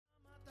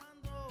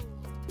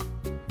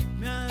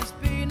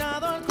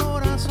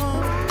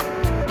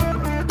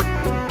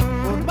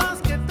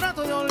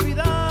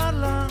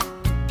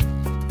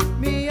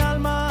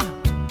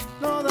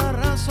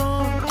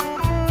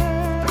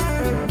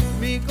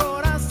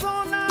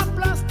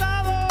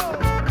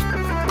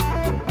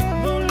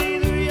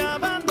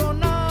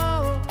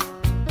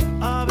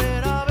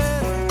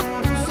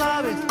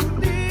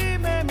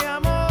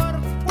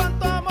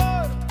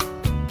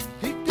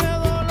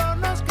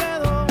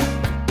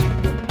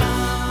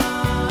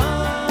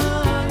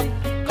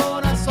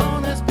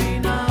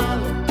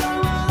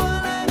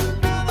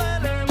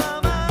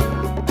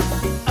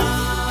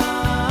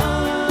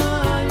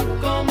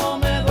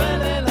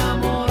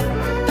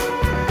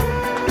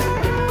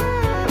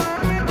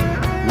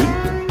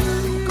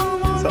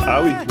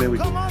Ah oui, mais oui.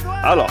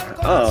 Alors,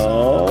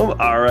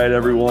 all right,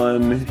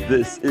 everyone.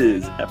 This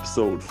is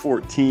episode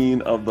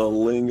 14 of the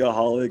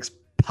Lingaholics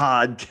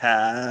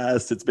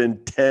podcast. It's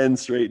been 10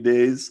 straight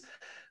days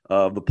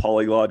of the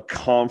Polyglot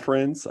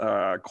Conference.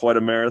 Quite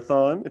a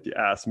marathon, if you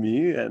ask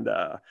me, and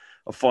a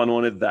fun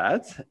one at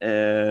that.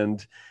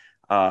 And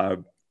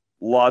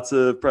lots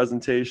of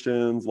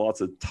presentations,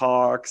 lots of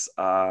talks.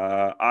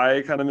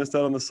 I kind of missed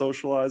out on the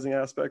socializing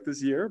aspect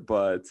this year,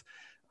 but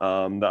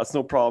that's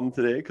no problem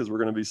today because we're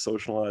going to be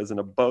socializing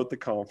about the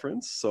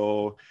conference.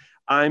 So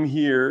I'm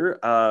here,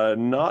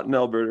 not in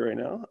Alberta right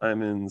now.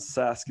 I'm in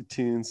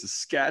Saskatoon,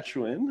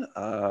 Saskatchewan.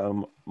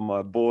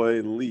 My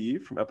boy Lee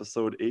from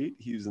episode 8,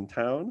 he's in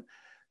town.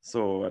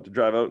 So I had to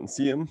drive out and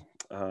see him,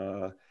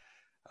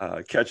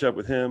 catch up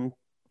with him.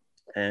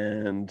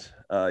 And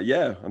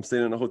I'm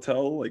staying in a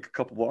hotel like a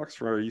couple blocks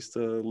from where I used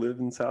to live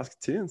in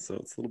Saskatoon. So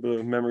it's a little bit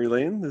of memory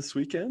lane this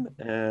weekend.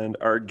 And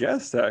our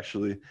guest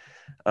actually,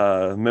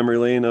 memory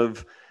lane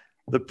of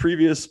the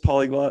previous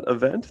Polyglot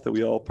event that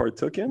we all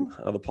partook in,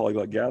 the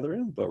Polyglot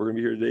Gathering. But we're going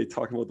to be here today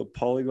talking about the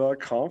Polyglot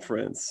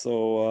Conference.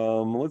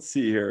 So let's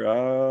see here.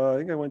 I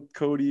think I went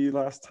Cody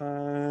last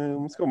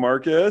time. Let's go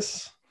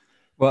Marcus.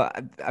 Well,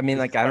 I mean,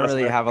 like, I don't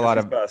really have a lot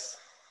of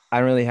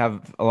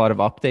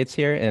updates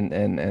here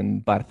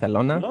in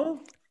Barcelona. No?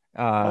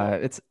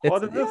 I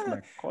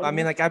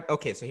mean, like,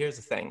 okay, so here's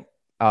the thing.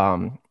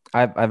 I've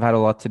had a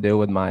lot to do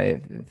with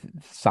my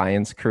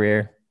science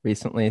career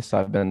recently, so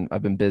I've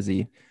been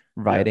busy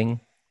writing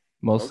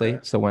mostly. Okay.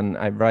 So when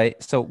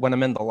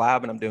I'm in the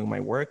lab and I'm doing my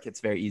work,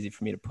 it's very easy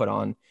for me to put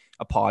on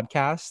a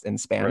podcast in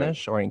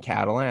Spanish or in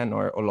Catalan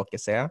or lo que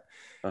sea.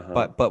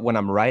 But when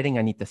I'm writing,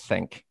 I need to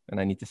think, and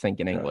I need to think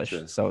in English.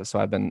 So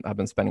I've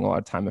been spending a lot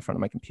of time in front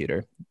of my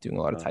computer doing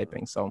a lot of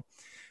typing. So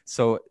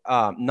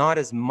not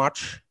as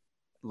much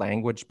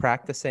language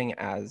practicing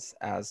as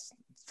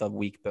the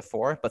week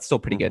before, but still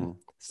pretty good.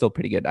 Still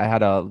pretty good. I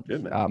had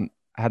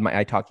I had my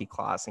italki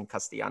class in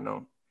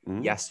Castellano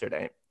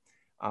yesterday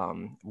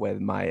with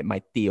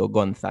my tío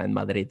Gonza in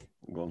Madrid.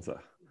 Gonza.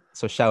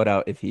 So shout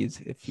out if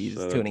he's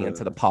tuning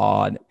into the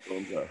pod.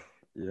 Gonza.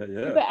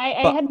 Yeah. But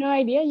I had no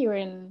idea you were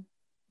in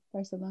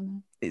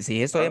Barcelona.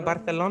 Sí, estoy en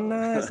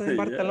Barcelona.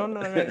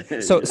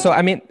 Right? So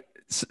I mean,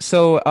 that's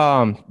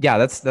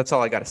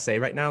all I got to say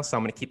right now. So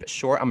I'm going to keep it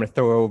short. I'm going to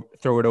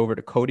throw it over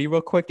to Cody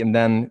real quick, and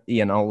then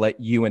Ian, I'll let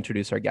you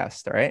introduce our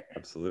guest. All right?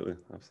 Absolutely.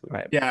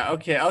 Right. Yeah.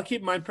 Okay. I'll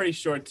keep mine pretty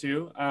short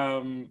too.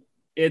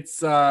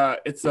 It's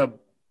a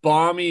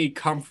balmy,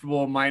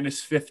 comfortable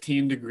minus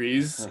 15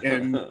 degrees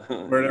in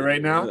Alberta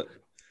right now.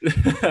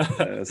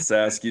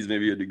 Saski's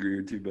maybe a degree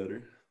or two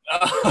better.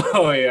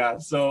 Oh yeah.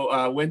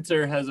 So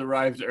winter has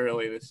arrived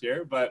early this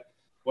year, but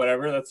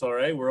whatever. That's all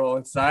right. We're all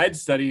inside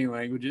studying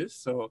languages,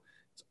 so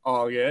it's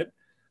all good.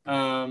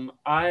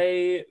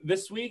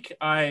 This week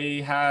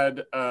I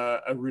had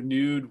a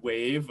renewed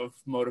wave of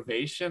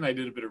motivation. I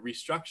did a bit of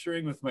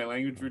restructuring with my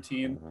language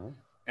routine,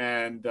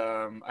 and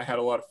I had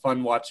a lot of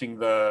fun watching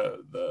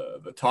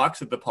the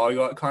talks at the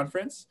Polyglot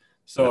Conference.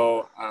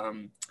 So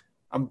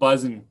I'm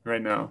buzzing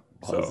right now.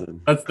 So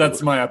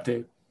that's my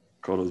update.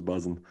 Kodo's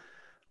buzzing.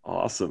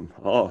 Awesome.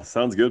 Oh,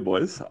 sounds good,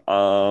 boys.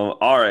 All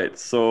right.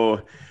 So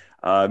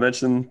I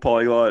mentioned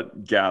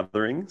Polyglot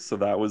Gathering. So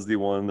that was the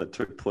one that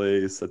took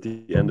place at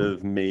the end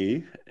of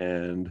May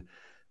and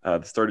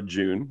the start of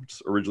June, which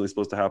was originally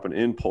supposed to happen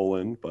in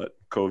Poland, but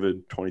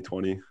COVID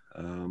 2020,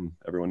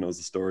 everyone knows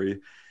the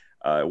story.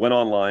 It went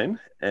online,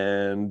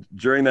 and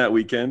during that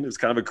weekend, it was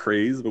kind of a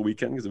craze of a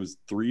weekend because it was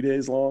 3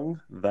 days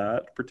long,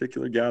 that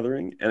particular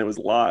gathering, and it was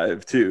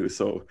live too.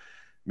 So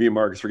me and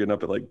Marcus were getting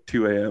up at like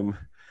 2 a.m.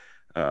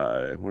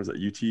 What is that?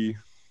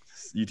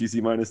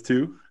 UTC minus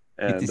 2.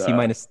 And, UTC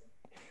minus.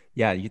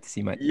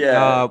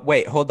 Yeah.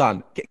 Wait, hold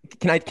on.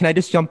 Can I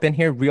just jump in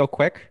here real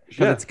quick?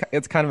 Yeah.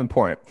 It's kind of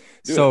important.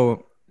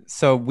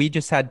 So we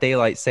just had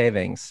daylight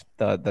savings,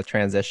 the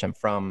transition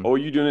from. Oh, are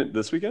you doing it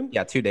this weekend?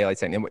 Yeah, 2 daylight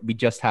savings. We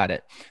just had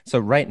it. So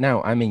right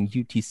now I'm in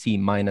UTC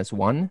minus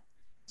 1.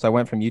 So I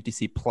went from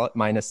UTC plus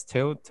minus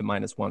 2 to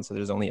minus 1. So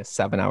there's only a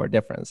 7-hour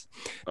difference.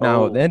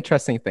 Now, the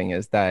interesting thing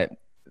is that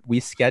we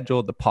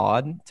scheduled the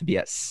pod to be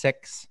at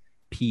 6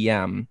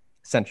 p.m.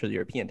 Central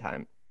European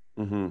time.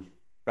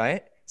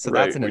 Right? So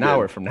that's in an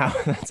hour from now.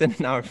 That's in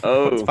an hour from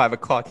now. It's 5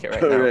 o'clock here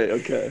right now. Right,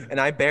 okay.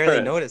 And I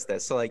barely noticed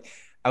this. So like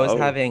I was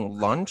having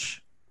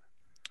lunch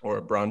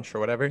or brunch or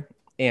whatever.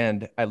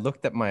 And I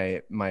looked at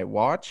my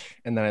watch,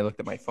 and then I looked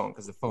at my phone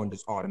because the phone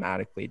just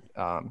automatically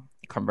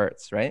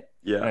converts, right?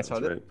 Yeah, and I saw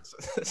that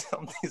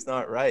something's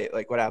not right.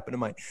 Like, what happened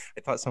to I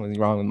thought something was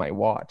wrong with my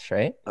watch,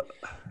 right?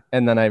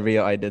 And then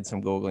I did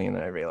some Googling, and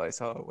then I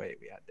realized, oh, wait,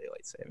 we had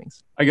daylight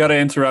savings. I got to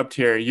interrupt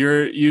here.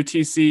 You're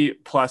UTC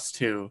plus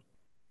 2.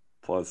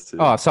 Plus 2.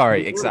 Oh,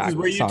 sorry, exactly.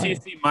 We're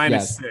UTC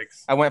minus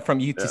 6. I went from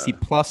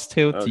UTC plus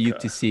 2 to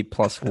UTC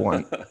plus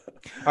 1.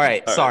 All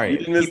right, sorry. You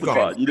didn't miss the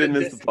pod. You didn't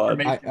miss the pod.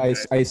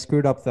 I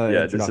screwed up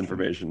the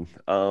disinformation.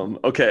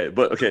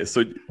 Okay.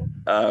 So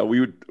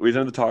we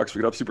attended the talks.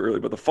 We got up super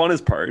early, but the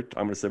funnest part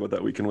I'm going to say about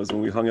that weekend was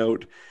when we hung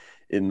out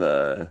in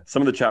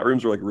some of the chat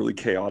rooms were like really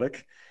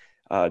chaotic.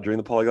 during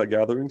the Polyglot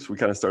gatherings. We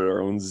kind of started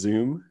our own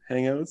Zoom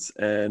hangouts,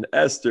 and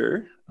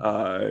Esther,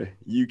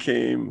 you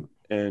came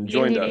and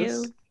joined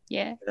us.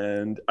 Yeah.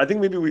 And I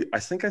think I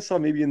think I saw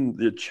maybe in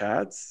the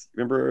chats.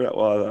 Remember,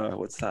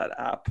 what's that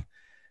app?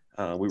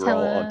 We were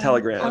all on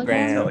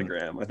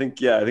Telegram. I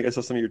think I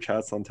saw some of your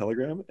chats on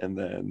Telegram, and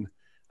then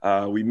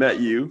we met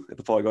you at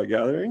the Polyglot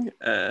gathering,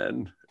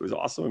 and it was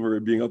awesome. And we were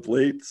being up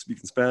late,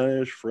 speaking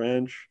Spanish,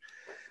 French.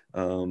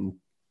 So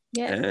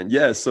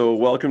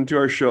welcome to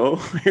our show.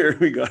 Here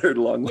we got our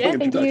long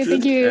introduction.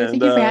 Thank you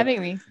for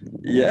having me.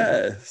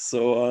 Yeah.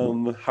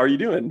 So how are you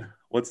doing?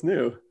 What's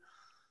new?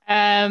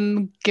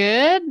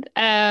 Good.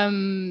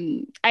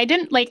 I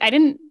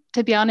didn't,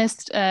 to be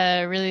honest,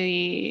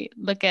 really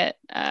look at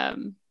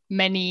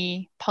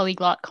many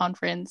Polyglot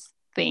conference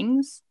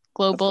things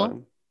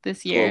global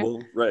this year.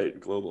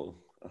 Global.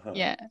 Uh-huh.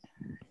 Yeah.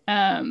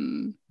 I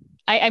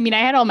mean, I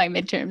had all my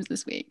midterms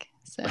this week,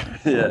 so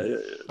yeah.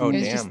 Oh,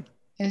 damn.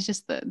 It was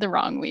just the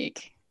wrong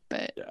week,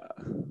 but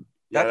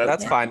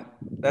that's fine.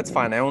 That's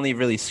fine. I only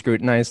really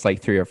scrutinized like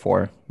 3 or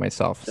 4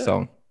 myself,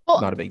 so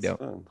not a big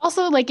deal.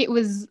 Also, like it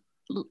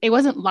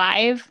wasn't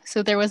live,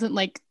 so there wasn't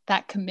like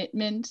that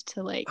commitment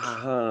to like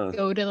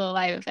go to the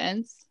live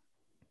events.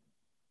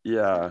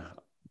 Yeah,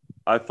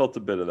 I felt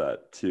a bit of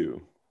that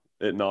too.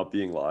 It not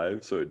being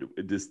live, so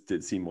it just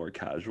did seem more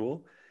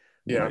casual.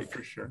 Yeah,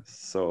 for sure.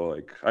 So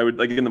like I would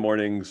like in the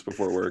mornings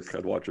before work,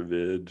 I'd watch a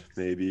vid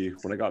maybe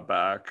when I got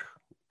back.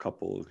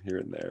 Couple here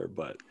and there,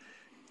 but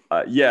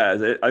I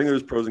think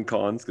there's pros and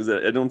cons because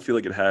I don't feel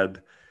like it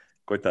had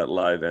quite that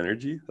live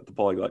energy that the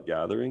Polyglot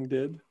gathering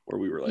did, where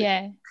we were like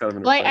kind of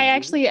in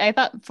I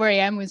thought 4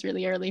 a.m. was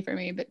really early for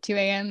me, but 2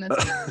 a.m.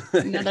 that's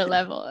another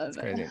level of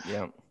crazy.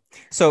 Yeah.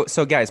 So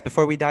guys,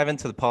 before we dive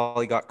into the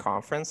Polyglot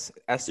conference,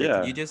 Esther,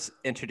 can you just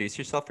introduce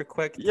yourself real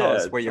quick? Tell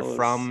us where you're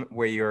from,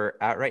 where you're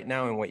at right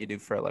now, and what you do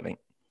for a living.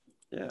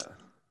 Yeah.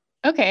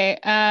 Okay.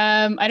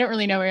 I don't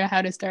really know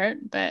how to start,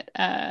 but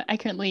I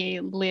currently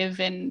live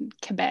in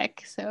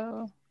Quebec,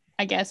 so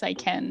I guess I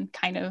can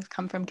kind of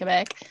come from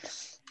Quebec.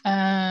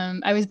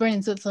 I was born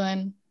in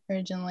Switzerland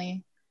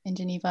originally, in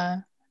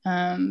Geneva,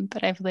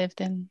 but I've lived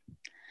in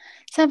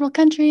several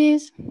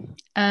countries,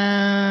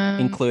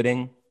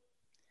 including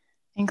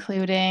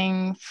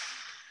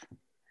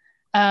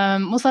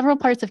several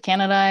parts of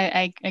Canada.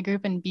 I grew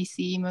up in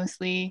BC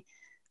mostly.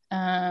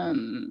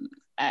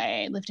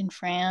 I lived in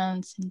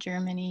France, in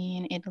Germany,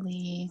 in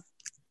Italy.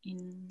 I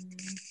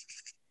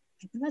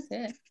think that's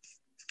it.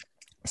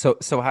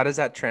 So how does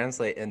that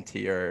translate into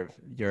your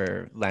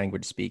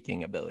language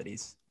speaking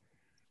abilities?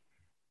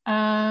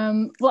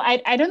 Well,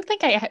 I don't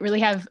think I really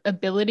have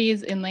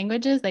abilities in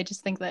languages. I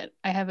just think that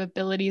I have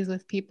abilities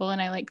with people,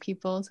 and I like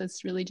people. So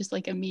it's really just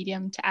like a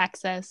medium to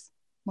access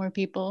more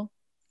people.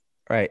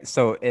 Right.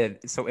 So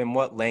in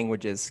what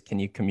languages can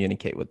you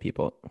communicate with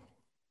people?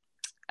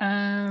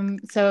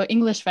 So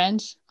English,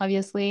 French,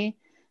 obviously,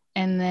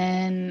 and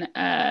then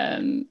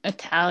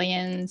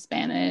Italian,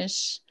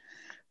 Spanish,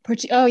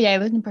 I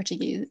lived in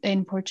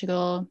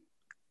Portugal.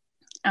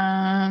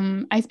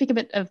 I speak a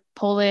bit of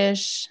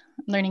Polish.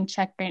 I'm learning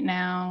Czech right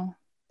now.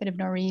 A bit of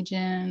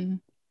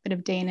Norwegian, a bit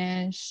of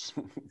Danish.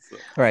 All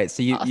right,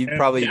 so you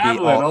probably be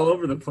all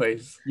over the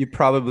place. You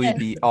probably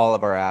beat all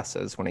of our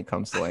asses when it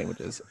comes to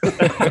languages.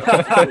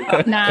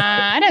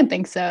 Nah, I don't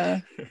think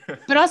so.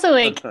 But also,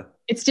 like,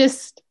 it's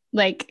just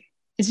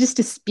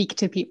to speak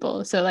to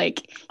people. So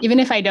like, even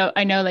if I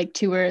know like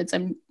 2 words,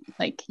 I'm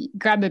like,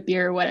 grab a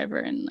beer or whatever,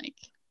 and like,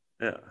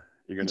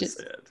 you're gonna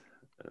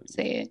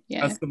say it.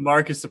 Yeah, that's the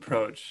Marcus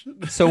approach.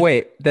 So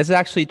wait, this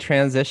actually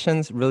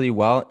transitions really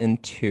well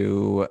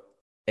into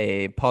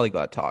a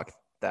Polyglot talk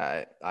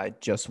that I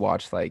just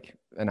watched like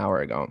an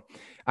hour ago.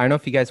 I don't know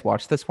if you guys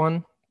watched this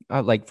one,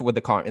 like with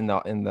in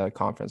the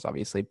conference,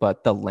 obviously,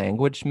 but the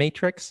language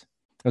matrix.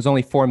 It was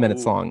only 4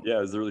 minutes long. Yeah,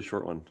 it was a really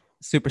short one.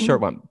 Super short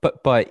one,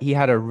 but he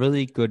had a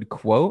really good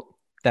quote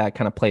that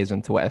kind of plays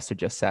into what Esther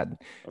just said.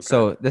 Okay.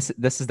 So this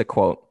is the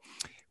quote: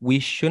 "We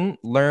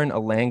shouldn't learn a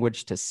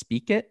language to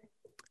speak it.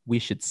 We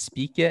should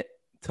speak it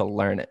to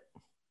learn it."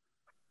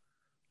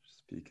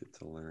 Speak it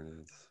to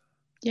learn it.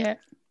 Yeah,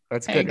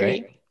 that's good,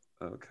 right?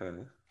 Okay.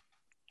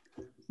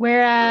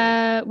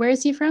 Where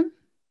is he from?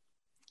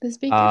 The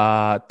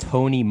speaker?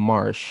 Tony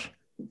Marsh.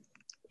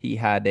 He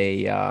had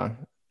a I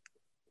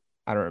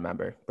don't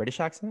remember, British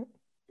accent.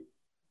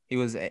 He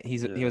was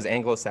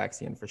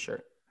Anglo-Saxon for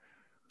sure.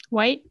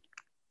 White?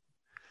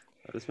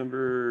 I just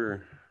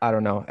remember. I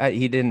don't know.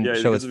 He didn't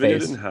show his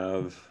face. Didn't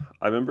have.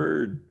 I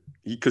remember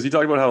because he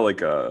talked about how like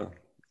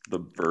the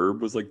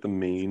verb was like the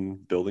main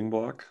building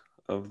block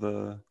of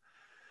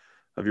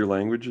your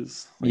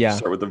languages. Like you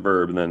start with the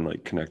verb and then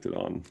like connect it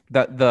on.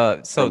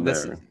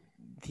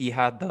 He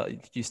had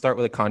you start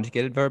with a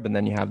conjugated verb and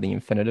then you have the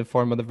infinitive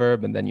form of the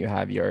verb and then you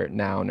have your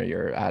noun or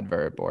your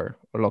adverb or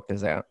lo que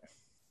sea.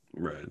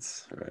 Right.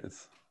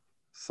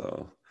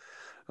 So,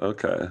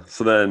 okay.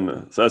 So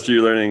after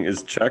you're learning,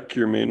 is Czech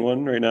your main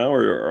one right now,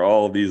 or are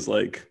all of these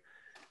like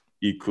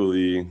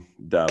equally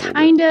dabbled?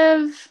 Kind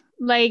of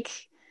like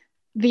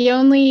the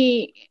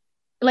only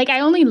like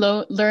I only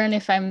learn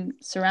if I'm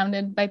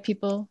surrounded by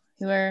people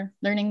who are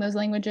learning those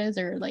languages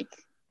or like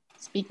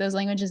speak those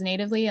languages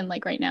natively. And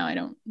like right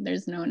now,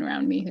 there's no one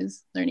around me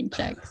who's learning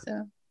Czech.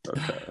 So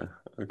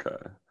Okay.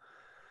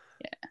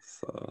 Yeah.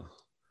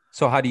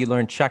 So how do you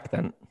learn Czech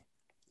then?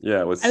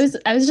 Yeah, I was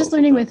just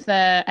learning with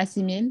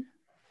Asimil,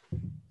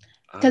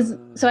 because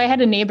so I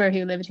had a neighbor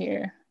who lived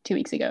here 2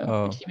 weeks ago.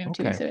 Oh, she moved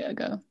 2 weeks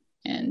ago,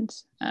 and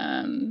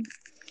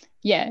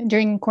yeah,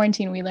 during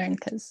quarantine we learned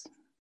because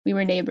we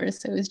were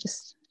neighbors, so it was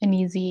just an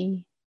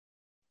easy.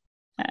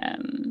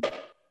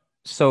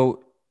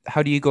 So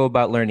how do you go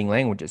about learning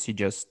languages? You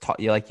just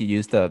you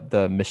use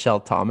the Michelle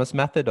Thomas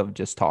method of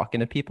just talking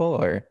to people,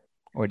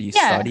 or do you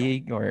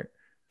study or?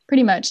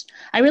 Pretty much.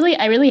 I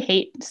really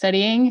hate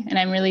studying and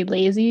I'm really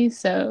lazy.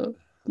 So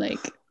like,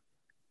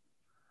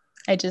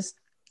 I just,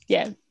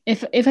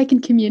 if I can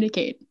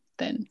communicate,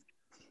 then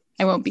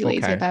I won't be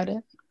lazy about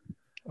it.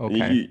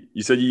 Okay.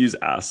 You said you use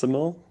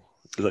Asimil?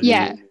 Is that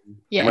yeah.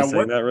 Am I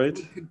saying that right?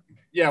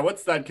 Yeah.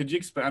 What's that? Could you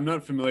explain? I'm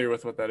not familiar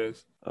with what that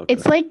is. Okay.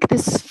 It's like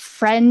this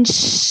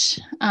French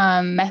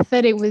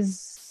method.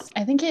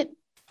 I think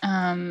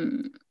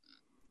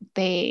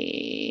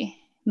they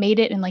made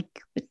it in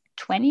like the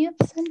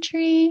 20th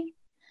century.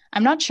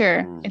 I'm not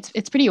sure.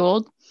 It's pretty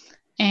old.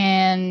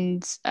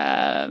 And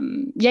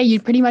you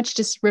pretty much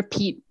just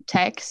repeat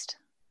text.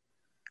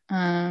 It's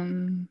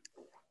kind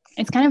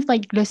of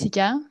like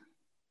Glossica.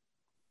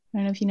 I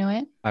don't know if you know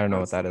it. I don't know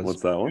what that is.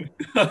 What's that one?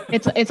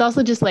 It's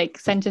also just like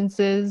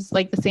sentences,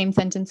 like the same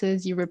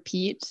sentences you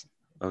repeat.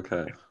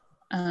 Okay.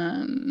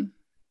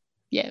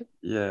 Yeah.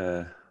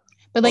 Yeah.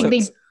 But like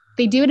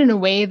they do it in a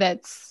way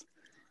that's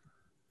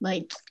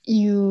like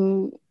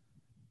you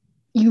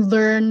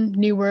learn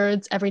new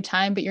words every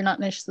time, but you're not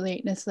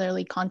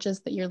necessarily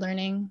conscious that you're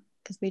learning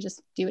because they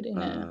just do it in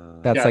a.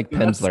 That's like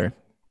Pimsleur.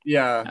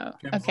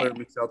 Pimsleur,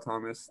 Michelle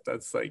Thomas.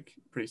 That's like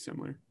pretty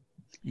similar.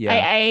 Yeah.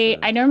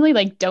 I normally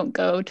like don't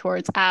go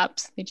towards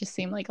apps. They just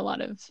seem like a lot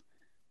of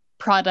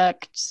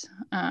product,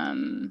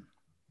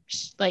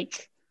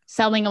 like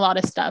selling a lot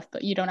of stuff,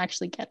 but you don't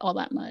actually get all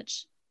that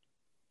much.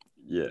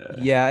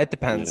 Yeah, it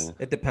depends. Yeah.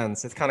 It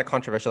depends. It's kind of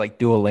controversial. Like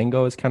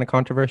Duolingo is kind of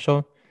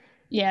controversial.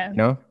 Yeah.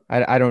 No,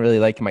 I don't really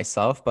like it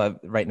myself, but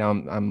right now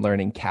I'm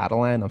learning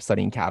Catalan. I'm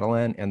studying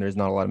Catalan, and there's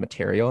not a lot of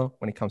material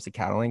when it comes to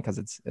Catalan because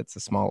it's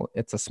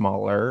a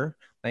smaller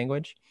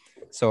language.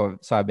 So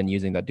I've been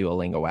using the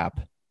Duolingo app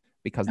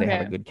because they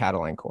have a good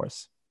Catalan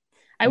course.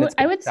 I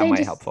would say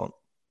just helpful.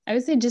 I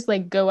would say just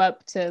like go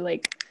up to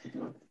like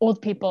old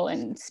people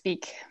and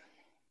speak.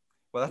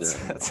 Well,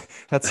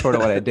 that's sort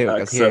of what I do.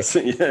 Because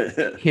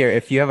here,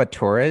 if you have a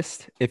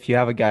tourist, if you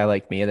have a guy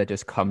like me that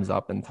just comes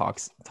up and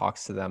talks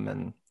to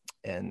them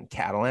in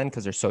Catalan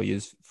because they're so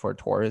used for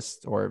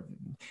tourists or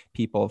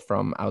people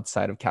from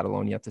outside of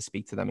Catalonia to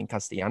speak to them in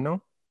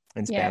Castellano,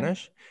 in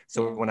Spanish.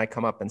 So when I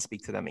come up and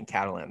speak to them in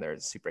Catalan, they're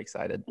super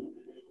excited.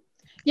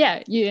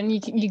 Yeah,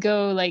 you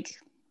go like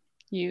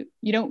you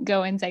don't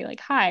go and say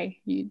like hi.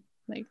 You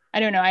like I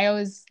don't know. I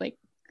always like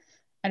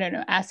I don't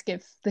know, ask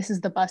if this is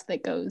the bus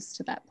that goes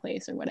to that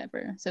place or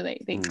whatever. So they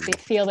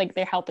feel like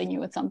they're helping you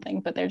with something,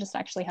 but they're just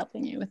actually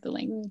helping you with the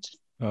language.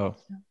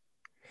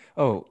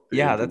 Oh,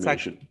 yeah, that's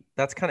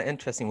kind of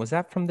interesting. Was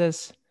that from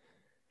this?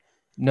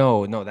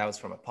 No, that was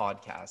from a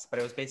podcast, but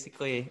it was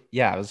basically,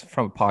 it was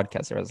from a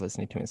podcast that I was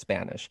listening to in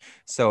Spanish.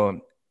 So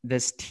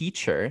this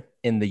teacher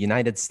in the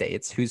United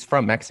States who's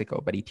from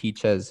Mexico, but he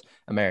teaches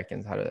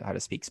Americans how to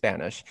speak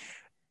Spanish.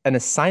 An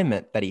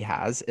assignment that he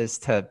has is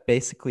to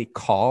basically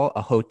call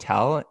a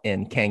hotel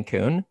in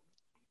Cancun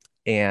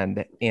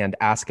and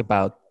ask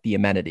about the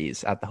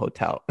amenities at the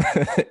hotel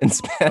in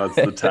Spanish. That's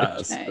the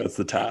task. That's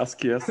the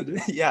task he has to do.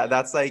 Yeah,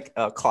 that's like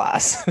a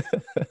class.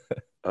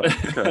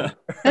 Okay.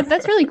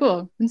 That's really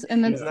cool,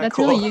 and that's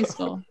cool? Really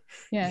useful.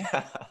 Yeah.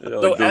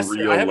 So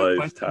Esther, I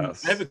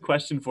have a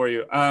question for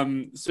you.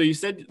 So you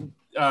said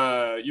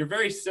you're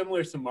very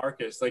similar to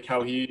Marcus, like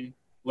how he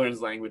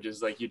learns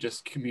languages, like you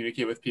just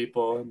communicate with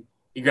people and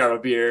you grab a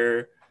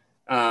beer.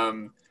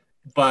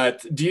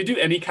 But do you do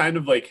any kind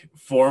of like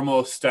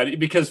formal study?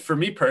 Because for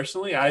me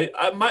personally,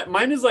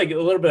 mine is like a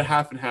little bit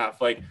half and half.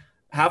 Like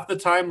half the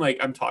time, like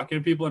I'm talking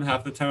to people, and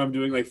half the time I'm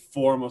doing like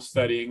formal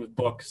studying with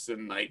books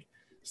and like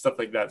stuff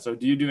like that. So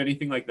do you do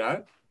anything like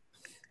that?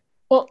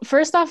 Well,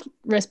 first off,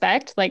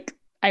 respect. Like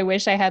I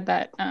wish I had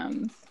that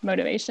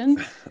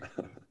motivation.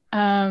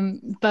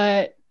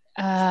 But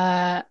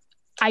I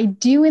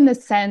do in the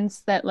sense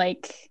that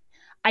like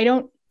I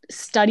don't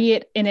study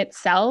it in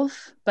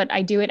itself, but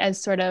I do it as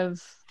sort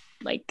of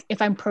like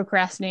if I'm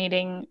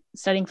procrastinating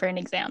studying for an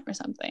exam or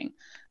something,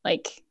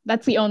 like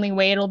that's the only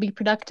way it'll be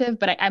productive.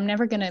 But I'm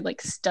never gonna like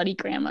study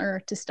grammar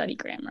to study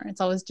grammar. It's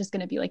always just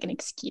gonna be like an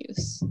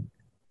excuse,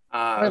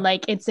 or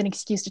like it's an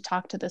excuse to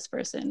talk to this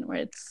person, where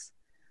it's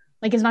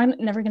like it's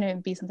never gonna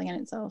be something in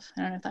itself.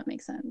 I don't know if that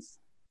makes sense.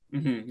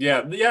 Mm-hmm.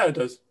 Yeah, it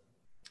does.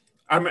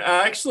 I'm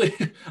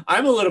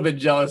a little bit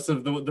jealous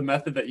of the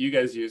method that you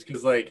guys use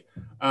because like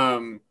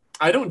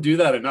I don't do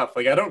that enough.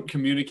 Like I don't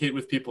communicate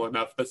with people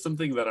enough. That's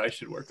something that I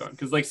should work on.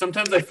 Cause like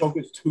sometimes I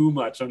focus too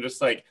much on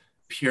just like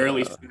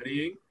purely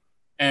studying.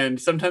 And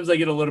sometimes I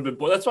get a little bit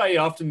bored. That's why I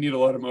often need a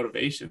lot of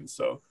motivation.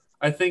 So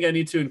I think I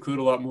need to include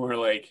a lot more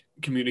like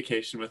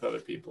communication with other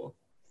people.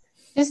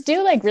 Just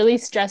do like really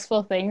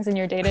stressful things in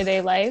your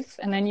day-to-day life,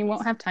 and then you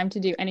won't have time to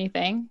do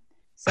anything.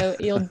 So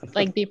you'll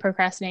like be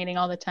procrastinating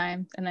all the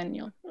time, and then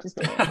you'll just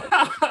do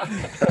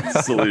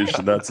it.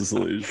 Solution. That's a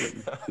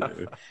solution.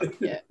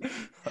 Yeah.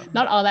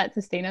 Not all that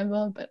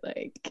sustainable, but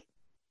like,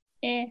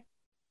 Yeah.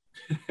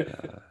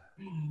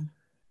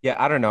 Yeah,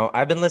 I don't know.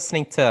 I've been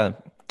listening to,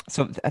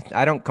 so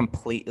I don't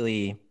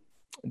completely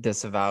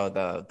disavow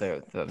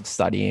the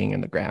studying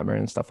and the grammar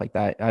and stuff like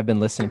that. I've been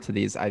listening to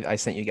these. I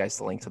sent you guys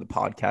the link to the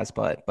podcast,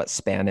 but a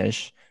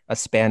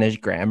Spanish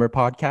grammar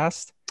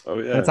podcast. Oh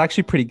yeah. And it's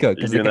actually pretty good.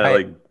 Are you doing that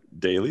like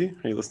daily?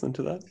 Are you listening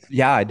to that?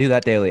 Yeah, I do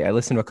that daily. I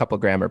listen to a couple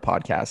grammar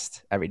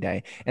podcasts every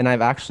day, and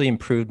I've actually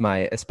improved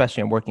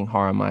especially I'm working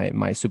hard on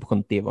my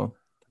subjuntivo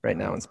right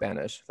now in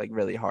Spanish, like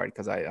really hard,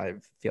 because I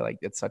feel like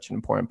it's such an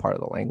important part of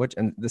the language.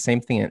 And the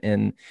same thing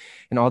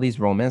in all these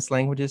Romance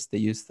languages, they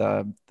use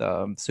the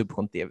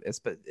subjuntive,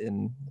 but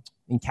in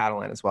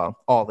Catalan as well,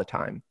 all the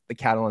time. The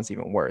Catalan's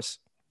even worse.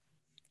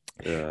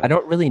 Yeah. I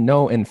don't really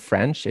know in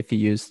French if you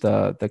use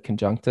the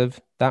conjunctive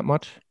that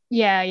much.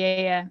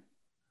 yeah.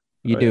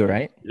 You do,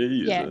 right? Yeah, you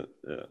use Yeah. it.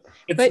 Yeah.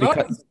 It's But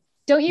not,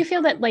 don't you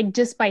feel that like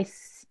just by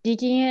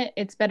speaking it,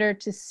 it's better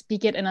to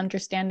speak it and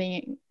understand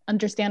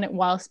it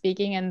while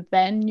speaking, and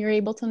then you're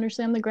able to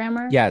understand the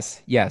grammar?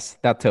 Yes,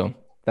 that too.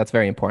 That's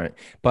very important.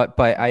 But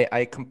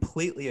I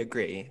completely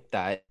agree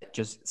that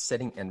just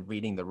sitting and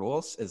reading the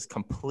rules is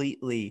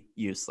completely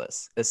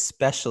useless,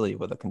 especially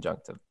with a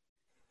conjunctive.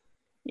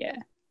 Yeah.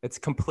 It's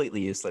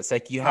completely useless.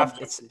 Like you have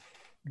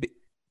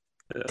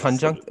Yeah.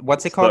 conjunct.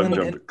 What's it called?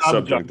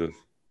 Subjunctive.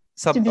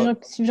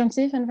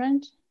 Subjunctive in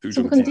French?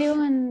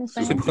 Subjuntivo in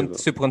Spanish?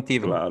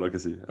 Subjuntivo. Claro que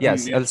sí.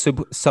 Yes, el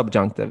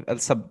subjunctive. El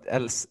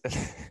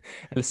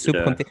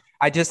subjuntivo.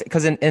 I just,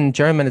 because in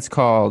German it's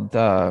called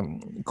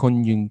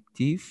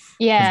conjunctive.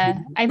 Yeah,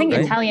 I think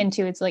Right? Italian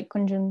too. It's like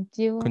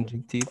congiuntivo.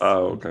 Conjunctive.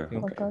 Oh, okay.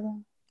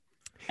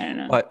 I don't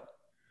know.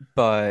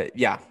 But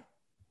yeah,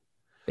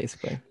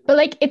 basically. But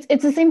like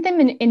it's the same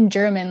thing in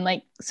German.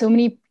 Like so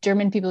many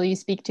German people you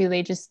speak to,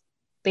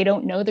 they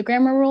don't know the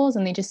grammar rules,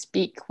 and they just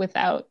speak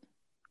without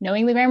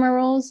knowing the grammar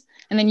rules.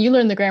 And then you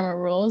learn the grammar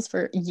rules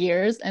for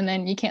years, and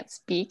then you can't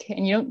speak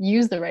and you don't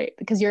use the right,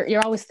 because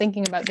you're always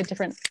thinking about the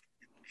different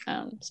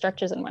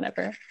structures and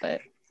whatever, but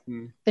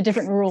the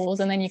different rules,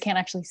 and then you can't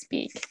actually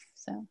speak.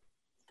 So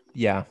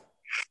Yeah.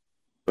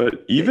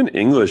 But even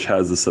English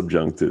has a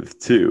subjunctive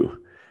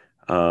too.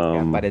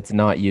 Yeah, but it's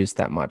not used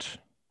that much.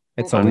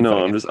 It's only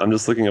No, I'm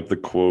just looking up the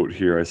quote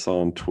here I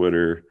saw on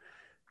Twitter.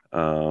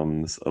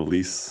 This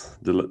Elise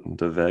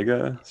de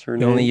Vega, is her you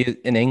name? only use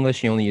in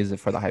English. You only use it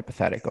for the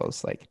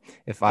hypotheticals. Like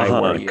if I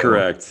were you.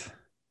 Correct.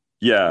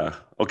 Yeah.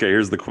 Okay.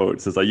 Here's the quote.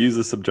 It says, "I use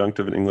the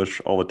subjunctive in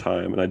English all the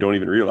time, and I don't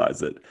even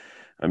realize it.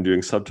 I'm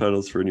doing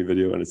subtitles for a new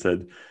video, and it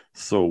said,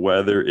 so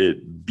whether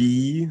it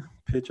be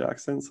pitch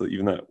accent, so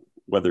even that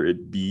whether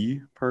it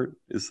be part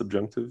is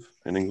subjunctive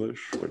in English,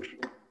 which."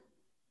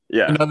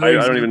 Yeah, I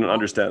don't even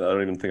understand that. I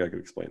don't even think I could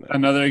explain that.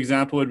 Another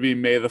example would be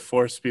 "May the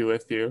Force be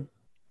with you."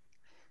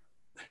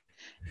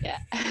 yeah.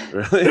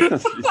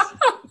 Really?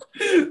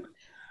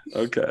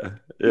 Okay.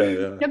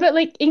 Yeah. No, but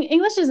like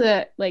English is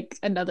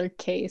another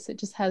case. It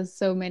just has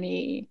so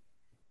many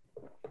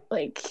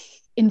like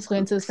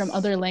influences from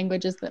other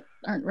languages that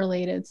aren't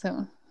related.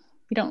 So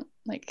we don't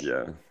like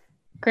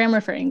grammar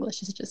for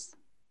English is just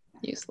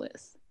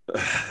useless.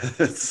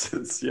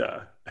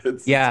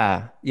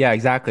 Yeah,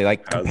 exactly.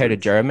 Like compared to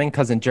German,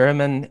 because in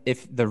German,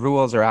 if the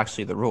rules are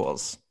actually the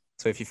rules,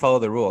 so if you follow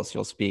the rules,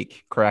 you'll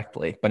speak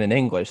correctly. But in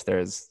English,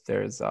 there's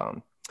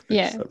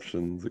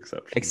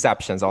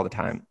exceptions all the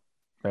time,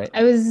 right?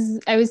 I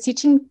was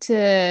teaching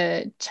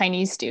to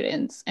Chinese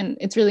students, and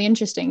it's really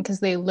interesting because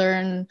they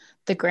learn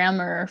the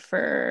grammar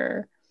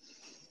for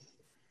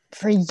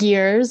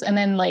years, and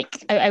then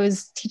like I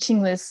was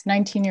teaching this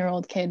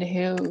 19-year-old kid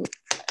who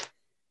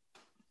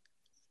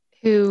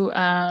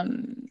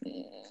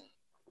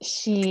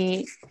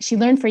she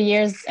learned for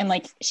years, and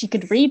like she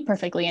could read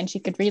perfectly, and she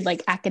could read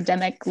like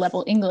academic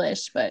level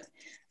English, but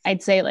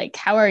I'd say like,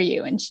 "How are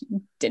you?" and she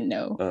didn't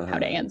know how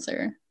to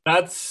answer.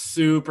 That's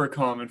super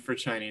common for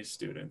Chinese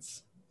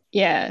students.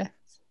 Yeah,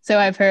 so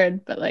I've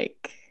heard, but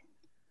like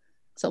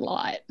it's a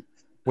lot.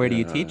 Where do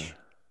you teach?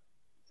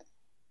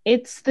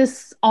 It's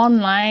this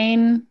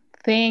online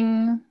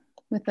thing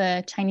with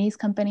a Chinese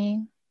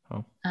company.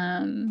 Oh.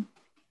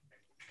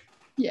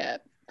 Yeah.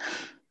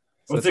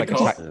 So What's it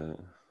called?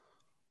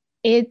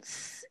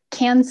 It's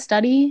Can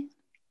Study.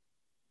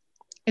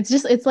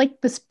 It's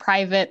like this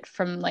private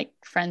from like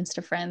friends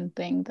to friend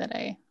thing that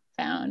I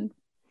found.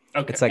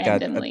 Okay. It's like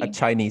a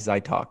Chinese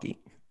italki.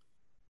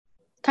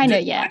 Kind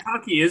of, yeah.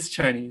 Italki is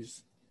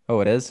Chinese.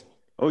 Oh, it is?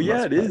 Oh,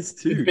 yeah, it is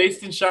too. It's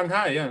based in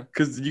Shanghai, yeah.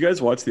 Because you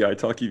guys watch the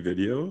italki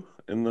video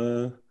in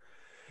the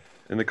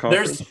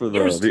conference for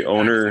the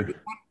owner. Actually.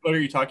 What are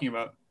you talking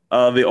about?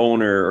 The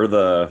owner or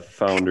the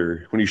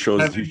founder when he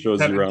shows you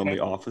around Kevin. the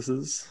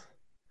offices.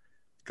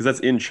 Because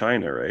that's in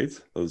China, right?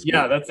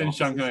 That's in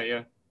Shanghai,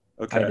 yeah.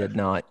 Okay. I did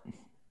not.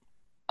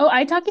 Oh,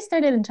 italki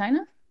started in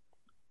China?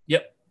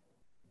 Yep.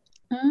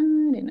 I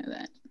didn't know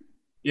that.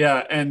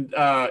 Yeah, and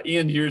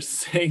Ian, you're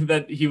saying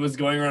that he was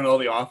going around all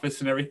the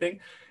office and everything,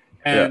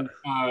 and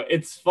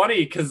it's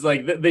funny because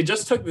like they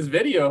just took this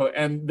video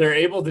and they're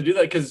able to do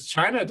that because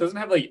China doesn't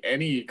have like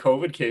any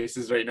COVID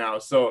cases right now,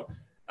 so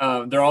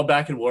they're all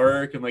back at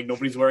work and like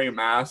nobody's wearing a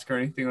mask or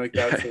anything like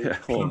that. So it's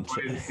kind of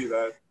funny to see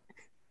that.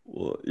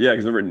 Well, yeah,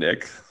 because remember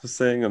Nick was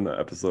saying on the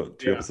episode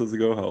two Yeah. episodes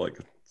ago how like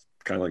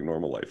it's kind of like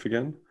normal life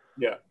again.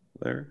 Yeah.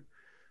 There,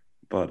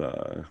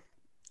 but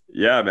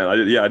yeah, man, I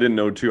didn't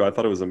know too. I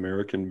thought it was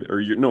American or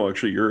no,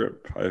 actually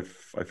Europe. I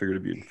figured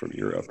it'd be from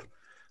Europe,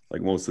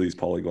 like most of these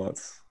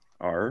polyglots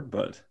are.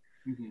 But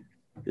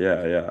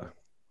yeah,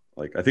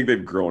 like I think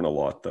they've grown a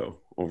lot though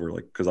over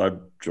like because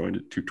I've joined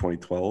it to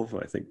 2012,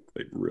 and I think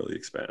they've really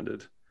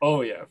expanded.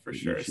 Oh yeah, for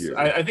sure. year.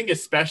 I think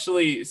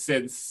especially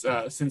since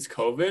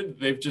COVID,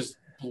 they've just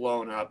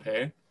blown up.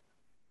 Hey.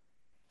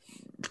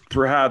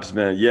 Perhaps,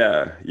 man.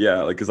 Yeah.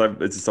 Like, because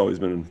it's just always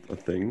been a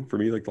thing for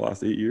me, like the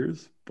last 8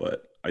 years.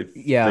 But I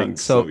think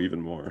so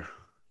even more.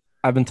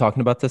 I've been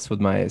talking about this with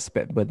my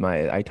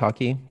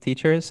italki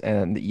teachers,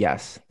 and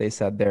yes, they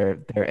said their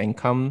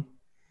incomes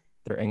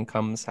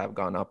have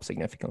gone up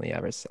significantly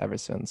ever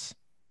since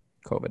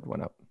COVID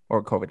went up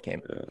or COVID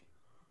came. Yeah.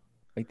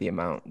 Like the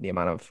amount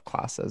of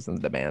classes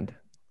and demand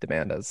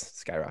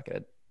has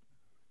skyrocketed.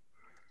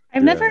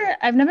 I've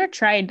never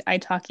tried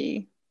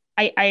italki.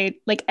 I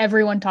like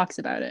everyone talks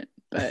about it,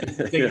 but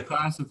Take a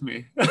class with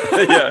me.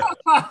 Yeah.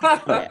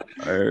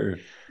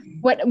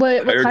 What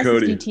classes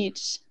Cody. do you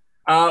teach?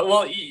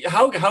 Well,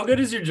 how good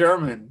is your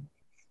German?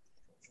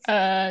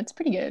 It's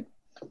pretty good.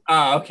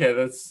 Okay,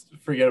 let's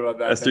forget about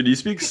that. Esther, do you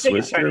speak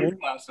Swiss Take a Chinese German?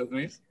 class with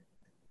me.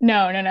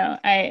 No.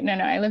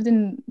 I lived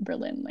in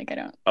Berlin. Like I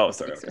don't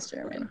Sorry. speak Swiss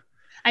German.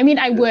 I mean,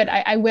 I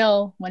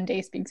will one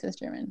day speak Swiss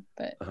German,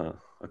 but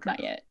Okay.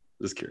 not yet.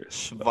 Just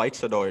curious.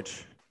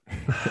 Schweizerdeutsch.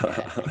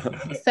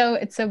 So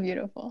it's so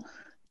beautiful.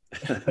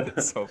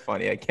 It's so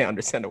funny. I can't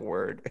understand a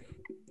word.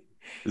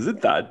 Is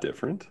it that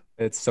different?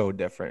 It's so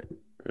different.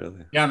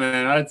 Really? Yeah,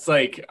 man. It's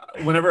like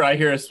whenever I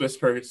hear a Swiss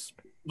person,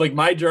 like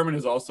my German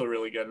is also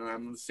really good, and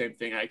I'm the same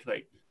thing. I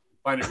like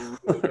find it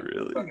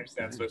really to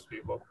understand Swiss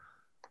people.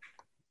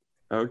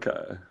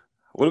 Okay.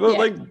 What about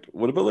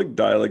like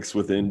dialects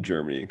within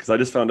Germany? Because I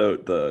just found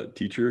out the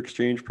teacher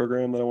exchange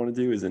program that I want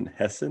to do is in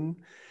Hessen,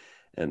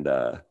 and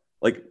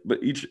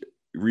but each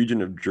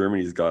region of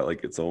Germany's got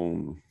like its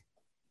own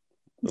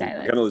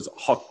dialect. Kind of is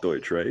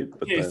Hochdeutsch, right?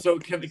 But Okay, so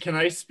can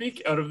I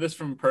speak out of this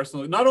from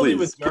personal? Not only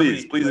with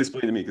Germany, please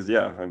explain to me because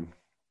I'm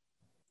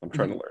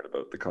trying to learn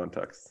about the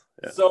context.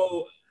 Yeah.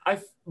 So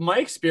my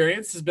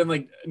experience has been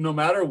like no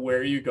matter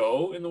where you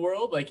go in the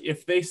world, like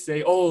if they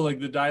say, oh, like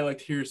the dialect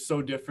here is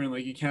so different,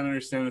 like you can't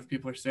understand what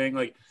people are saying,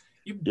 like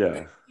you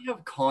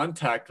have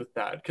contact with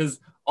that because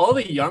all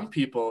the young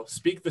people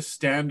speak the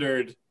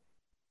standard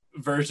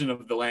version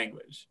of the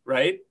language,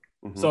 right?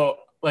 Mm-hmm. So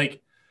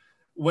like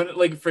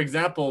for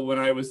example, when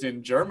I was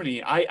in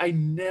Germany, I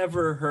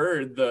never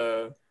heard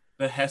the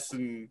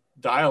Hessen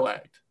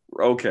dialect.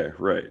 Okay,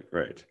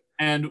 right.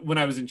 And when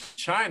I was in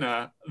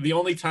China, the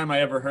only time I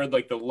ever heard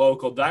like the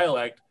local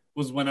dialect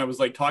was when I was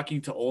like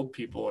talking to old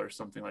people or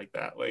something like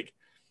that. Like,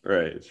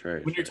 right.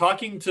 When you're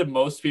talking to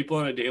most people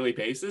on a daily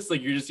basis,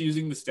 like you're just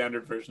using the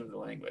standard version of the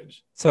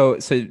language. So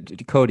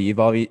Cody,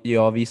 you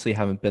obviously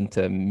haven't been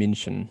to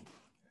München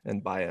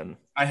and Bayern.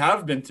 I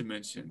have been to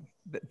München.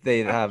 They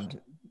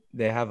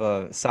have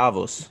a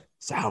Servus.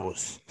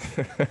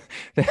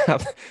 They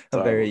have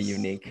a very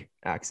unique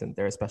accent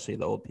there, especially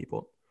the old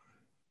people.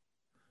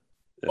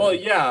 Yeah. Well,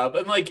 yeah,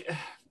 but like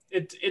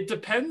it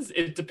depends.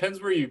 It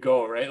depends where you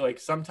go, right?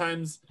 Like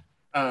sometimes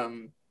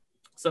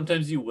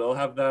you will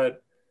have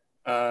that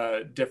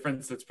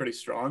difference that's pretty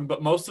strong,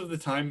 but most of the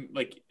time,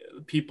 like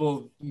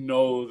people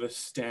know the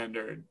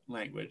standard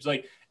language.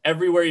 Like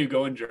everywhere you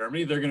go in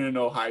Germany, they're gonna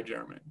know High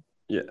German.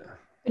 Yeah.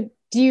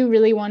 Do you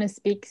really want to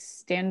speak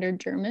standard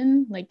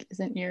German? Like,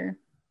 isn't your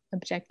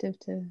objective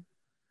to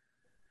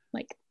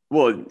like?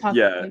 Well, talk,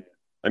 yeah. like,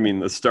 I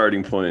mean, the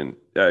starting point,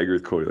 I agree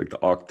with Cody, like the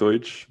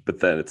Hochdeutsch, but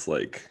then it's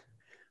like,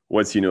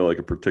 once you know like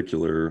a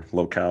particular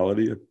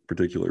locality, a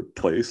particular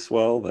place,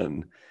 well,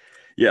 then,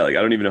 yeah, like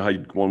I don't even know how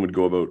one would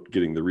go about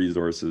getting the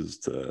resources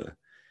to,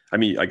 I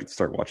mean, I could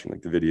start watching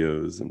like the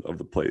videos of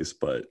the place,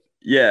 but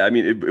yeah, I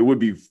mean, it would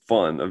be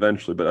fun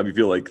eventually, but I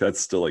feel like that's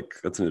still like,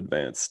 that's an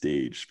advanced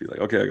stage to be like,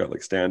 okay, I got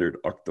like standard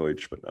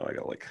Hochdeutsch, but now I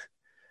got like,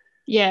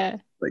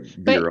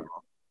 but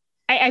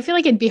I feel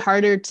like it'd be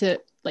harder to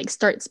like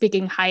start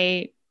speaking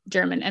High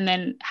German and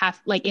then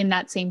have like in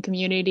that same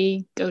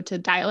community go to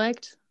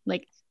dialect.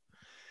 Like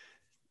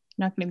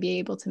not going to be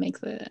able to make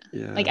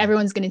like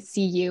everyone's going to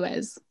see you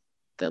as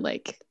the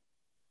like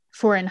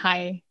foreign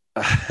High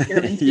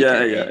German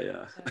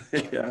speaker.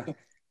 Yeah.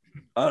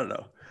 I don't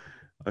know.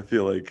 I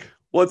feel like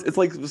it's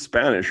like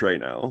Spanish right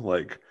now.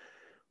 Like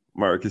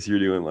Marcus, you're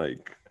doing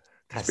like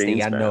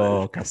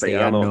Castellano,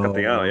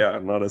 yeah,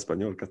 not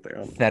español,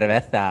 castellano.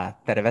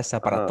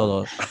 Cerveza para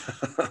todos.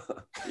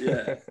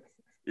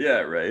 Yeah,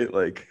 right.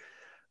 Like,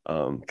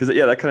 Because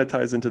that kind of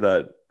ties into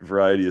that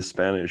variety of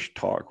Spanish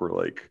talk where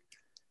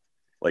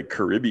like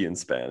Caribbean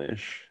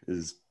Spanish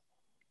is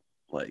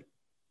like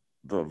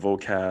the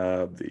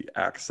vocab, the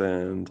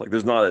accent, like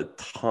there's not a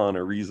ton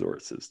of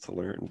resources to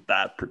learn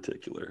that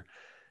particular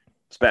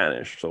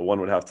Spanish. So one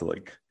would have to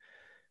like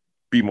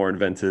be more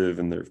inventive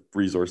in their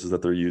resources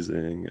that they're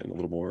using and a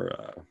little more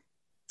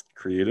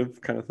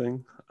creative kind of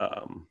thing.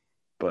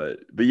 But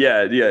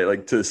yeah,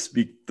 like to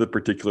speak the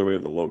particular way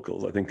of the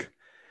locals, I think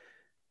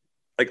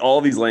like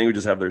all these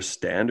languages have their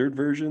standard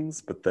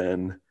versions, but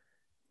then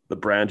the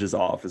branches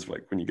off is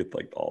like when you get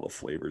like all the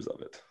flavors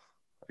of it,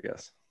 I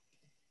guess.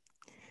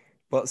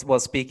 Well,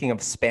 speaking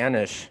of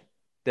Spanish,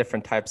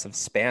 different types of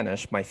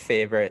Spanish, my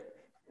favorite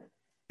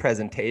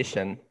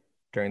presentation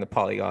during the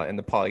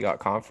Polyglot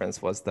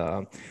conference was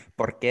the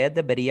 ¿Por qué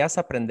deberías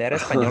aprender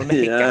español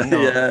mexicano?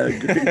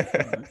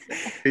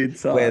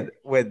 Great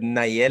with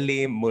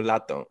Nayeli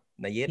Mulato.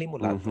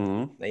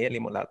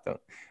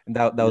 And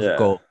that was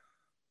gold.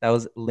 That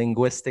was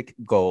linguistic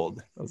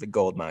gold. That was a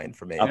gold mine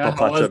for me.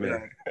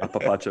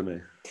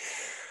 Apapáchame.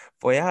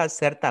 Voy a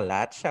hacer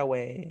talacha,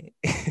 güey.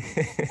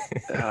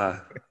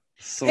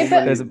 So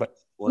many.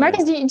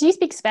 Marcus, do you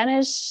speak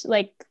Spanish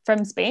like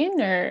from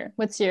Spain, or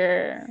what's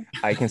your?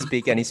 I can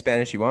speak any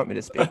Spanish you want me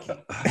to speak.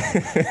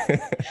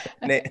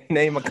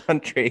 Name a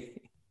country.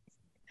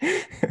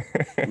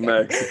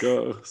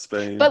 Mexico,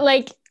 Spain. But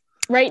like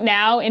right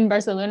now in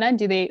Barcelona,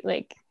 do they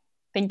like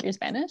think you're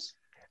Spanish?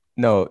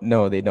 No,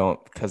 they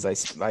don't. Because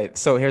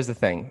so here's the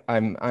thing.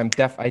 I'm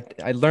deaf. I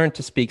learned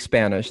to speak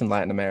Spanish in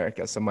Latin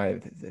America. So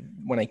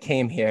when I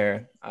came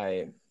here,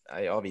 I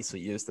obviously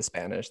used the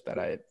Spanish that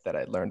I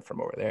learned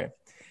from over there.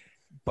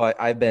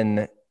 But I've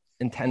been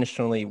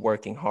intentionally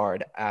working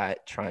hard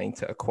at trying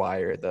to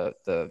acquire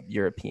the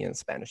European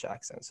Spanish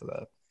accent, so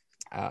the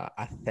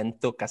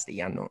acento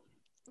castellano.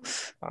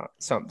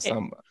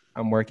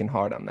 I'm working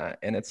hard on that,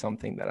 and it's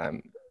something that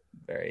I'm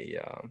very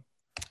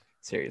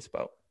serious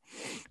about.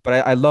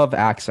 But I love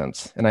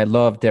accents, and I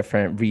love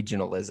different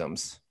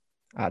regionalisms.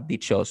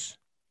 Dichos.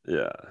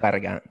 Yeah.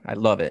 Verga. I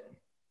love it.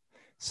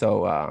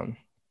 So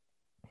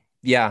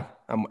yeah,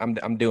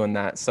 I'm doing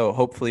that. So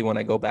hopefully when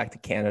I go back to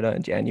Canada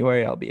in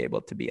January, I'll be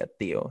able to be a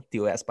tío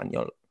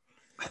español.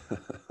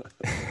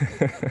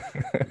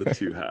 The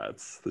two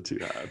hats.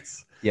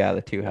 Yeah,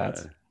 the two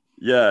hats.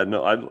 Yeah,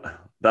 no,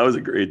 that was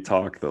a great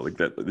talk though. Like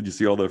that, did you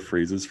see all the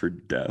phrases for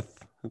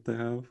death that they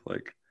have?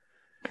 Like,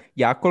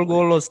 ya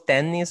colgó los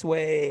tenis,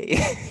 güey.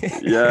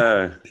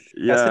 Yeah.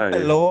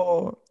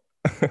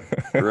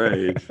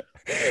 Right.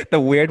 The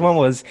weird one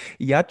was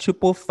ya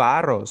chupó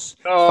faros.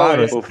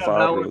 Faros.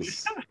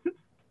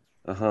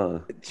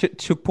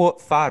 Chupó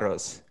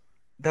faros.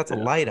 That's a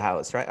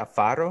lighthouse, right? A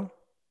faro?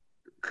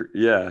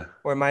 Yeah.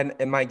 Or am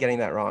I getting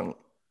that wrong?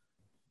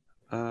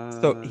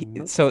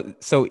 No.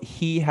 So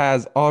he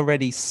has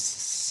already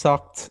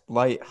sucked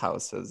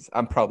lighthouses.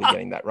 I'm probably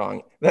getting that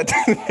wrong. That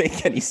doesn't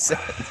make any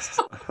sense.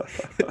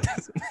 It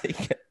doesn't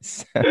make any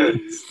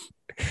sense.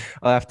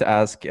 I'll have to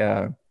ask.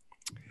 Yeah,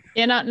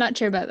 not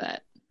sure about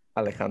that.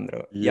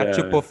 Alejandro. Yeah. Ya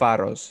chupó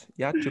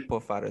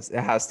faros. It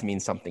has to mean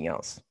something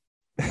else.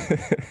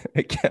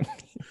 It can't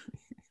be.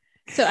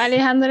 So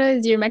Alejandro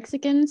is your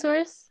Mexican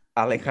source?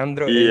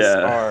 Alejandro is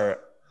our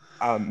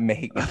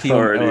Mexican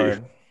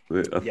authority.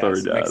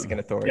 Mexican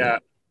authority. Yeah,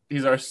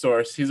 he's our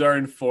source. He's our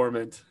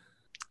informant.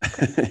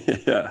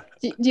 Yeah.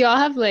 Do y'all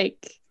have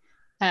like,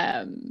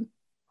 do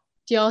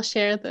y'all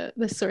share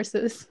the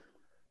sources?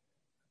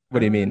 What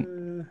do you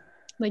mean?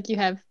 Like you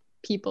have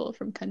people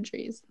from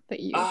countries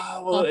that you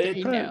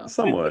know.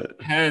 Somewhat. It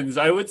depends.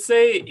 I would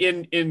say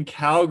in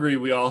Calgary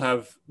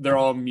they're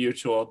all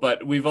mutual,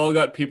 but we've all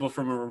got people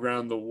from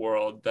around the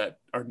world that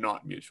are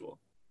not mutual.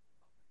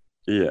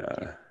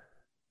 Yeah.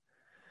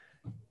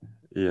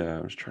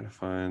 I was trying to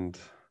find.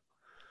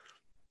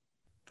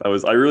 I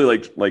really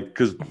liked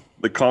because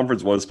the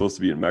conference was supposed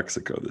to be in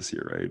Mexico this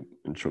year, right?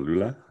 In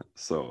Cholula.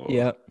 So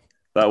yeah,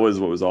 that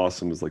was what was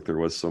awesome. Is like there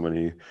was so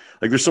many,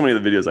 like there's so many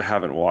of the videos I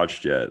haven't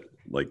watched yet.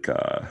 Like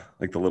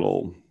the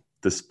little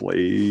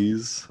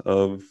displays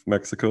of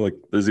Mexico. Like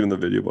there's even the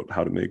video about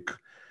how to make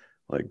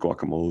like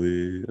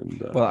guacamole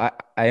and. Well,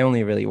 I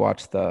only really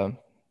watched the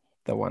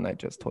one I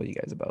just told you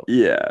guys about.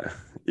 Yeah.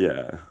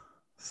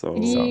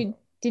 So.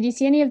 Did you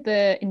see any of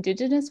the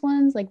indigenous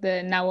ones, like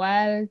the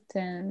Nahuatl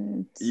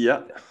and?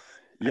 Yeah.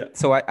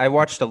 So I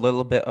watched a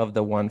little bit of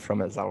the one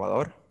from El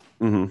Salvador.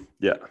 Mm-hmm.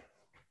 Yeah,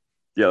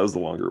 that was the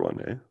longer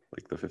one, eh?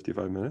 Like the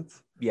 55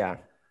 minutes. Yeah.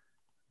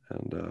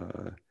 And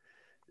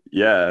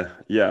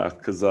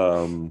because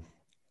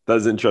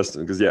that's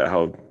interesting because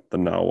how the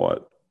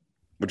Nahuatl,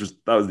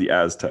 that was the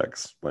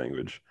Aztecs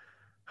language,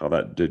 how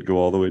that did go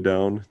all the way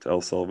down to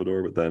El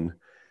Salvador, but then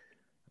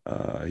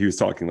he was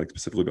talking like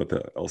specifically about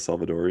the El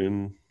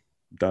Salvadorian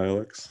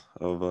dialects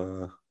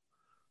of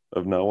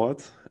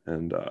Nahuatl,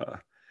 and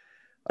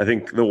I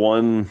think the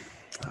one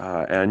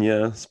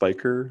Anya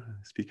speaker,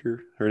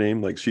 her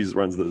name, like she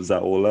runs the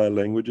Zaola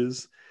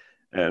languages,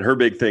 and her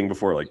big thing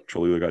before like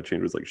Cholula got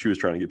changed was like she was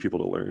trying to get people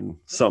to learn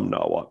some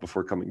Nahuatl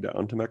before coming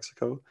down to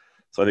Mexico.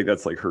 So I think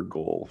that's like her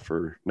goal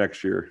for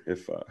next year.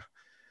 If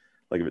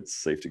it's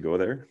safe to go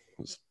there,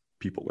 there's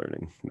people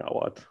learning. Now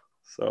what?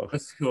 So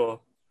That's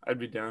cool. I'd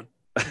be down.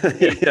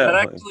 yeah. But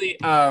actually,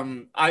 I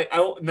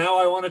now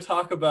I want to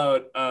talk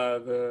about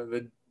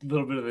the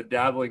little bit of the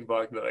dabbling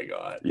bug that I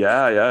got.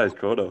 Yeah, it's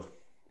Kodo.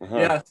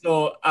 Yeah,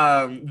 so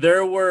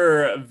there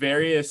were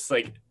various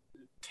like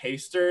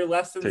taster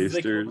lessons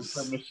that came Tasters.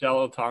 from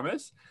Michelle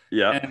Thomas.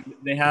 Yeah. And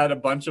they had a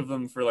bunch of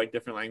them for like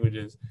different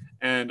languages.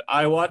 And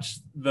I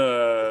watched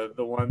the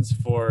ones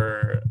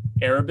for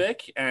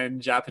Arabic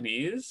and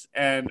Japanese.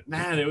 And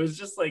man, it was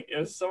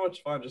so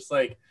much fun.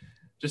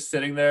 Just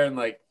sitting there and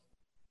like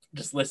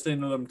just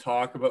listening to them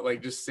talk about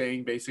like just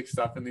saying basic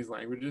stuff in these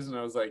languages. And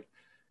I was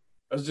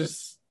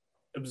just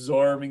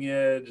absorbing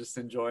it, just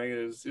enjoying it.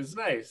 It was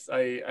nice.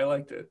 I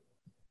liked it.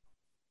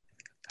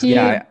 Do you,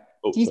 Yeah.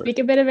 do you speak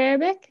a bit of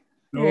Arabic?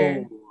 No,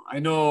 Or- I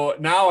know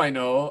now. I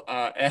know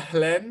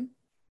Ehlen,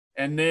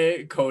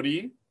 Enne,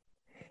 Cody.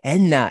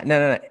 Enna.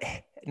 No.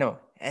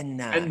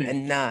 Enna. Enne.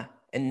 Enna.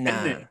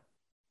 Enne.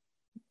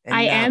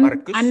 I am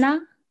Marcus.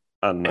 Anna.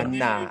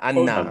 Anna.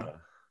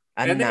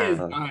 Enne is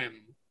Anna.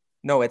 I'm.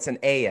 No, it's an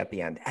A at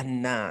the end.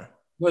 Anna.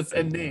 What's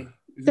Enne?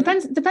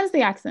 Depends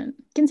the accent.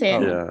 You can say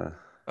Oh. it. Yeah.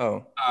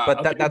 Oh, but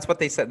okay. that's what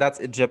they said. That's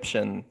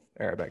Egyptian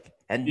Arabic.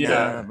 Anna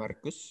Yeah.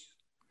 Marcus.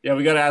 Yeah,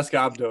 we gotta ask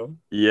Abdo.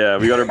 Yeah,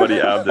 we got our buddy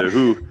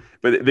Abdo,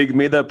 but they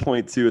made that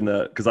point too in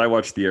that because I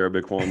watched the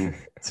Arabic one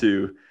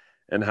too,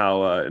 and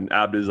how and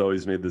Abdo's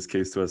always made this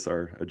case to us,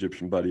 our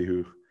Egyptian buddy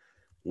who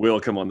will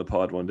come on the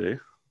pod one day.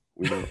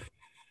 We know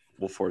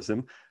we'll force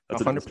him.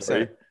 That's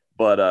 100%.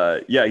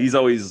 But yeah, he's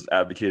always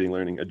advocating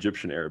learning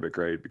Egyptian Arabic,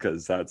 right?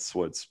 Because that's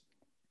what's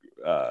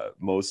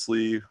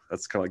mostly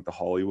that's kind of like the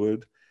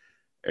Hollywood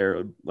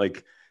Arab,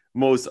 like.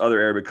 Most other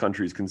Arabic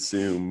countries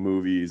consume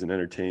movies and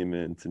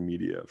entertainment and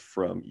media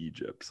from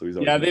Egypt. So he's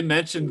always They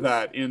mentioned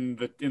that in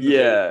the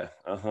yeah,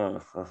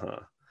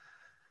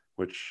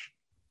 which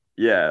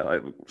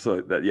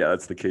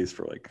that's the case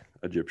for like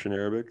Egyptian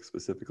Arabic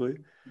specifically.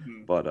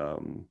 Mhm. But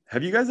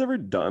have you guys ever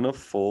done a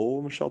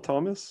full Michelle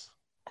Thomas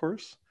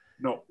course?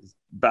 No.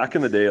 Back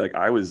in the day, like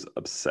I was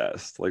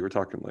obsessed. Like we're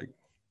talking like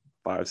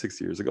 5-6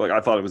 years ago. Like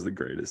I thought it was the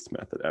greatest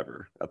method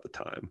ever at the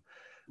time.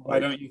 Why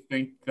don't you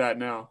think that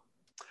now?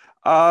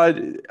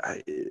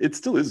 It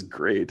still is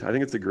great. I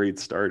think it's a great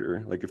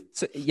starter. Like if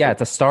Yeah,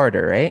 it's a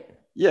starter, right?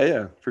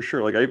 yeah, for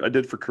sure. Like I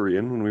did for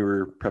Korean when we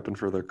were prepping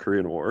for the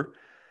Korean War.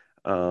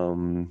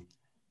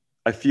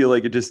 I feel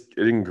like it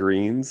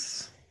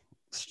ingrains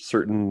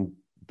certain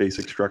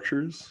basic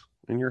structures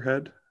in your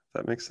head. If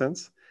that makes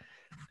sense.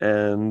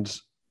 And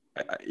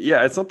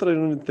it's not that I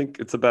don't even think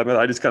it's a bad method.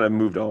 I just kind of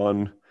moved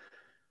on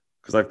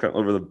because I've kind of,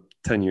 over the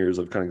 10 years,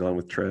 I've kind of gone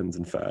with trends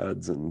and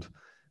fads and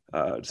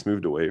just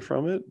moved away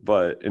from it.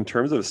 But in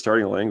terms of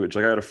starting a language,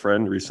 like I had a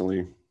friend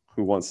recently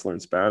who wants to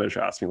learn Spanish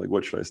asked me like,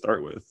 what should I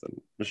start with?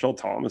 And Michelle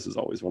Thomas is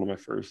always one of my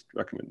first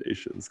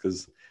recommendations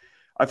because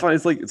I find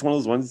it's one of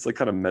those ones. It's like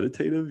kind of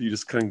meditative. You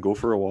just kind of go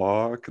for a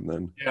walk and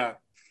then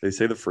they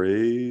say the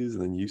phrase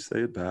and then you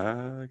say it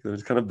back and it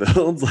just kind of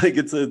builds. Like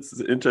it's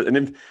interesting.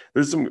 And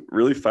there's some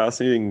really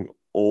fascinating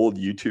old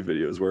YouTube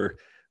videos where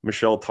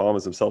Michelle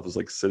Thomas himself is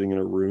like sitting in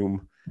a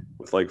room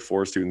with like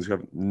 4 students who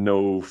have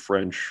no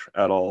French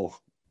at all.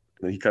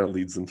 And he kind of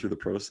leads them through the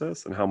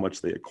process and how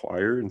much they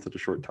acquire in such a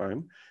short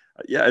time.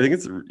 I think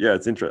it's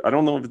interesting. I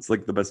don't know if it's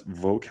like the best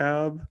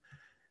vocab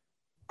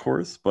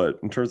course, but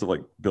in terms of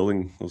like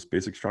building those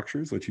basic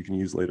structures which you can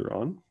use later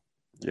on,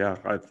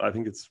 I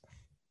think it's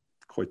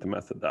quite the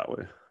method that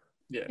way.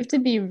 You have to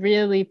be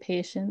really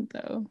patient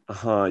though.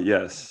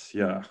 Yes.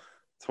 Yeah,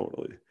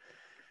 totally.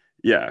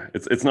 Yeah,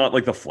 it's not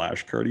like the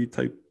flashcardy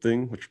type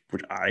thing, which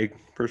I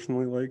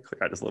personally like.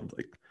 Like I just love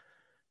like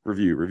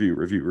review.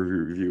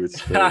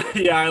 It's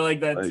very, I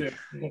like that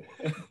too.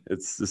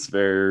 It's just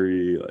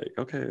very like,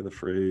 okay, the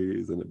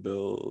phrase and it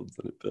builds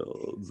and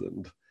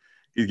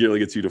it really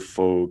gets you to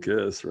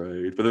focus,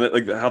 right? But then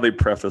like how they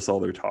preface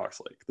all their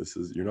talks, like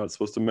you're not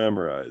supposed to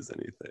memorize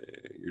anything,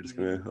 you're just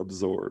gonna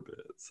absorb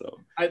it. So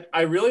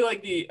I really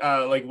like the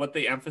like what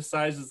they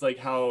emphasize is like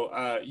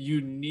how you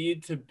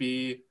need to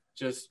be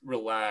just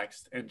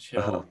relaxed and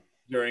chill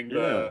during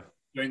the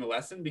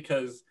lesson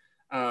because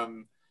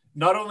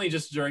not only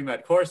just during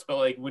that course, but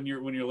like when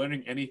you're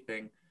learning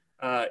anything,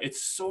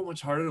 it's so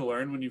much harder to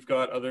learn when you've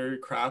got other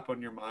crap on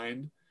your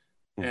mind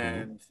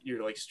and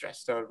you're like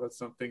stressed out about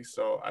something.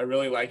 So I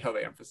really like how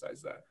they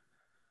emphasize that.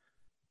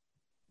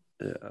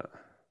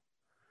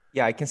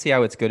 Yeah, I can see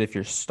how it's good if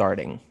you're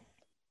starting,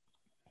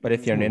 but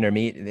if you're an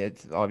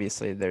intermediate,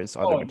 obviously there's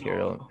other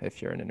material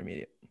if you're an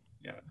intermediate.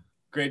 Yeah,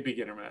 great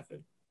beginner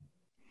method.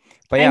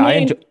 But I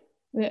enjoy.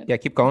 Yeah,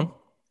 keep going.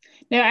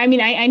 No, I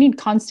mean I need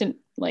constant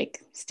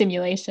like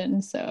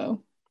stimulation,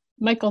 so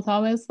Michael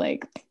Thomas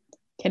like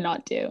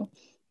cannot do.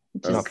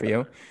 Just not for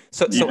you.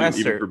 So Esther,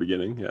 even for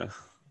beginning,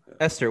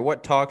 Esther,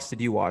 what talks did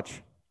you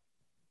watch?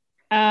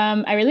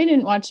 I really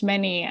didn't watch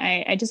many.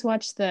 I just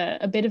watched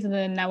a bit of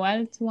the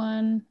Nahuatl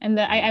one, and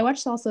I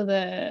watched also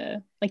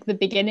the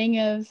beginning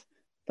of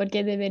 ¿Por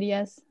qué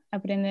deberías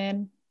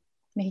aprender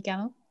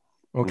mexicano?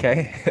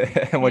 Okay.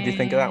 And what do you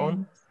think of that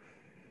one?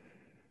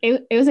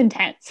 It was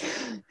intense.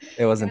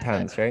 It was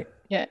intense, right?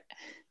 Yeah.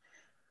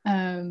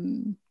 I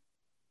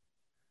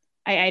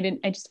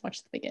just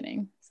watched the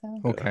beginning.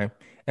 So Okay.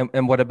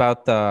 And what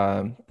about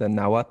the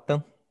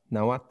Nahuatl?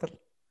 Nahuatl?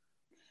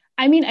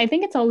 I mean, I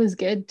think it's always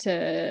good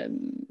to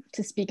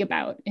speak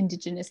about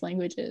indigenous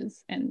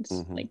languages, and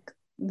like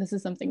this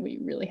is something we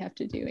really have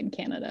to do in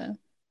Canada.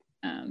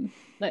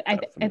 But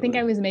I think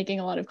I was making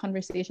a lot of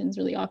conversations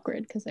really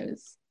awkward because I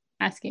was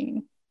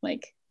asking,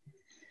 like,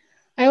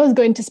 I always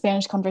go into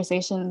Spanish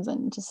conversations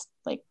and just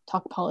like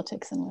talk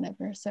politics and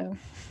whatever. So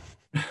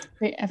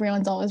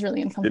everyone's always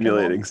really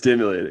uncomfortable.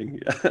 Stimulating.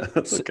 Yeah,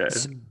 that's okay.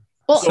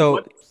 Well,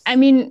 So I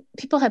mean,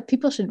 people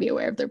should be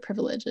aware of their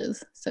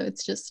privileges. So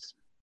it's just,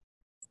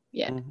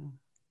 yeah.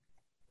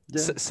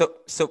 Yeah.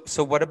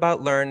 So what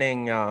about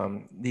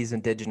learning these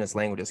indigenous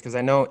languages? Because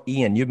I know,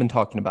 Ian, you've been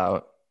talking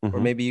about, or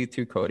maybe you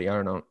too, Cody. I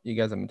don't know. You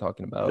guys have been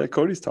talking about. Yeah,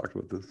 Cody's talked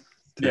about this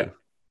too. Yeah.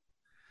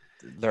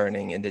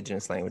 Learning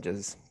indigenous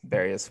languages,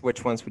 various.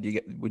 Which ones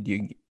would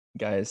you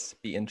guys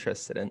be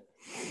interested in?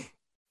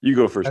 You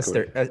go first,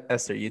 Esther. Cody.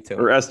 Esther, you too.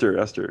 Or Esther.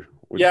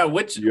 What are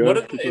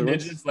the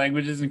indigenous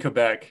languages in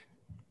Quebec?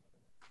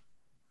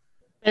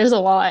 There's a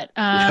lot.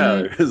 Yeah,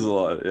 there is a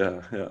lot.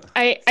 Yeah.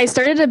 I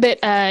started a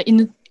bit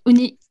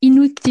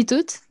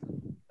Inuktitut.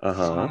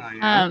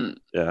 Yeah.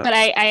 But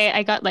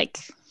I got like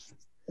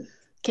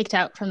kicked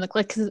out from the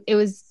class because it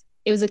was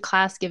a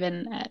class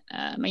given at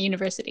my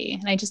university,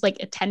 and I just like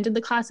attended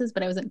the classes,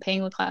 but I wasn't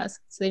paying the class,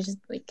 so they just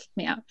like kicked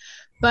me out.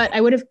 But I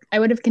would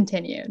have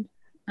continued.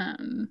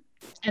 And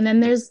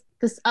then there's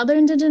this other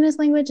indigenous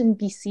language in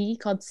BC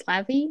called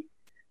Slavi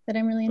that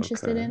I'm really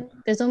interested in.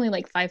 There's only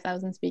like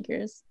 5,000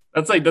 speakers.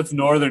 That's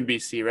northern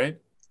BC, right?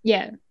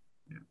 Yeah.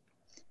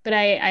 But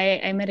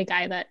I met a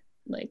guy that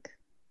like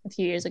a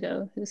few years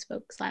ago who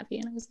spoke Slavi,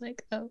 and I was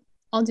like, oh,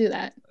 I'll do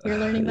that. You're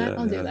learning that?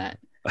 I'll do that.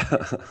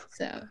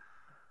 So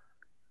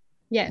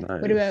yeah.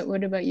 Nice.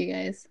 What about you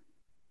guys?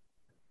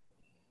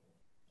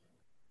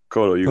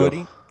 Kodo, you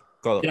Cody?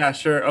 go. Yeah,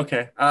 sure.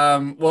 Okay.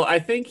 Well, I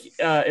think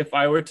if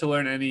I were to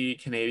learn any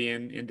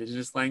Canadian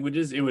indigenous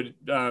languages, it would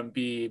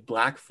be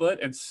Blackfoot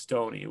and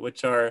Stoney,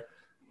 which are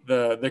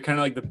they're kind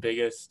of like the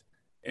biggest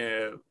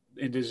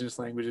indigenous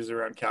languages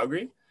around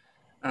Calgary,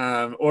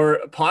 or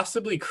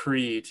possibly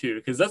Cree too,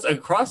 because that's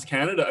across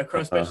Canada,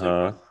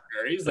 especially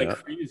prairies.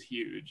 Like Cree is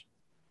huge,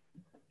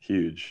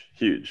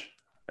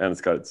 and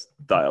it's got its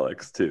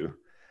dialects too,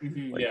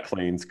 like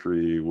Plains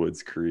Cree,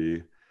 Woods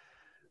Cree.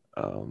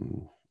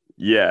 On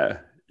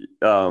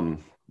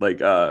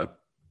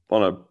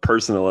a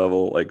personal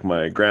level, like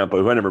my grandpa,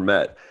 who I never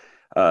met,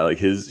 like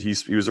he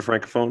was a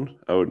francophone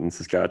out in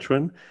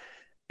Saskatchewan,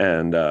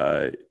 and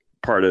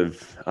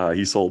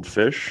he sold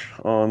fish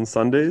on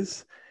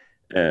Sundays,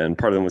 and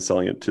part of them was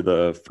selling it to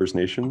the First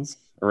Nations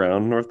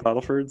around North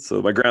Battleford.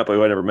 So my grandpa,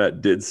 who I never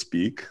met, did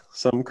speak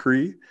some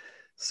Cree.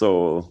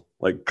 So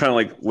like kind of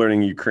like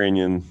learning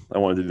Ukrainian, I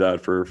wanted to do that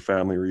for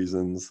family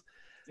reasons.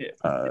 Yeah,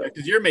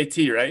 because you're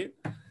Métis, right?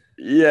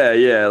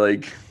 Yeah,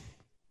 like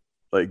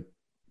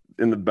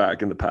in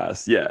the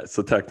past, yeah.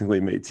 So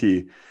technically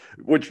Métis,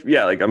 which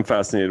like I'm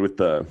fascinated with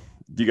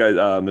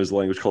there's a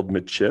language called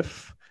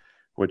Michif,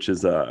 which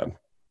is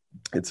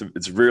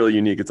it's really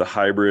unique. It's a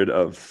hybrid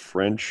of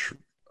French.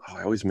 Oh,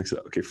 I always mix it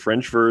up. Okay,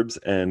 French verbs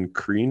and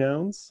Cree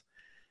nouns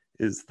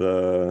is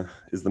the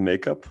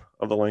makeup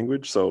of the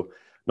language. So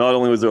not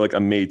only was there like a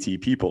Métis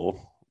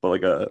people, but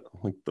like the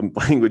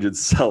language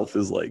itself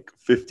is like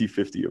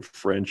 50-50 of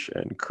French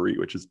and Cree,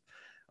 which is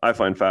I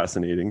find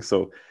fascinating.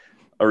 So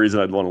a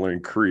reason I'd want to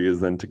learn Cree is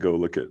then to go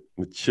look at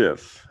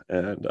Michif.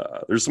 And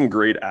there's some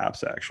great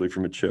apps actually for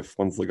Michif.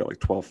 One's got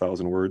like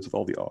 12,000 words with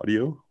all the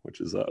audio,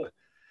 which is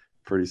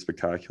pretty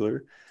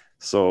spectacular.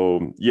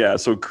 So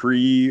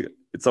Cree,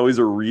 it's always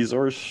a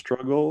resource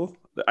struggle.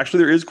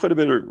 Actually, there is quite a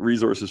bit of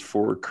resources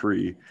for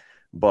Cree,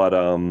 but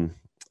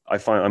I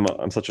find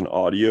I'm such an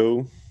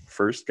audio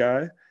first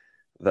guy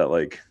that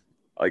like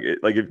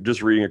if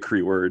just reading a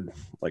Cree word,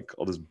 like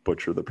I'll just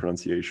butcher the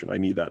pronunciation. I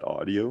need that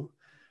audio,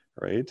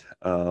 right?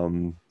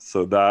 So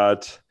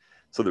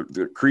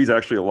the Cree's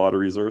actually a lot of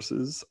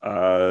resources.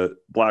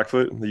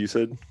 Blackfoot, that you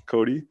said,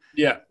 Cody.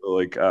 Yeah. So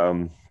like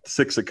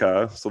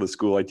Siksika, so the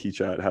school I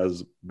teach at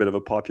has a bit of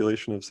a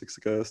population of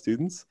Siksika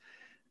students,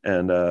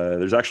 and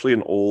there's actually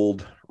an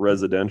old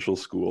residential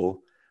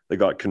school that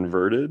got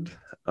converted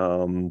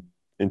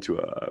into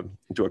a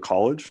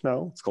college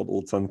now. It's called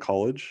Old Sun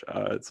College.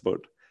 It's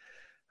about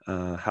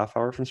half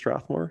hour from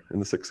Strathmore in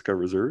the Siksika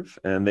Reserve,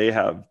 and they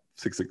have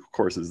Siksika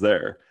courses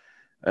there.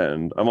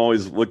 And I'm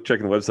always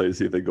checking the website to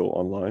see if they go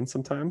online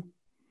sometime.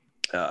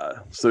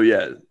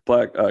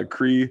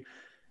 Cree,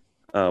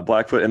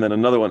 Blackfoot, and then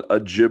another one,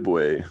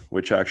 Ojibwe,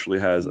 which actually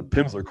has a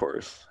Pimsleur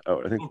course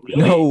out. I think.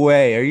 Really? No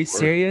way. Are you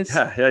serious?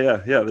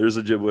 Yeah. There's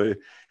Ojibwe,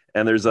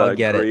 and there's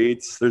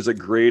a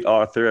great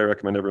author. I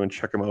recommend everyone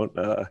check him out.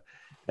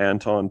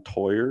 Anton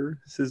Toyer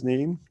is his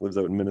name. Lives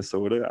out in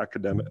Minnesota.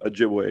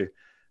 Ojibwe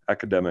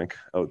academic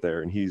out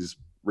there, and he's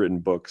written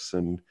books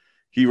and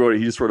He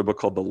just wrote a book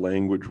called The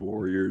Language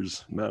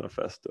Warriors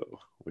Manifesto,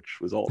 which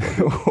was all about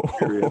his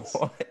experience,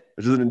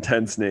 which is an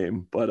intense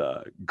name,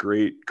 but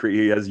great.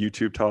 He has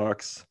YouTube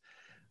talks.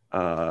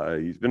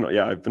 I've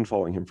been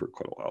following him for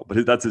quite a while,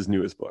 but that's his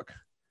newest book.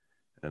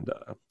 And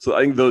so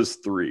I think those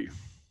three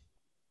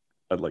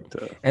I'd like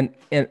to. And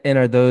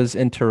are those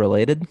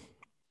interrelated?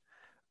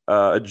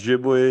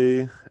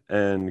 Ojibwe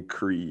and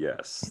Cree,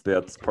 yes.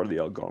 That's part of the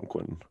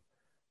Algonquin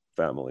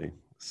family.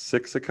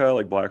 Siksika,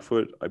 like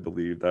Blackfoot, I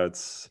believe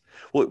that's...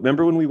 Well,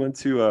 remember when we went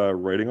to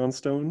Writing on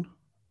Stone?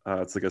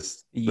 It's like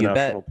the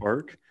national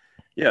park.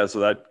 Yeah,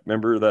 so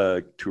remember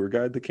the tour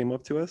guide that came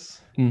up to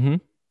us? Mm-hmm.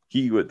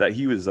 He was...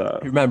 You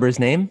remember his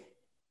name?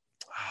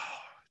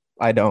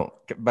 I don't,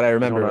 but I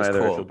remember it was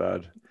cool. I feel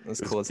bad. It was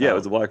cool as hell. Yeah, it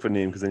was a Blackfoot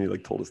name because then he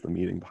told us the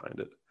meaning behind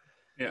it.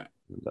 Yeah.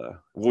 And,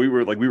 we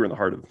were in the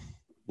heart of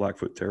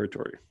Blackfoot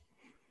territory.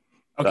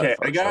 Okay,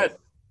 I got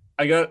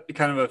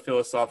kind of a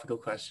philosophical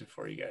question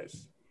for you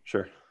guys.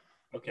 Sure.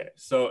 Okay,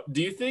 so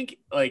do you think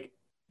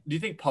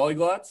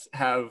polyglots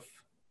have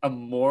a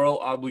moral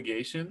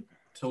obligation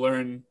to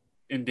learn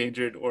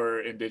endangered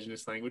or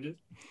indigenous languages?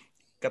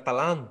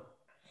 Catalán,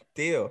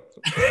 tío.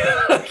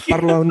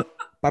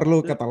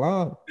 Parlo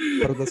catalán.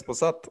 Per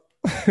desposat.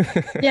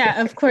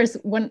 Yeah, of course,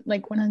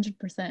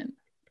 100%.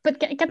 But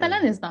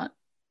Catalan is not.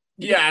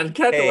 Yeah, and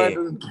Catalan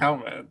doesn't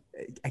count, man.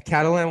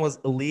 Catalan was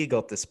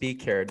illegal to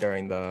speak here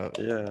during the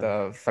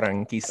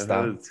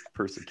Franquista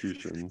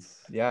persecutions.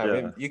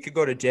 Yeah. You could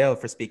go to jail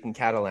for speaking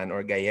Catalan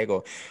or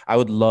Gallego. I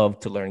would love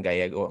to learn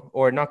Gallego,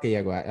 or not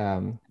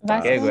Gallego,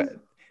 Gallego,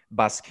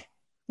 Basque.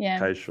 Yeah.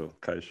 Caixo.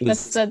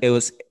 It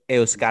was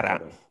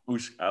Euskara.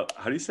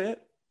 How do you say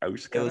it?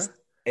 Euskara?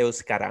 It was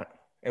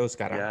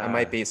Euskara. Yeah. I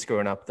might be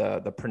screwing up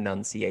the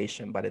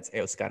pronunciation, but it's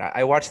Euskara.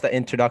 I watched the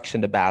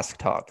introduction to Basque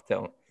Talk,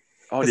 though.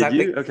 Oh, did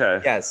you? Okay.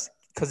 Yes,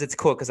 because it's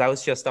cool. Because I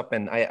was just up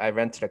and I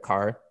rented a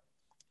car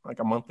like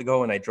a month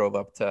ago, and I drove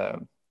up to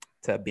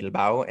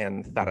Bilbao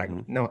and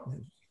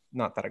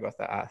not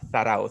Zaragoza,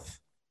 Zarauz,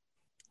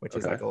 which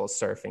is like a little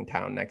surfing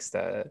town next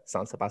to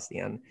San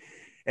Sebastian.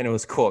 And it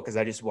was cool because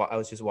I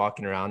was just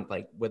walking around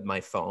like with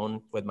my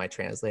phone with my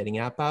translating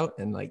app out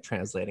and like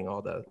translating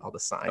all the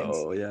signs.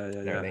 Oh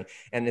yeah.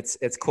 And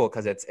it's cool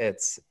because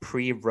it's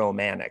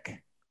pre-Romanic.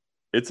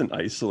 It's an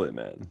isolate,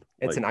 man.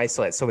 It's an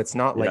isolate, so it's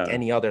not like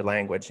any other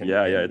language.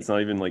 It's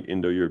not even like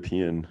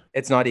Indo-European.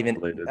 It's not even.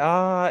 Related.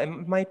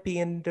 It might be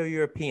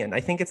Indo-European. I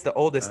think it's the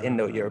oldest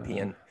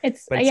Indo-European.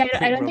 It's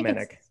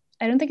pre-Romanic.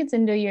 I don't think it's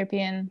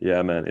Indo-European.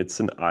 Yeah, man, it's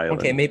an island.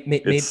 Okay, maybe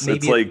it's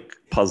like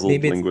puzzled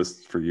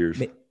linguists for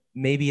years.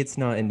 Maybe it's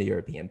not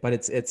Indo-European, but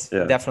it's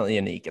definitely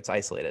unique. It's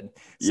isolated,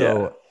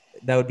 so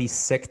that would be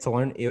sick to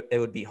learn. It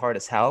would be hard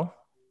as hell,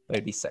 but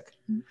it'd be sick.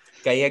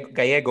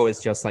 Gallego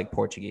is just like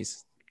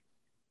Portuguese.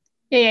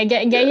 Yeah,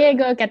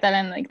 Gallego,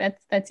 Catalan, like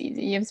that's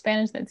easy. You have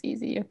Spanish, that's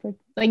easy.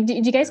 Like, do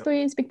you guys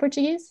speak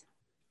Portuguese?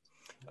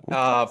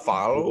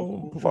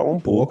 Falo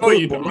um pouco. Oh,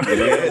 you don't.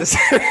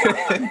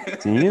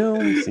 Sim.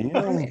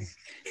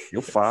 Eu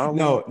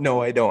falo.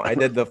 No, I don't. I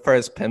did the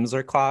first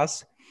Pimsleur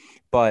class,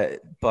 but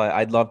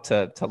I'd love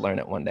to learn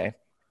it one day.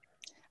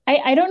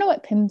 I don't know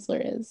what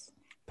Pimsleur is.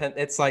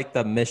 It's like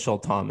the Mitchell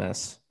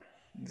Thomas.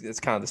 It's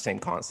kind of the same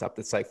concept.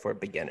 It's like for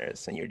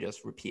beginners, and you're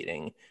just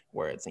repeating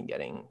words and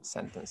getting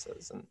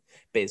sentences and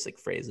basic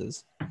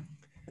phrases.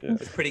 Yeah.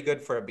 It's pretty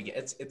good for a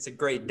beginner. It's a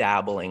great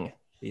dabbling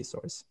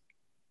resource.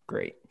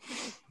 Great.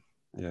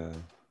 Yeah.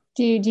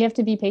 Do you have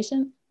to be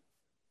patient?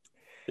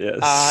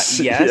 Yes.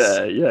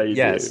 Yes. You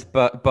do.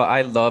 But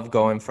I love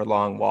going for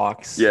long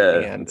walks.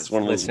 And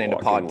listening to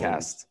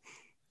podcasts.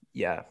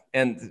 Yeah,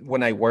 and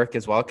when I work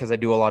as well, because I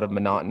do a lot of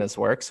monotonous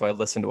work, so I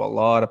listen to a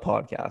lot of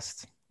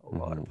podcasts.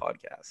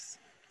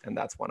 And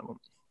that's one of them.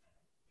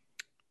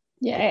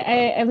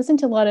 Yeah, I listen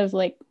to a lot of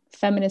like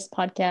feminist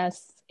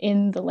podcasts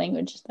in the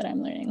language that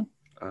I'm learning.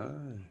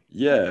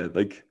 Yeah,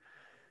 like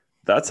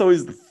that's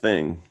always the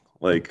thing.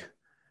 Like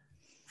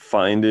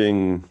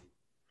finding,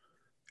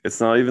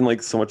 it's not even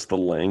like so much the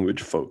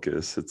language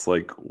focus. It's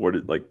like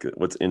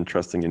what's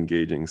interesting,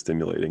 engaging,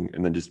 stimulating,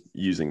 and then just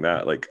using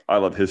that. Like I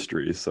love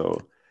history, so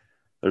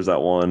there's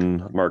that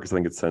one, Marcus, I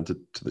think it's sent it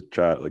to the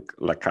chat, like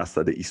La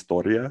Casa de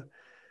Historia.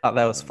 Oh,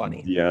 that was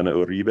funny. Diana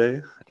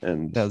Uribe.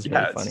 And that was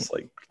really funny. It's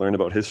like learn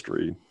about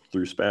history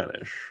through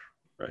Spanish,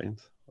 right?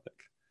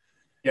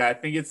 Yeah, I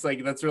think it's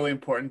like that's really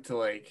important to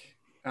like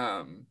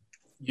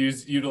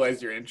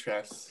utilize your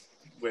interests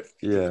with.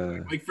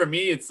 Like for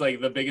me, it's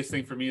like the biggest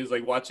thing for me is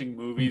like watching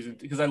movies, and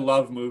because I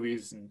love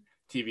movies and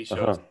TV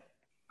shows.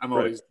 I'm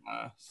always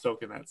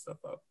soaking that stuff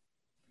up.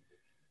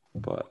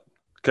 But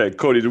okay,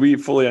 Cody, did we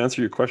fully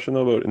answer your question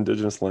though about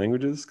indigenous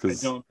languages?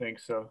 Because I don't think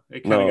so.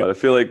 I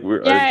feel like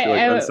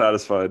I'm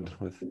unsatisfied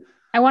with.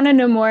 I want to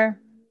know more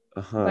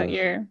about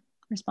your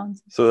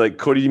response. So, like,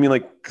 Cody, you mean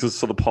like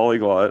so the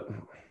polyglot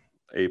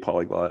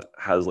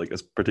has like a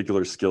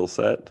particular skill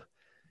set.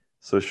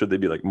 So, should they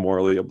be like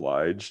morally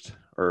obliged,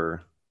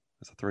 or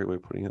is that the right way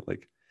of putting it?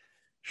 Like,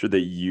 should they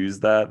use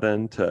that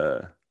then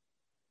to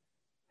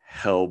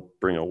help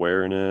bring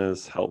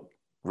awareness, help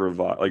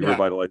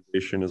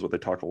revitalization is what they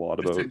talk a lot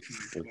about.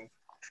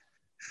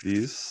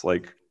 these.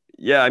 Like,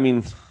 yeah, I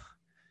mean,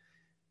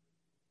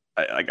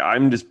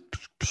 I'm just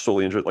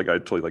solely interested. Like I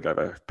told you, like I have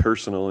a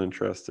personal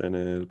interest in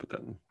it, but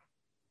then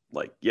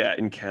like, yeah,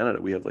 in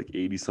Canada we have like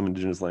 80 some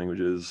indigenous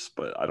languages,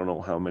 but I don't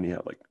know how many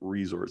have like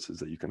resources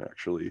that you can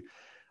actually,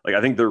 like,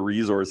 I think the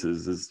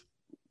resources is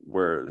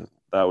where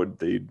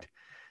they'd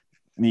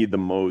need the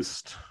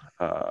most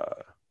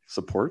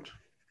support.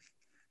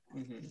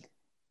 Mm-hmm.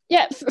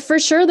 Yeah, for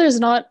sure there's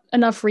not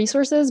enough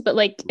resources, but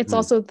like it's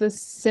also the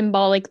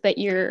symbolic that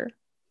you're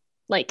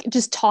like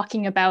just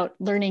talking about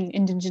learning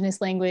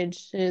indigenous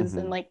languages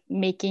and like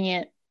making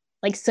it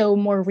like so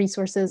more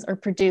resources are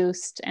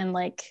produced and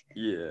like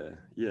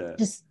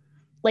just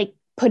like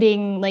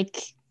putting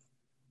like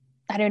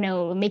I don't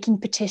know, making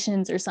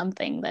petitions or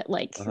something that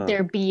like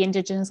there be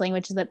indigenous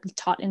languages that be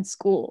taught in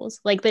schools.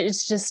 Like that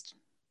it's just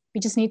we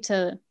just need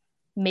to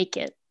make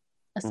it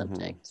a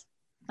subject.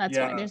 That's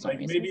why there's no like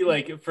resources. maybe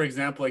like for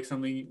example, like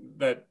something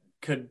that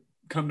could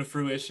come to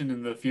fruition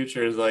in the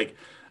future is like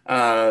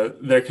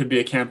there could be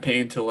a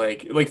campaign to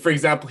like for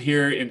example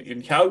here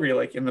in Calgary,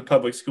 like in the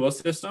public school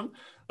system,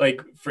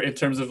 like for in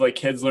terms of like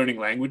kids learning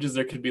languages,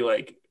 there could be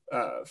like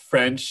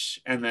French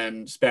and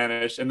then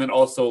Spanish and then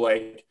also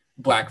like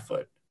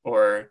Blackfoot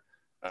or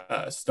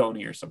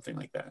Stony or something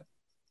like that.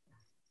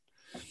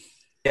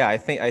 Yeah, I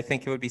think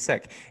it would be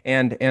sick.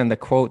 And the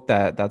quote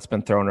that's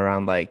been thrown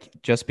around, like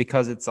just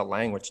because it's a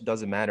language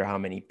doesn't matter how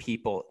many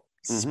people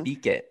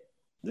speak it.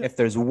 Yeah. If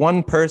there's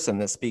one person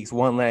that speaks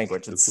one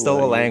language, it's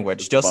still a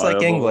language. Just viable.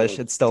 Like English,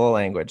 it's still a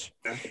language.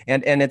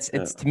 And it's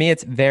to me,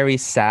 it's very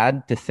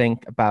sad to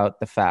think about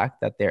the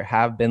fact that there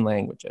have been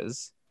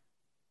languages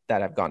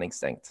that have gone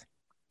extinct.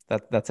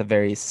 That's a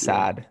very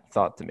sad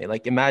thought to me.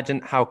 Like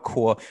imagine how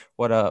cool,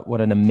 what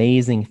an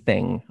amazing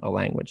thing a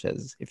language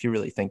is, if you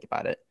really think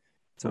about it.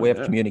 It's a way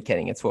of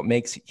communicating. It's what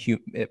makes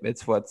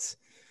it's what's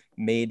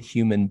made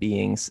human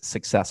beings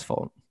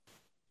successful,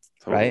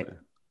 right?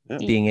 Yeah.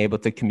 Being able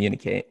to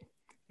communicate.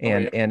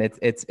 And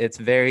it's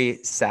very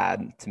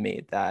sad to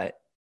me that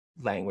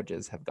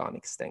languages have gone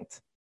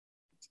extinct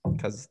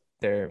because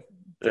they're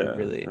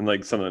really, and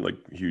like something like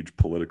huge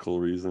political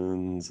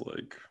reasons,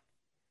 like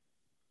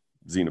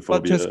xenophobia.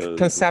 Well, just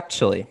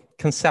conceptually,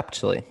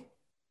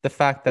 the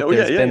fact that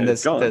there's been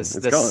this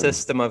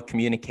system of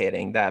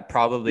communicating that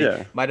probably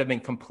might have been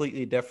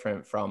completely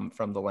different from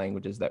the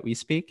languages that we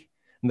speak,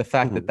 and the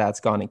fact that that's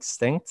gone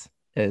extinct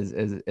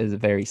is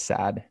very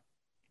sad.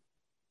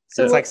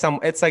 So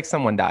it's like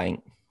someone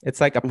dying. It's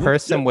like a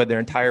person with their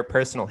entire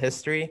personal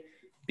history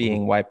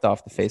being wiped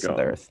off the face of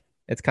the earth.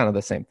 It's kind of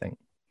the same thing.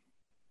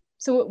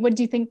 So what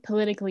do you think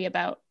politically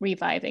about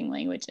reviving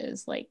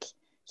languages like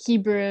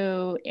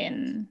Hebrew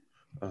in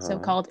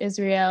so-called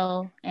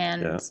Israel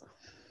and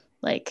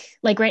like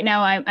right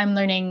now I'm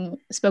learning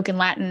spoken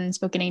Latin,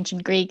 spoken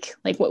ancient Greek.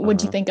 Like what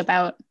do you think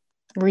about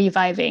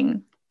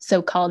reviving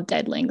so-called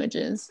dead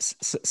languages?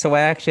 So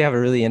I actually have a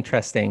really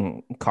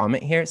interesting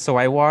comment here. So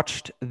I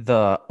watched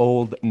the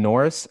Old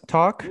Norse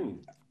talk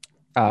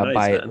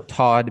by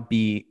Todd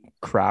B.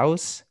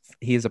 Krause.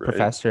 He's a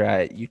professor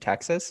at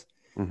UTexas.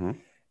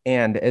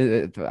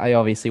 And I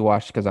obviously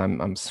watched because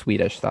I'm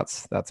Swedish.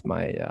 That's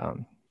my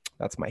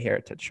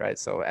heritage, right?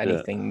 So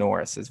anything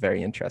Norse is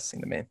very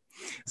interesting to me.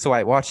 So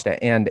I watched it,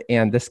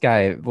 and this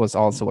guy was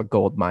also a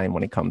gold mine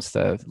when it comes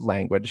to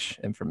language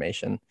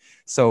information.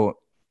 So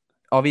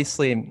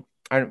obviously,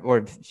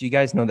 or you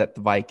guys know that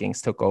the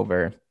Vikings took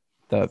over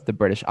the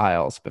British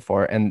Isles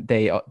before, and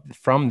they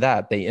from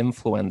that they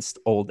influenced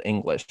Old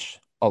English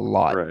a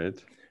lot.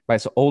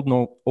 Right. So Old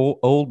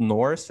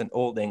Norse and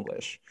Old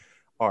English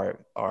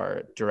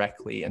are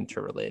directly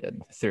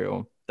interrelated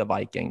through the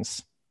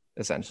Vikings,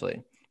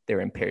 essentially their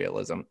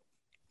imperialism.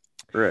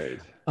 Right.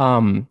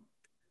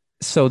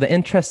 So the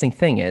interesting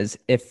thing is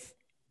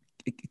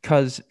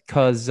because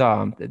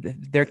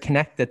they're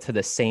connected to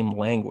the same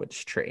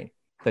language tree,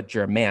 the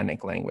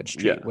Germanic language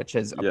tree, which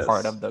is a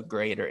part of the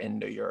greater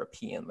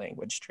Indo-European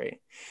language tree.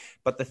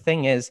 But the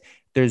thing is,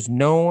 there's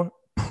no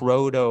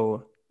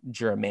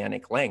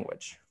Proto-Germanic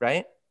language,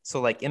 right?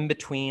 So like in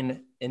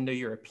between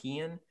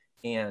Indo-European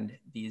and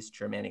these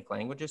Germanic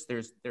languages,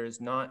 there's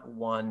not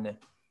one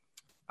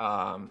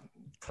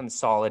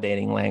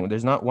consolidating language.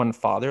 There's not one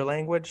father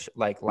language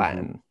like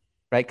Latin,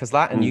 right? Because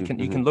Latin, you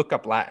can look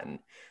up Latin.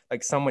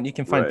 Like you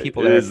can find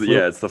people that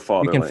it's the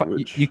father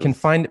language. You can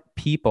find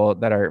people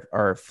that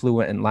are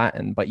fluent in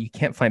Latin, but you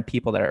can't find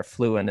people that are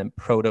fluent in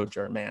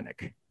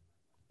Proto-Germanic,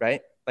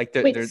 right? Like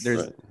there's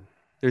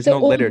no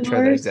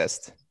literature that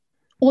exists.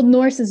 Old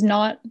Norse is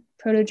not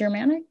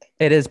Proto-Germanic?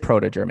 It is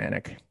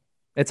Proto-Germanic.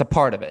 It's a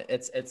part of it.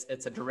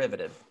 It's a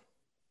derivative.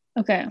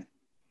 Okay.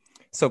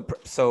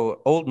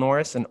 So Old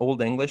Norse and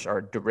Old English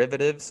are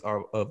derivatives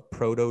of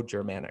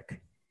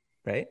Proto-Germanic,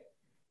 right?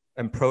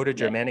 And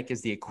Proto-Germanic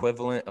is the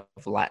equivalent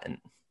of Latin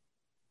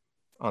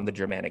on the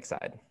Germanic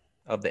side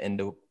of the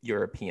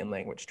Indo-European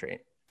language tree.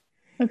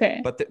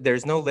 Okay. But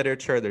there's no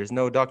literature, there's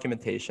no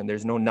documentation,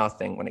 there's no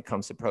nothing when it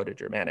comes to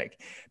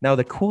Proto-Germanic. Now,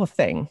 the cool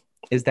thing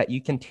is that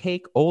you can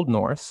take Old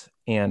Norse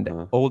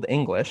and Old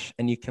English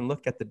and you can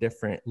look at the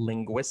different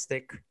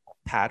linguistic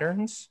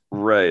patterns.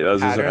 Right. I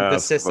was just Pattern. gonna The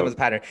ask system is about,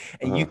 pattern,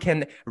 and you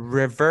can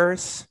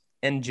reverse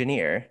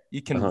engineer.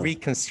 You can Uh-huh.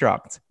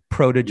 reconstruct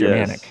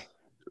Proto-Germanic. yes.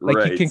 Like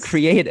you Right. can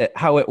create it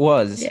how it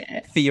was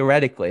Yeah.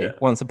 theoretically Yeah.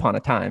 once upon a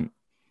time.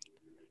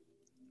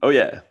 Oh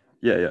yeah.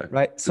 Yeah.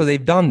 Right. So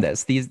they've done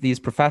this. These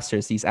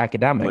professors, these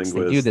academics,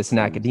 they do this in Linguists and-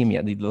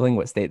 academia. The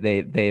linguists,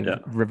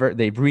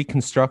 they've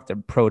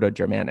reconstructed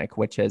Proto-Germanic,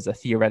 which is a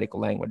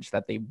theoretical language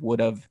that they would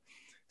have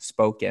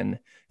spoken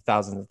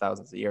thousands and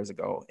thousands of years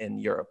ago in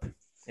Europe,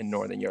 in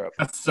Northern Europe.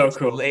 That's so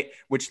cool.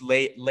 Which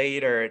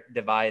later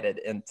divided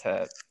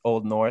into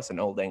Old Norse and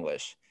Old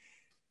English.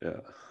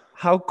 Yeah.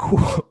 How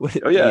cool would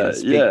it Oh, be yeah, to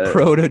speak yeah.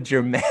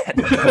 Proto-Germanic?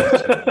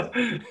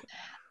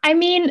 I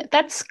mean,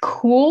 that's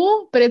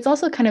cool, but it's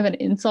also kind of an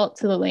insult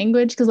to the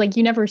language because, like,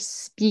 you never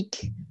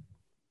speak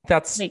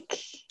That's like.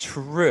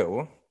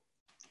 true.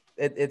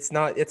 It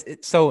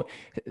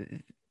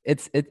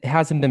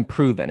hasn't been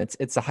proven.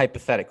 It's a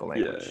hypothetical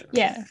language.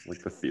 Yeah. Like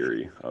the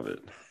theory of it.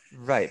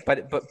 Right,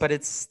 but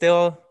it's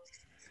still,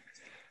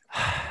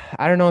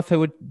 I don't know if it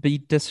would be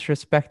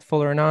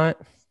disrespectful or not.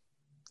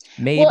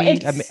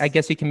 Maybe. I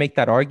guess you can make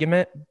that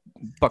argument,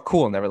 but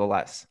cool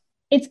nevertheless.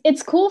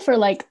 It's cool for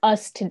like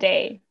us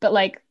today, but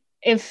like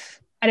if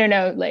I don't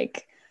know,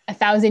 like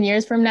 1,000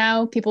 years from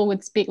now, people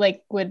would speak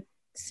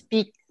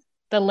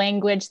the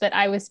language that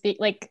I would speak.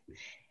 Like,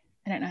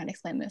 I don't know how to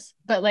explain this,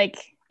 but like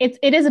it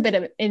is a bit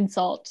of an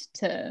insult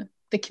to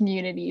the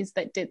communities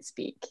that did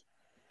speak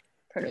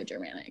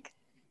Proto-Germanic.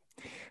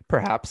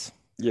 Perhaps.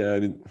 Yeah, I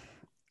mean,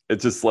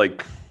 it's just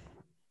like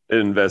an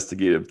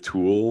investigative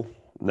tool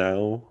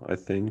now, I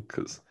think,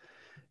 because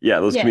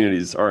those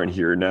communities aren't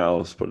here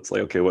now, but it's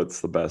like, okay,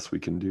 what's the best we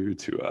can do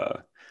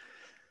to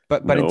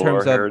but know our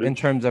in heritage?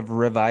 terms of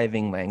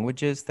reviving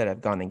languages that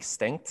have gone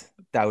extinct,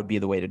 that would be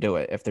the way to do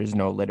it if there's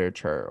no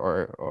literature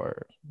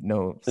or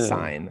no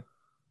signs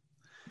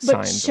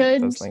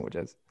of those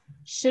languages.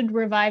 Should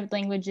revived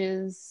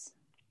languages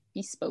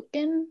be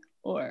spoken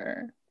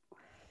or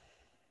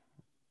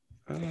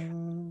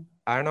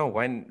I don't know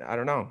when. I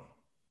don't know.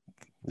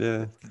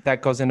 Yeah,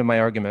 that goes into my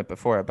argument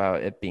before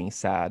about it being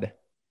sad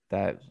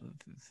that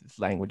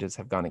languages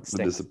have gone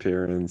extinct.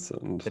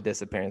 the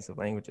disappearance of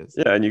languages.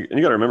 Yeah, and you got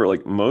to remember,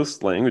 like,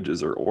 most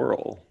languages are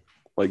oral.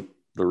 Like,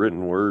 the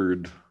written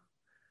word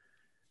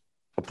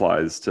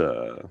applies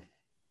to,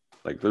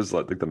 like, there's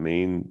like the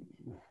main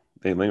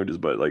languages,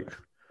 but like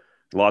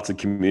lots of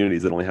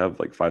communities that only have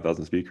like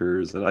 5,000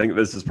 speakers, and I think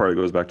this is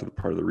goes back to the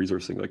part of the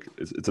resourcing. Like,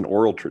 it's an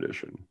oral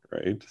tradition,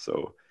 right?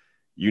 So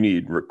you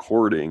need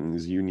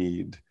recordings, you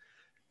need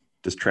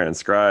just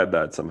transcribe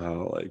that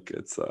somehow. Like,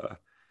 it's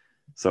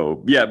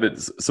so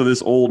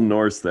this Old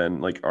Norse,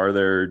 then, like, are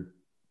there,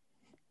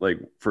 like,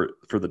 for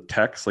the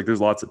text, like,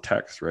 there's lots of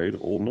text, right?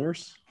 Old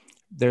Norse,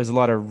 there's a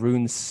lot of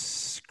rune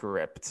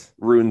script.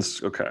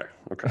 Runes. Okay.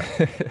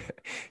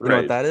 You know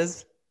what that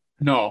is?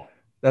 No.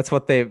 That's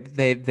what they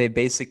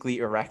basically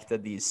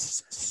erected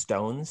these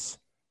stones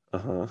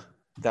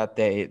that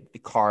they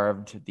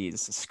carved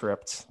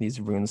these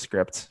rune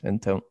scripts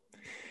into.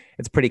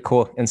 It's pretty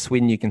cool. In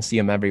Sweden, you can see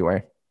them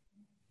everywhere.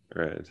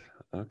 Right.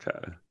 Okay.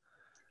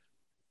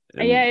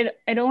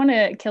 I don't want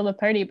to kill the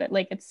party, but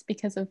like it's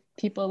because of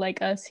people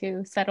like us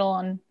who settle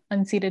on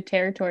unceded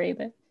territory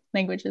that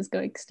languages go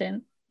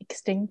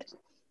extinct.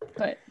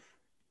 But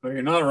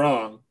you're not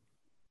wrong.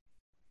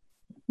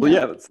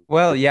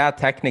 Well, yeah,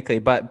 technically,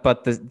 but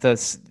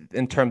the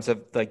in terms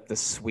of like the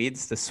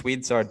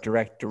Swedes are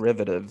direct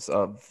derivatives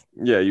of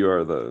you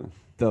are the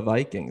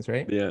Vikings,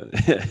 right? Yeah.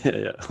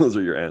 Those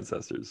are your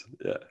ancestors.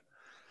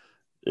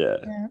 Yeah.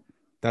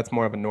 That's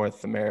more of a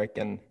North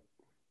American,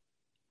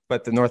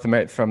 but the North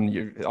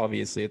American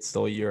obviously it's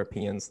still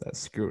Europeans that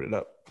screwed it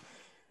up.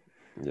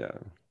 Yeah.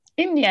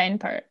 India in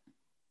part.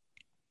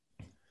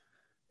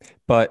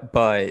 But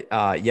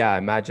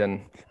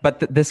imagine. But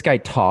this guy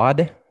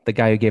Todd, the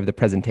guy who gave the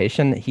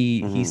presentation,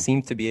 he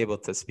seemed to be able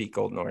to speak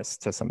Old Norse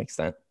to some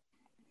extent.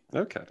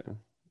 Okay.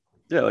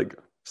 Yeah, like,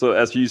 so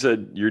as you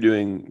said, you're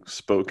doing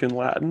spoken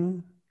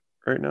Latin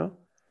right now?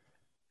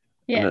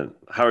 Yeah. And then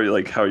how are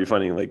you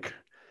finding, like,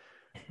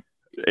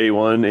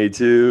 A1,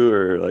 A2,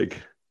 or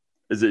like,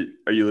 what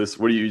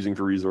are you using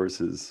for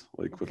resources,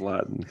 like, with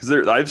Latin? Because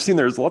I've seen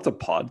there's lots of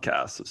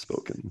podcasts of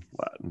spoken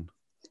Latin.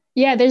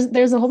 Yeah,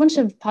 there's a whole bunch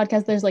of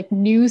podcasts. There's like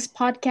news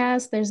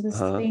podcasts. There's this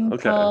thing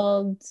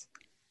called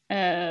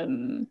I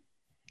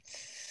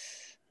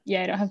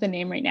don't have the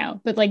name right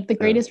now, but like the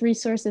greatest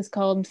resource is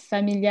called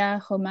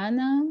Familia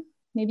Romana.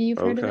 Maybe you've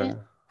heard of it.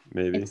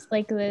 Maybe. It's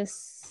like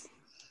this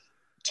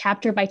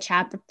chapter by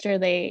chapter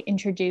they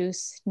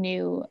introduce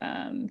new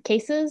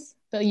cases,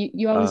 but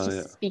you always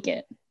just speak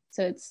it,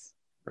 so it's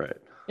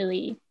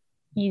really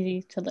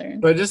easy to learn.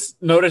 But I just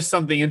noticed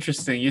something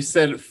interesting. You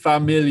said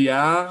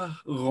Familia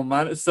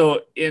Romana.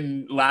 So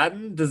in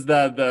Latin, does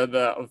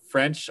the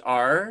French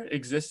R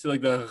exist?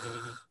 Like the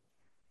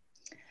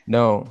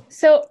No.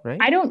 So right?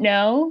 I don't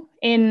know.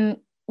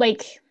 In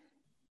like,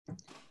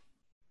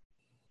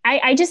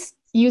 I just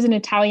use an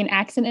Italian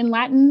accent in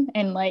Latin,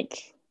 and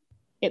like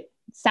it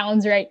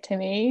sounds right to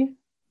me.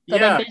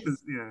 But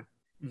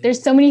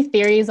there's so many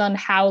theories on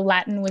how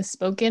Latin was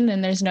spoken,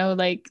 and there's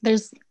like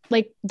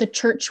the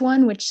church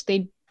one,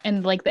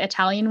 and like the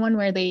Italian one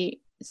where they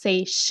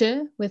say sh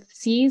with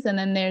C's, and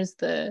then there's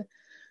the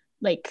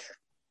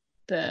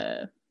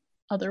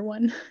other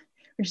one,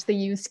 which they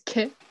use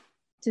k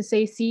to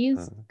say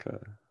C's. Okay.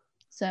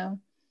 So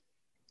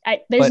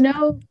there's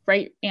no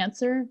right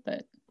answer,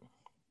 but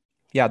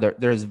yeah,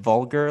 there's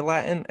vulgar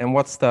Latin, and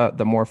what's the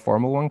more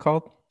formal one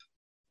called?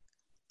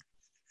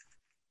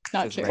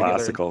 not Just sure.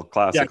 regular-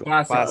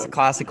 Classical.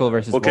 Classical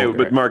versus Okay,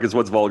 vulgar. but Marcus,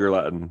 what's vulgar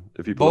Latin?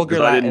 If people, Vulgar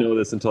 'cause I didn't Latin- know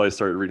this until I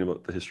started reading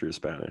about the history of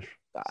Spanish.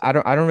 I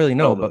don't really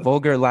know, Oh, but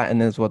vulgar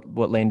Latin is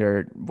what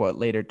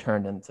later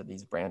turned into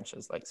these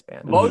branches like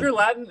Spanish. Vulgar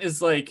Latin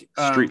is like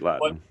Street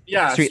Latin.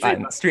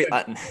 Street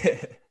Latin.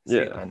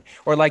 Yeah. Latin.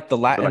 Or like the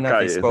Latin that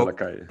they De la spoke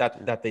calle.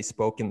 that they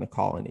spoke in the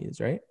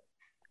colonies, right?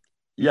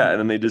 Yeah, and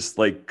then they just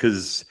like,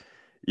 because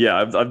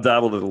I've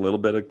dabbled in a little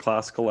bit of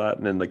classical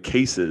Latin and the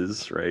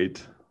cases,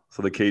 right?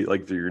 So the case,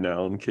 like your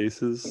noun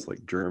cases,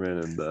 like German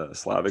and the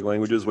Slavic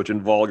languages, which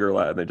in vulgar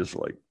Latin they just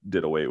like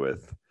did away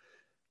with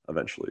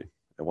eventually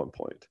at one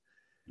point,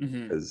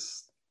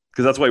 because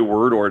that's why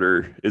word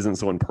order isn't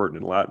so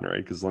important in Latin, right?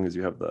 Because as long as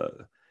you have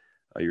the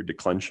your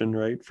declension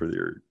right for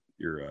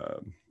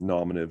your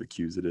nominative,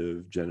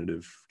 accusative,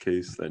 genitive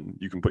case, then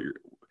you can put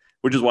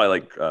which is why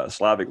like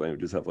Slavic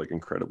languages have like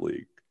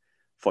incredibly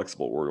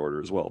flexible word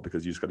order as well,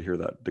 because you just got to hear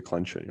that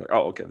declension. You're like,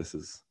 oh, okay, this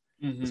is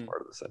this part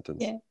of the sentence.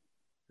 Yeah.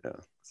 Yeah.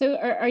 So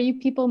are you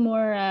people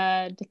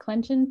more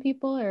declension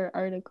people or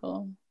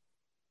article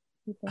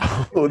people?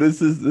 Oh, this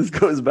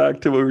goes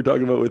back to what we were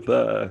talking about with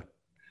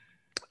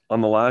on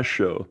the last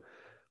show,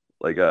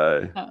 like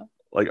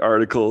like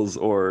articles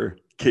or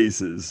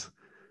cases.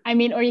 I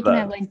mean, or you can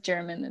have like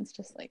German that's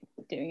just like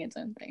doing its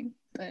own thing.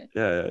 But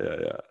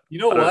Yeah. You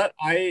know what?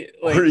 I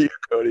like. What are you,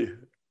 Cody?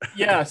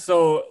 Yeah.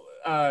 So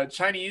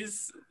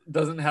Chinese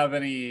doesn't have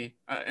any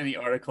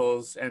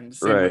articles, and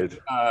same with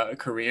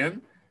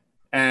Korean.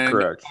 And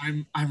Correct.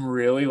 I'm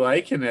really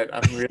liking it.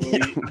 I'm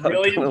really I'm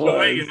really not gonna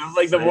enjoying lie, it. I'm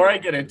like, the same. more I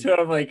get into it,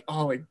 I'm like,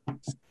 oh, like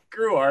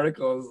screw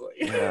articles.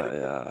 Like,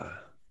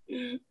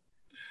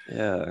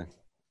 Yeah.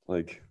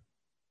 Like,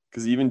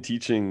 because even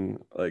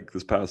teaching like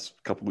this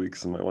past couple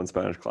weeks in my one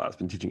Spanish class,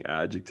 been teaching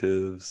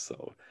adjectives.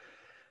 So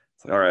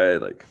it's like, all right,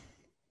 like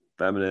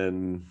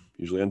feminine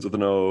usually ends with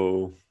an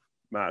O,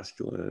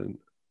 masculine.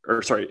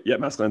 Masculine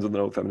ends with an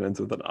O, feminine ends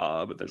with an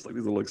A, but there's like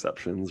these little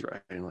exceptions,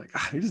 right? And like,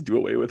 you just do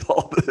away with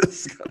all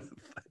this kind of thing,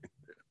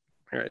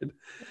 right?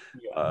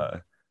 yeah.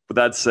 But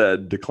that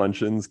said,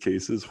 declensions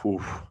cases,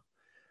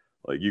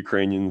 like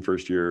Ukrainian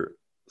first year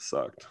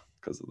sucked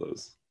because of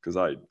those, because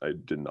I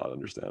did not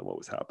understand what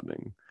was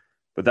happening.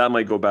 But that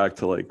might go back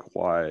to like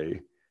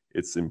why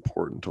it's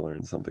important to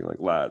learn something like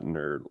Latin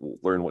or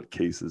learn what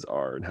cases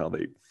are and how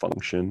they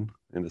function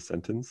in a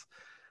sentence.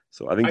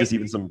 So I think just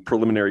even some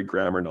preliminary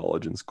grammar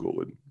knowledge in school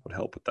would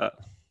help with that.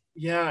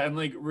 Yeah, and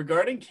like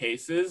regarding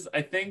cases,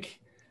 I think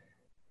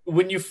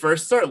when you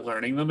first start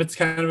learning them, it's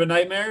kind of a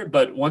nightmare.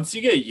 But once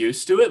you get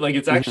used to it, like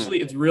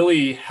it's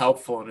really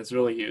helpful and it's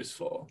really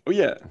useful. Oh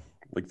yeah,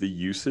 like the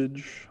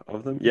usage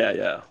of them.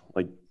 Yeah.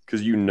 Like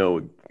because you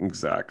know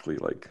exactly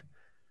like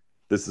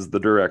this is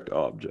the direct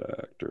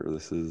object or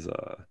this is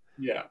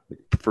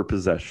for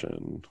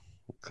possession,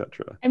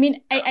 etc. I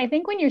mean, I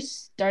think when you're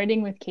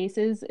starting with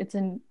cases, it's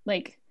in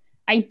like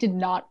I did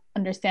not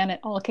understand it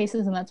all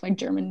cases, and that's why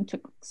German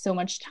took so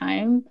much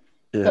time.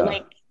 Yeah. But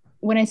like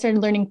when I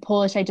started learning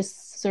Polish, I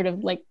just sort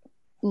of like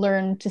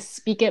learned to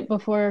speak it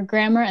before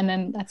grammar, and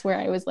then that's where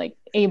I was like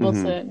able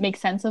to make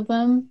sense of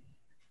them.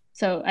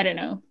 So I don't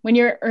know, when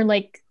you're, or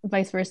like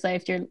vice versa,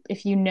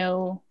 if you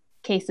know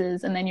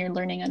cases and then you're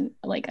learning a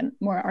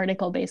more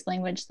article based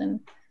language,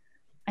 then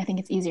I think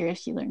it's easier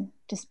if you learn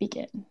to speak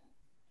it.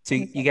 So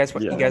you guys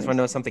want to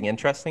know something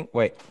interesting?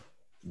 Wait,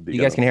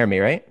 you guys can hear me,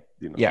 right?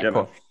 Yeah,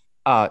 cool.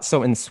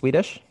 So in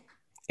Swedish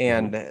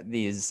and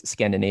these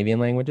Scandinavian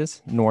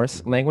languages,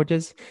 Norse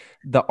languages,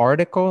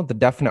 the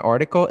definite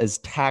article is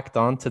tacked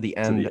on to the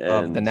end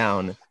of the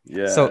noun.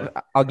 Yeah. So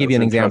I'll give you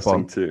an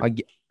example.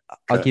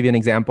 I'll give you an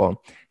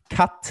example.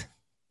 Katt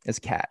is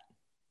cat.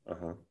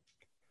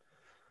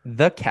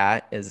 The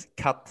cat is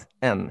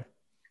katten,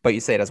 but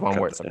you say it as one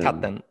word. So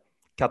katten.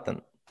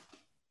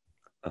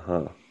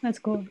 That's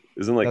cool.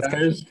 Isn't like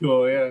that is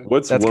cool, yeah.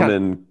 What's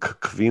woman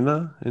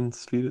kvinna in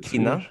Swedish?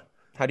 Kvinna?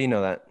 How do you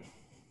know that?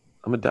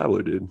 I'm a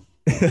dabbler, dude.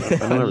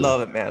 I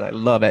love it, man. I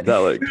love it. That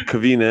like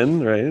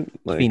kvinnan, right?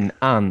 Like,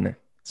 kvinnan.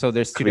 So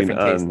there's two different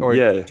cases, or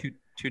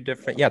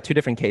two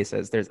different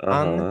cases. There's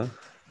an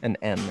and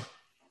n.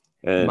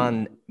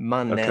 And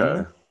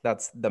mannen.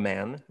 That's the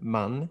man.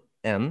 Mannen.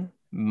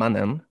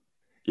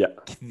 Yeah.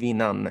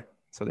 Kvinnan.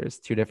 So there's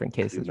two different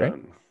cases, right?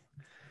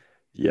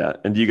 Yeah.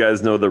 And do you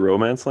guys know the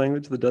Romance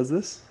language that does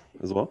this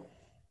as well?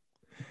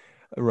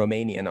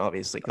 Romanian,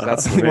 obviously, because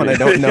that's the only one I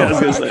don't know.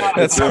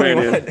 That's the only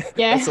one.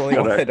 That's the only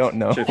one I don't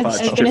know.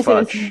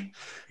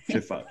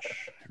 Chifac.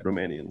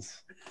 Romanians.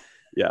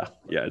 Yeah,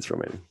 it's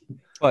Romanian.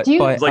 But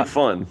it's like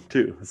fun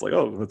too. It's like,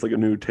 it's like a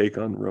new take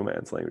on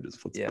Romance languages.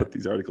 Let's put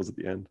these articles at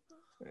the end.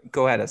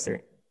 Go ahead,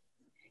 Esther.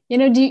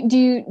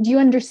 Do you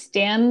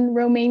understand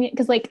Romanian?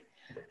 Because like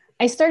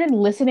I started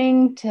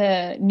listening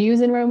to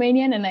news in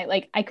Romanian and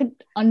I could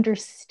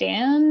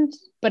understand,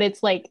 but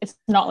it's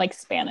not like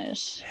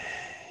Spanish.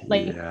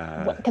 Like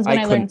because when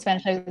I learned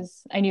Spanish,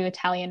 I knew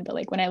Italian, but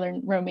like when I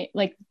learned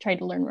tried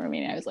to learn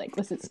Romanian, I was like,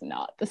 this is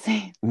not the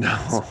same.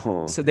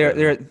 No. So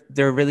there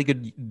are really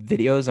good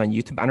videos on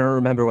YouTube. I don't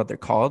remember what they're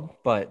called,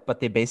 but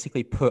they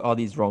basically put all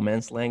these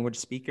Romance language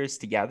speakers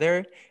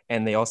together,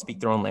 and they all speak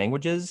their own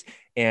languages,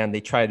 and they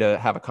try to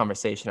have a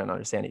conversation and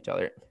understand each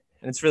other.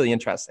 And it's really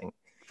interesting.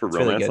 For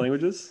Romance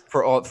languages?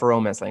 For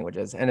Romance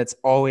languages. And it's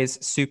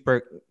always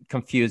super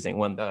confusing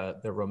when the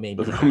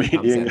Romanian comes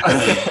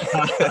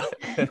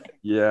in.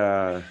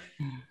 Yeah.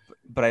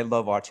 But I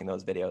love watching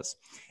those videos.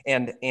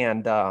 And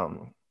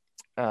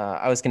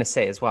I was going to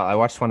say as well, I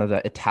watched one of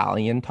the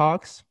Italian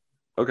talks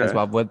as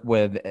well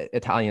with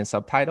Italian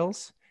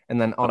subtitles. And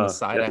then on the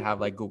side, I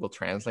have like Google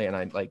Translate, and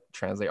I like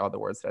translate all the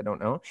words that I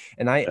don't know.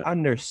 And I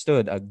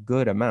understood a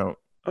good amount.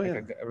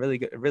 A really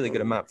good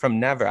amount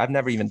I've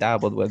never even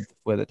dabbled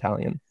with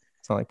Italian.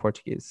 It's not like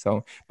Portuguese.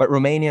 So, but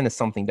Romanian is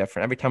something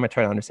different. Every time I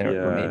try to understand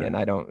Romanian,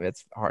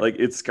 it's hard. Like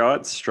it's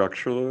got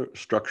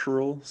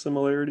structural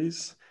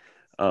similarities.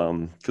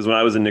 Because when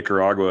I was in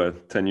Nicaragua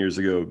 10 years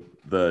ago,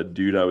 the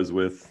dude I was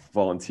with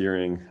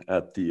volunteering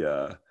at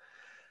the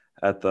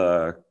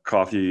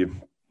coffee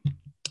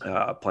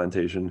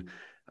plantation,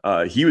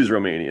 he was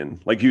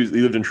Romanian. Like he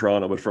lived in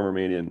Toronto, but from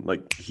Romanian.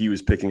 Like he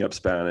was picking up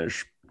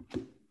Spanish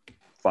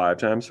 5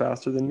 times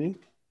faster than me,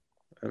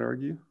 I'd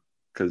argue,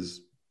 because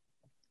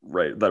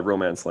that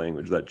Romance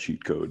language, that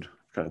cheat code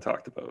kind of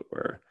talked about,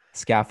 where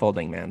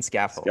scaffolding, like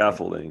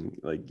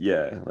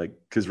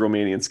because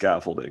Romanian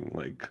scaffolding,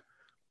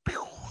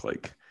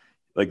 like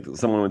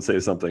someone would say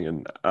something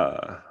and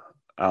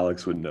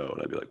Alex would know,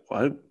 and I'd be like,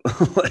 what?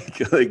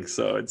 like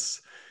so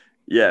it's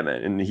man,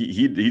 and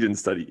he didn't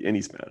study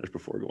any Spanish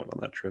before going on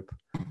that trip,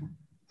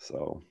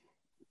 so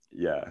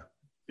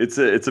it's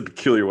a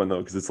peculiar one though,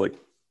 because it's like,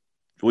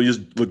 well, you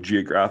just look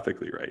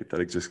geographically, right? That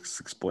it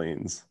just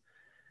explains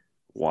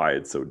why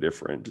it's so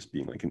different, just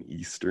being like an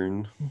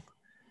Eastern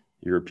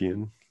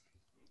European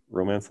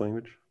Romance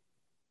language.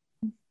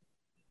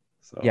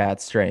 So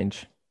it's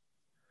strange.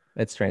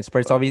 But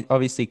it's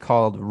obviously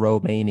called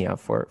Romania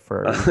for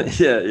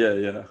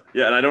yeah.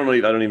 And I don't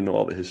even know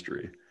all the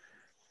history,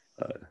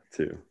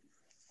 too.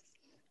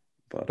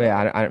 But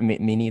I me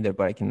neither.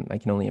 But I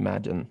can only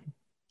imagine.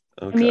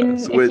 Okay. I mean,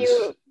 so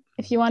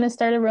if you want to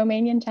start a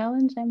Romanian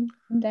challenge, I'm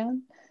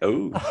down.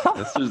 Oh,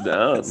 that's just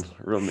down.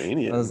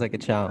 Romania. Sounds like a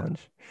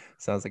challenge.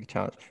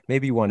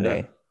 Maybe one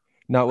day.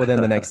 Not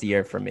within the next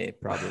year for me,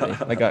 probably.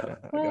 I got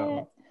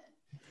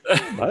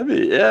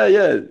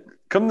yeah.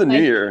 Come the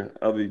new year,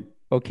 I'll be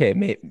okay.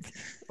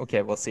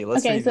 We'll see.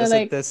 Let's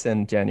revisit this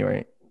in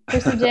January.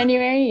 1st of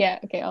January, yeah.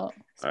 Okay, I'll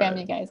spam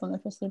you guys on the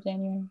 1st of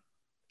January.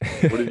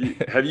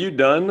 What have you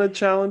done a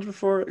challenge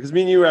before? Because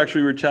me and you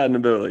were chatting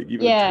about like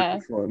even a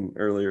one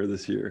earlier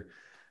this year,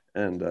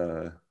 and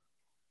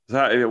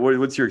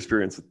what's your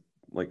experience with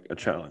like a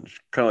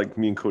challenge? Kind of like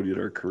me and Cody did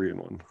our Korean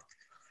one.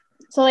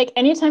 So like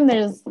anytime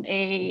there's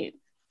a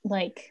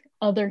like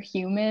other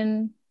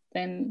human,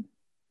 then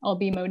I'll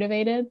be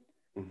motivated.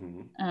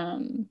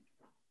 Mm-hmm.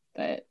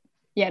 But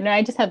yeah, no,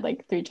 I just had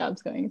like 3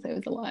 jobs going, so it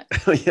was a lot.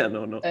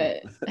 No.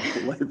 But,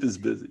 life is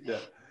busy. Yeah.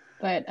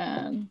 But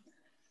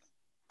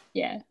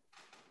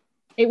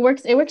it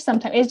works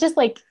sometimes. It's just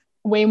like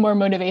way more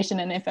motivation,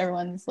 and if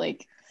everyone's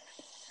like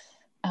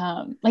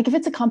if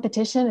it's a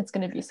competition, it's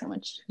going to be so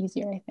much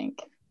easier, I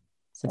think.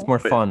 So. It's more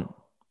fun.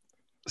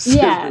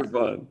 Super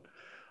fun.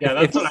 Yeah,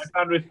 that's what I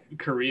found with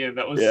Korean.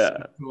 That was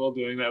so cool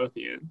doing that with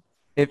Ian.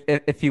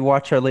 If you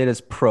watch our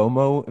latest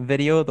promo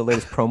video of the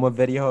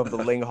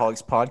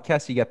Lingaholics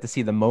podcast, you get to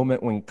see the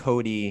moment when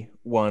Cody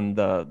won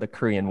the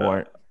Korean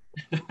War.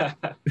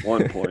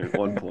 1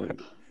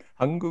 point.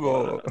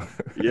 한국어.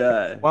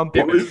 Yeah. 1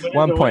 point.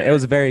 1 point. It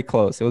was very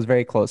close.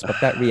 But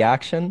that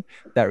reaction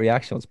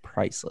was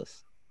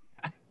priceless.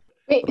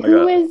 Wait,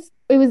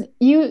 it was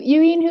you,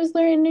 Ian, who's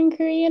learning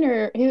Korean,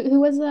 or who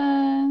was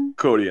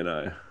Cody and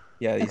I.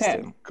 Yeah, these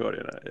two. Cody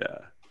and I,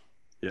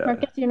 yeah.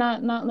 Marcus, you're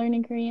not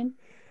learning Korean?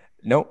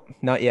 Nope,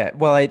 not yet.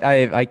 Well,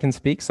 I can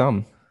speak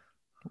some.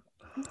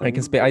 I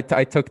can speak.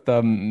 I took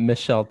the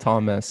Michelle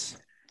Thomas.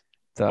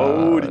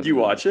 Did you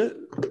watch it?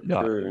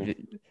 No.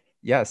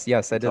 Yes,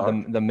 I did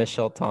the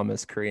Michelle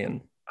Thomas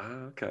Korean.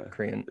 Okay.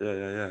 Korean.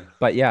 Yeah.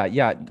 But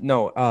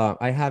no,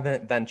 I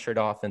haven't ventured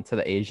off into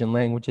the Asian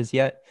languages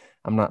yet.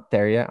 I'm not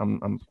there yet.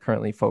 I'm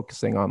currently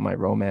focusing on my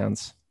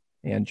Romance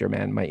and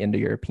German, my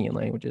Indo-European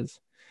languages.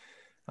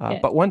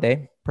 But one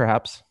day,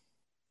 perhaps.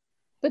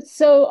 But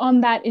so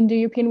on that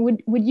Indo-European,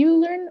 would you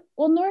learn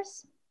Old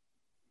Norse?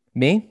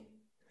 Me?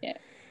 Yeah.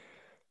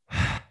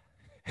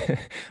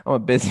 I'm a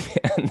busy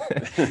man.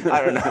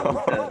 I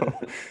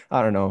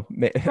don't know.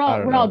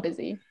 We're all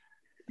busy.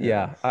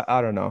 Yeah,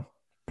 I don't know.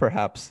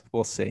 Perhaps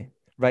we'll see.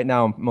 Right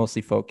now, I'm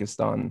mostly focused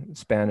on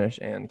Spanish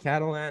and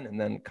Catalan, and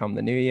then come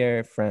the new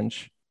year,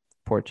 French,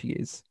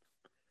 Portuguese,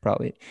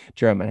 probably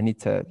German. I need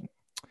to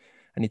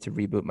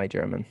reboot my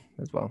German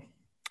as well.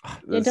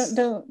 Yeah,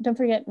 don't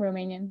forget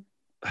Romanian.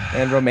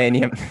 And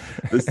Romanian.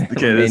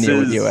 Romanian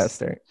with US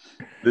there.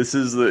 This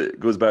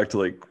goes back to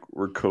like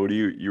where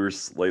Cody, you were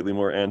slightly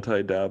more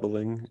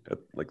anti-dabbling at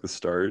like the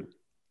start,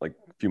 like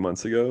a few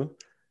months ago.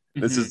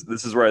 This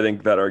is where I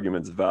think that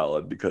argument's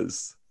valid,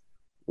 because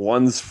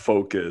one's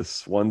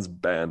focus, one's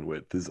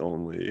bandwidth is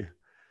only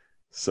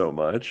so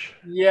much.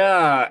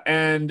 Yeah,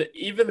 and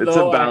even It's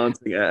though a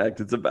balancing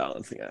act. It's a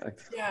balancing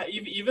act. Yeah,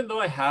 even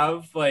though I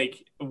have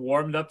like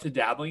warmed up to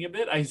dabbling a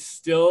bit, I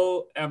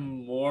still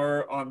am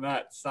more on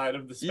that side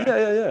of the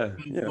spectrum.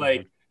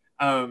 Yeah.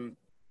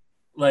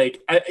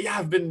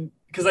 I've been,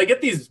 because I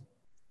get these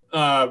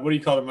what do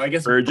you call them? I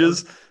guess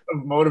urges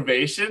of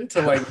motivation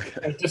to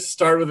like just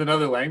start with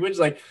another language.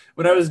 Like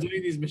when I was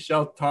doing these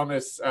Michelle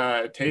Thomas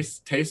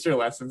taster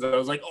lessons, I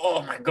was like,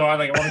 oh my god,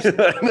 like I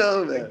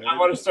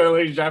want to start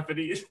learning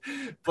Japanese.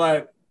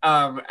 But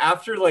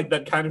after like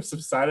that kind of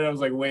subsided, I was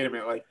like, wait a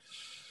minute, like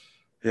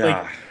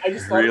I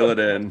just reel it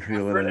in.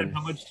 And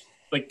how much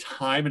like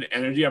time and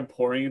energy I'm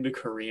pouring into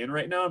Korean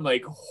right now. I'm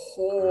like,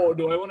 oh,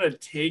 do I want to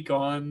take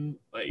on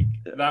like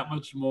that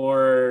much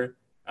more?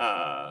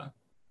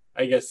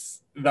 I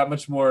guess that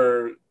much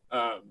more.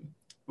 What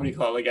do you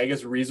call it? Like, I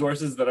guess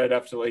resources that I'd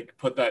have to like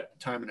put that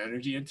time and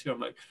energy into. I'm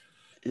like,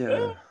 I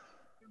don't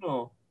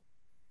know.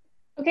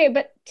 Okay,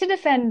 but to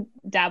defend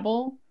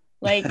Dabble,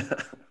 like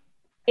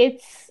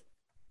it's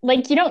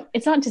like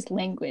it's not just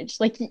language.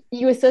 Like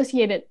you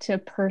associate it to a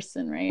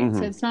person, right?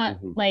 So it's not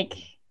like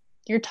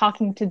you're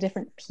talking to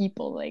different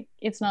people. Like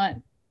it's not.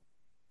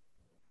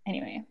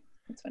 Anyway,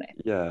 that's what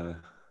I.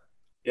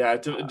 Yeah,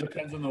 it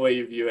depends on the way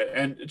you view it.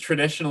 And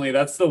traditionally,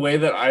 that's the way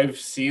that I've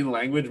seen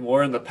language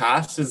more in the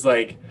past, is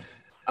like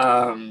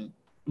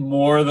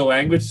more the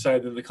language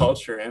side than the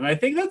culture. And I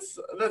think that's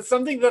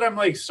something that I'm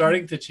like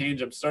starting to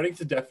change. I'm starting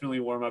to definitely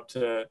warm up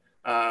to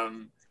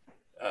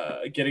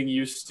getting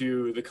used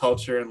to the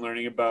culture and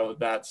learning about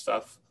that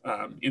stuff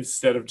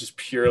instead of just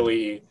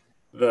purely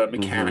the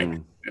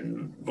mechanic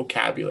and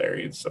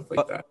vocabulary and stuff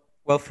like that.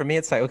 Well, for me,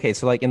 it's like, okay,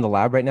 so like in the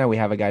lab right now, we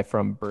have a guy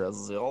from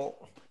Brazil.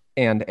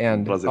 And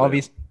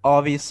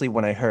obviously,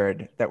 when I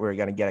heard that we were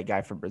gonna get a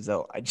guy from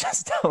Brazil, I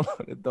just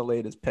downloaded the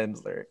latest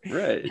Pimsleur.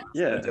 Right.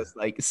 Yeah. I just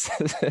like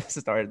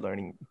started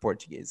learning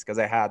Portuguese, because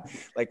I had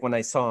like, when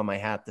I saw him, I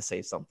had to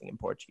say something in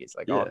Portuguese.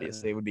 Like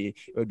obviously, it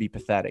would be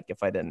pathetic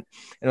if I didn't.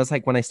 And it was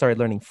like when I started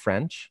learning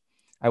French,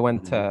 I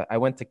went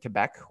to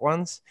Quebec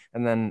once,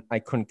 and then I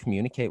couldn't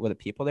communicate with the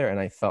people there, and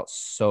I felt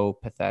so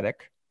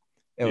pathetic.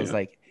 It was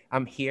like,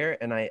 I'm here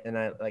and I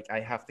like, I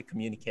have to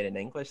communicate in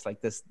English.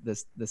 Like this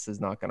is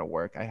not going to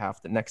work. I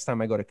have to, next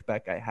time I go to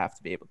Quebec, I have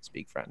to be able to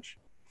speak French.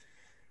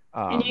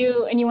 And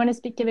you want to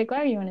speak Québécois,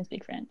 or you want to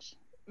speak French?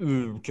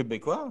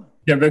 Québécois.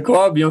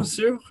 Québécois, bien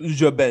sûr.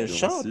 Je ben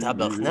chante,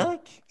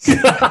 tabarnak.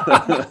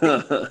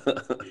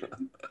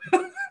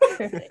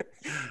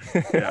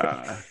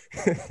 Yeah.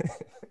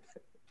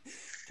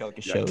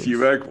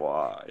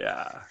 Québécois,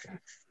 yeah.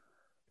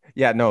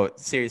 Yeah, no,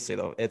 seriously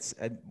though, it's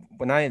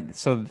I've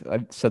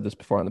said this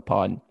before on the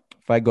pod.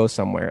 If I go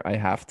somewhere, I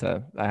have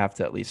to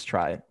at least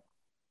try.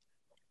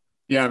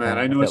 Yeah, man,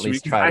 I know at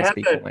least try to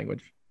speak the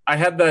language. I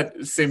had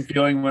that same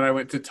feeling when I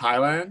went to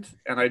Thailand,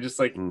 and I just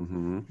like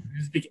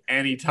speak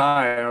any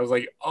Thai, and I was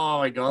like, oh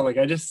my god, like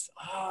it's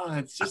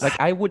just like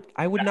I would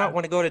not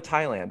want to go to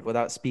Thailand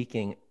without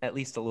speaking at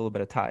least a little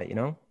bit of Thai, you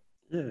know?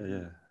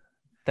 Yeah.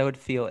 That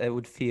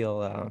would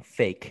feel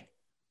fake.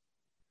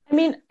 I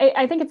mean,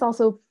 I think it's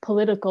also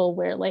political,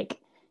 where like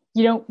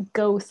you don't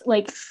go,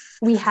 like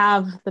we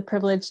have the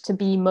privilege to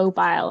be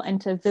mobile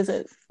and to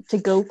visit, to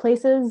go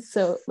places.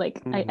 So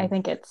like, I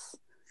think it's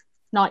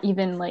not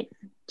even like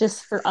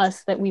just for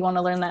us that we want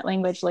to learn that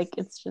language. Like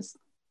it's just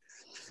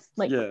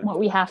like what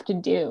we have to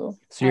do.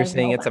 So you're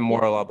saying it's a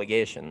moral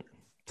obligation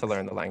to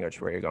learn the language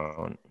where you're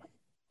going?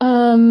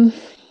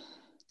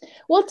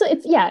 Well,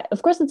 it's yeah,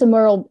 of course it's a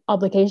moral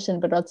obligation,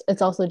 but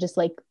it's also just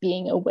like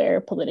being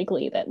aware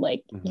politically that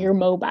like you're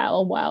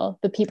mobile while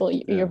the people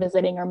you're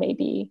visiting are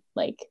maybe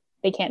like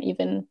they can't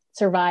even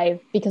survive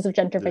because of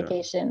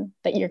gentrification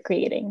that you're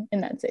creating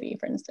in that city,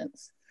 for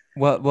instance.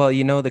 Well,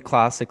 you know the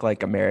classic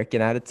like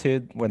American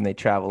attitude when they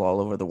travel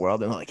all over the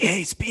world and like,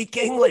 hey, speak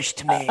English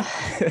to me.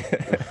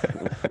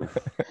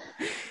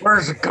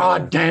 Where's the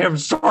goddamn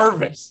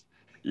service?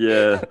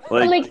 Yeah,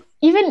 like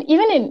even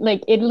in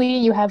like Italy,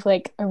 you have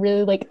like a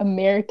really like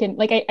American,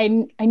 like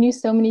I knew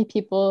so many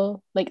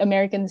people, like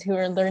Americans, who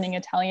are learning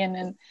Italian,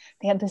 and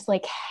they had this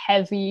like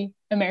heavy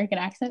American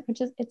accent,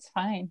 which is, it's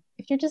fine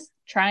if you're just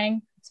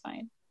trying, it's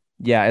fine.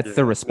 Yeah, it's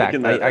the respect.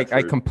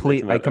 I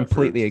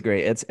completely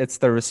agree. It's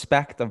the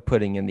respect of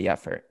putting in the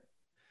effort.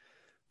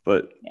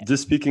 But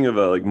just speaking of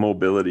like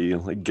mobility,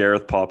 like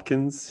Gareth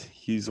Popkins,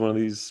 he's one of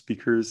these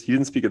speakers. He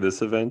didn't speak at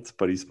this event,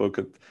 but he spoke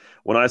at,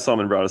 when I saw him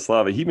in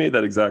Bratislava, he made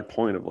that exact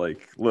point of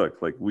like,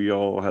 look, like we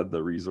all had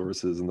the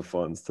resources and the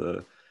funds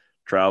to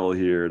travel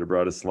here to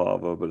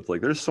Bratislava, but it's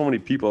like there's so many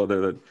people out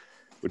there that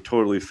would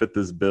totally fit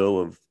this bill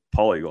of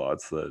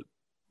polyglots that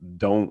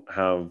don't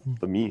have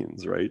the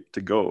means, right,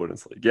 to go. And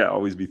it's like,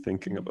 always be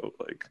thinking about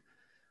like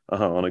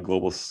on a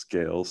global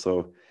scale.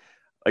 So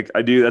like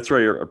I do. That's why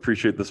I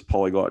appreciate this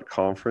polyglot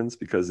conference,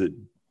 because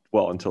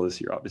until this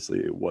year, obviously,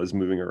 it was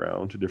moving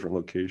around to different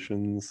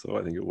locations. So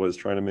I think it was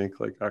trying to make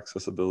like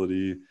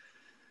accessibility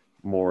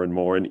more and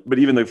more. But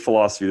even the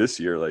philosophy this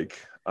year,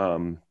 like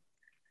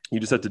you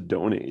just had to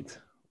donate,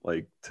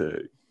 like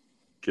to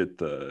get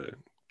the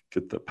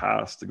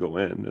pass to go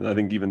in. And I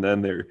think even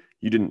then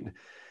you didn't,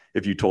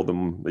 if you told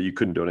them that you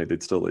couldn't donate,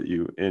 they'd still let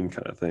you in,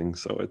 kind of thing.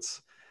 So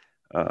it's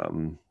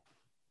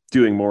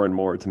doing more and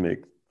more to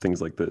make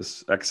things like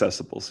this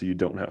accessible, so you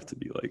don't have to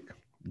be like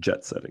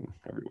jet setting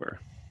everywhere.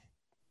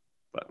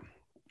 But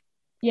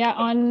yeah,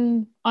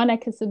 on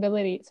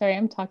accessibility. Sorry,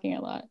 I'm talking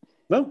a lot.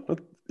 no,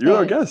 you're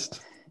our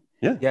guest.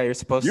 Yeah, you're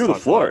supposed you're to the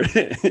floor.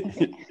 You're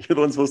the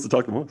one supposed to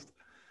talk the most.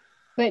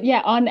 But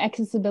yeah, on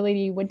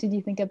accessibility, what did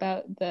you think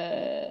about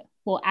the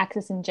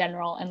access in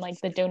general and like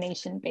the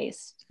donation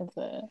based of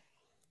the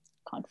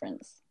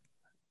conference?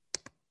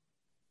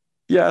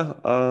 Yeah,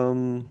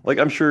 like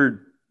I'm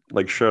sure,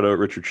 like shout out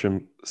Richard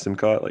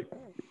Simcott, like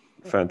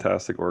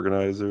fantastic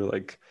organizer.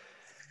 Like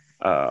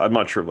I'm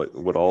not sure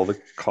what all the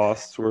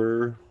costs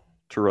were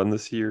to run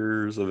this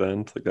year's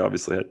event. Like they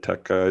obviously had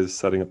tech guys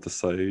setting up the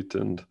site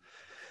and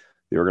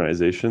the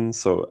organization.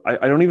 So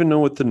I don't even know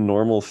what the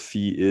normal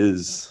fee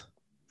is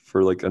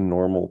for like a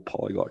normal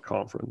polyglot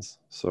conference.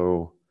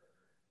 So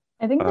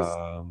I think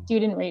the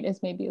student rate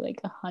is maybe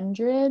like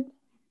 €100,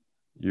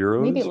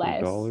 maybe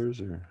less,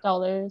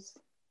 dollars.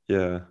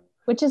 Yeah,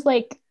 which is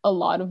like a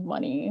lot of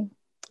money.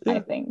 Yeah. I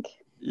think.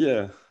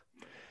 Yeah.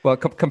 Well,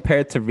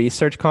 compared to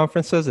research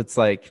conferences, it's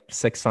like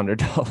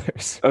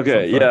 $600.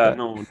 Okay. Yeah.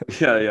 No.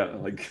 Yeah.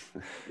 Like,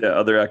 yeah.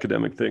 Other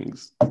academic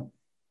things.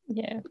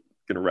 Yeah.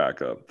 Gonna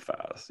rack up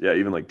fast. Yeah.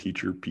 Even like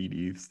teacher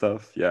PD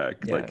stuff. Yeah.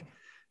 Like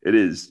it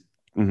is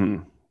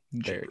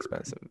very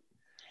expensive.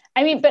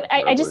 I mean, but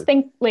I just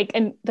think like,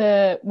 and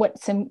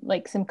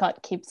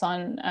Simcott keeps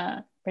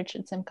on,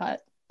 Richard Simcott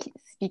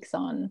speaks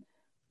on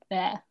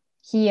there.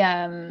 He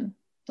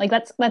like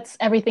that's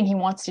everything he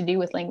wants to do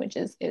with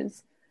languages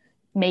is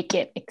make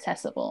it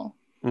accessible,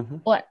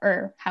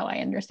 or how I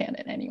understand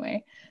it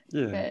anyway.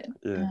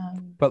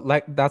 But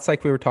like that's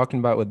like we were talking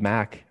about with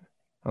Mac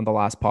on the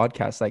last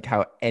podcast, like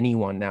how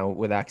anyone now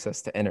with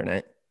access to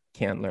internet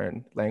can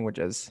learn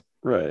languages,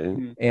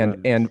 right?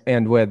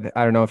 And with,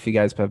 I don't know if you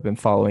guys have been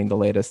following the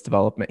latest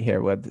development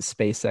here with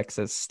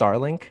SpaceX's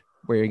Starlink,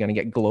 where you're going to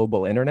get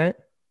global internet.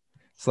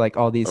 So like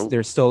all these,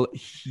 there's still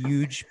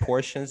huge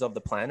portions of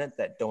the planet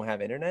that don't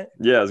have internet.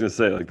 Yeah, I was gonna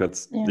say like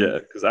that's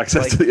because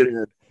access to the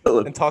internet.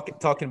 And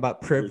talking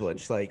about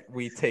privilege, like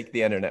we take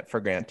the internet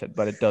for granted,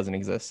 but it doesn't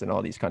exist in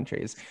all these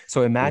countries.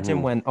 So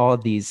imagine when all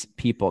these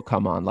people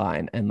come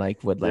online and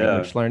like with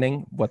language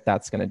learning, what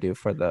that's gonna do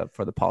for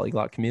the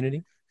polyglot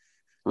community.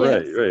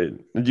 Right.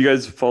 Did you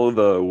guys follow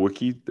the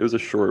wiki? There was a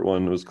short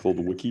one. It was called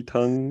Wiki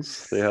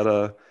Tongues.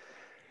 They're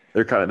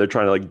trying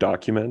to like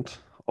document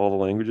all the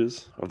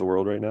languages of the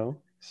world right now.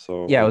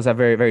 So yeah, it was a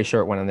very, very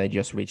short one, and they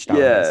just reached out.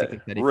 Basically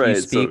said, if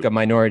you speak a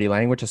minority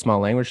language, a small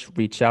language,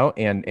 reach out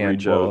and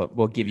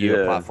we'll give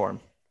you a platform.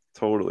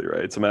 Totally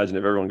right. So imagine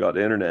if everyone got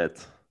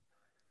internet,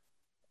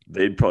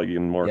 they'd probably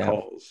get more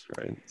calls,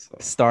 right? So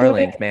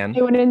Starlink, man.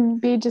 It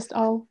wouldn't be just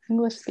all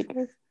English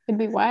speakers. It'd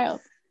be wild.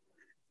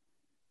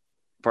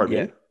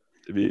 Pardon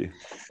me?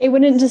 It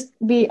wouldn't just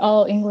be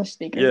all English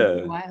speakers.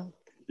 It'd be wild.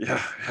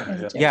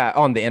 Yeah,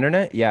 on the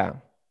internet. Yeah,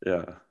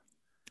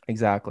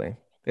 exactly.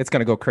 It's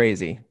gonna go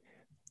crazy.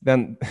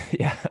 Then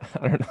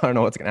I don't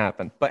know what's gonna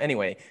happen. But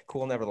anyway,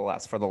 cool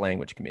nevertheless for the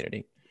language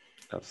community.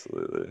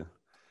 Absolutely.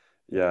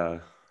 Yeah.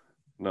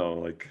 No,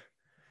 like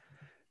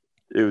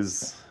it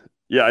was.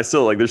 Yeah, I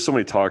still like. There's so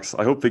many talks.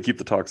 I hope they keep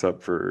the talks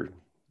up for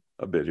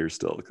a bit here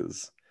still,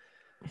 because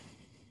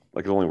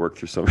like I've only worked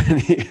through so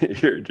many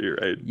here,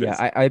 right?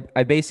 Yeah,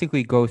 I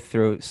basically go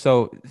through.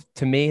 So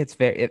to me, it's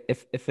very,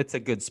 if it's a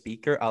good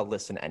speaker, I'll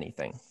listen to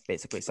anything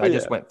basically. So I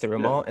just went through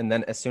them all, and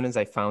then as soon as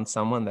I found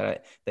someone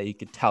that you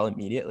could tell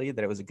immediately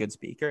that it was a good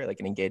speaker, like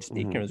an engaged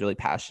speaker, and was really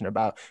passionate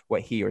about what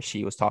he or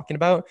she was talking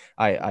about,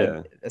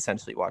 I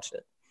essentially watched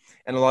it.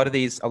 And a lot of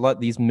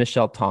these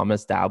Michelle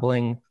Thomas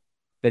dabbling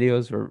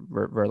videos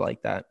were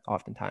like that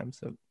oftentimes.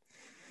 So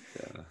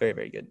very,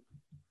 very good.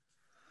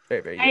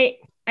 Very, very good.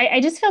 I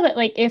just feel that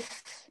like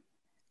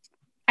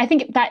I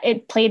think that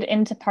it played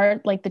into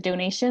part like the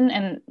donation,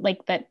 and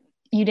like that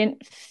you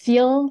didn't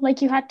feel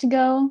like you had to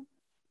go,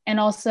 and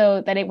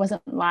also that it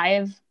wasn't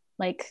live.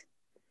 Like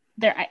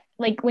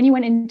like when you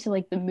went into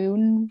like the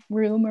moon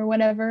room or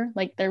whatever,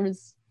 like there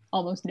was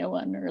almost no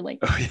one, or like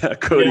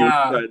Cody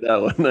tried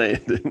that one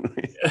night, didn't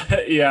we?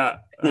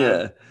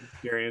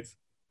 Experience.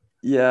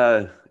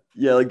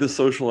 Yeah, like the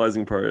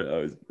socializing part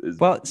is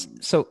well.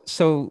 So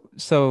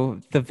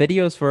the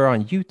videos were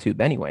on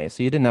YouTube anyway,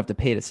 so you didn't have to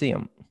pay to see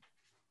them.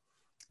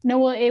 No,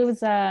 well, it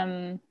was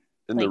in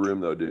the room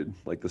though, dude.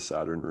 Like the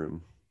Saturn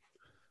room.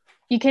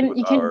 You can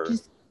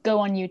just go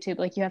on YouTube.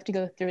 Like you have to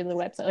go through the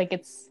website. Like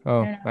it's.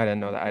 I didn't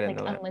know that. I didn't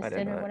know that.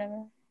 Unlisted or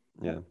whatever.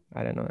 Yeah,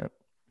 I didn't know that.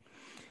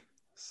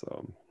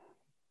 So.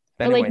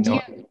 But anyway,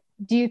 like,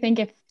 do you think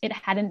if it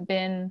hadn't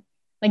been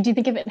Like, do you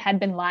think if it had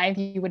been live,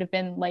 you would have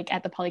been like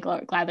at the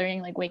polyglot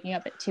gathering, like waking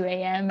up at 2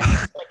 a.m. and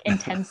just like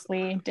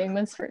intensely doing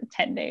this for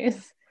 10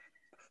 days?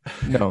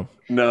 No.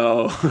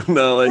 No,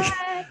 no, like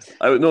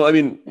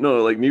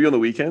like maybe on the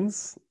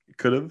weekends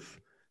could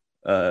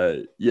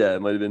have. Yeah,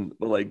 it might have been,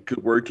 but like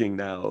working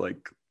now,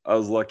 like I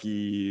was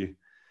lucky.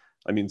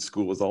 I mean,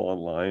 school was all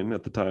online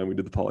at the time we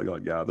did the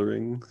polyglot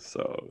gathering,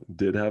 so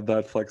did have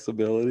that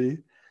flexibility.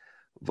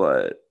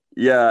 But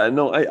yeah,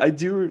 no, I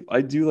do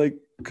like,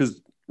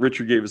 because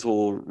Richard gave his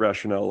whole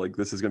rationale, like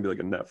this is gonna be like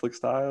a Netflix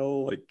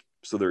style, like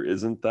so there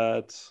isn't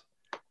that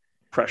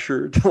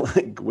pressure to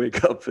like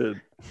wake up at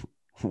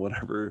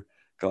whatever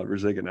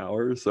godforsaken an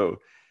hour. So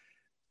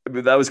I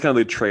mean, that was kind of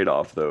the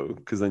trade-off though,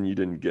 because then you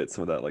didn't get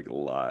some of that like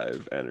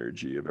live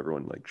energy of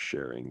everyone like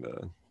sharing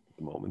the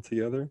moment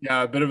together.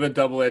 Yeah, a bit of a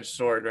double-edged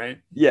sword, right?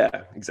 Yeah,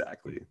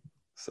 exactly.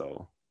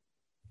 So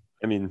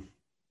I mean,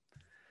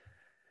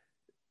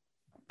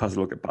 pasa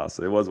lo que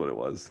pasa, it was what it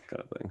was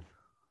kind of thing.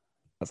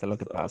 Pasa lo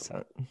que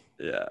pasa.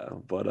 Yeah,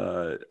 but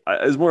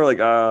it was more like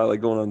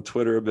going on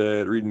Twitter a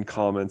bit, reading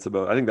comments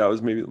about, I think that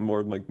was maybe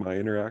more like my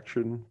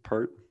interaction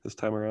part this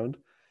time around.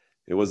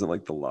 It wasn't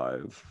like the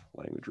live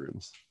language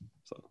rooms.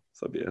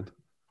 So be it.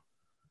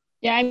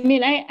 Yeah, I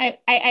mean,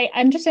 I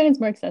understand it's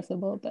more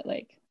accessible, but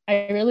like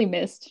I really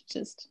missed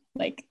just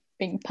like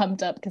being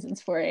pumped up because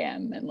it's 4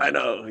 a.m. and like, I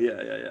know.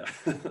 Yeah.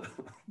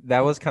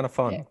 That was kind of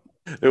fun.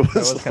 Yeah. That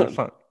was kind of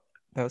fun.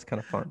 That was kind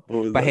of fun.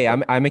 But hey,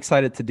 I'm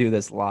excited to do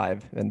this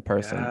live in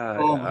person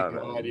Oh my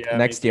God, yeah.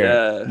 next year.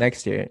 Yeah.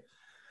 Next year.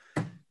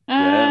 Yeah,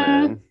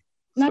 man.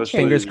 Not Especially-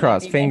 Fingers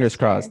crossed. Maybe Fingers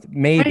next year. crossed.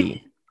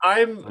 Maybe.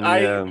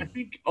 I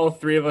think all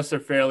three of us are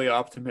fairly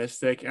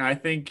optimistic, and I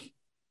think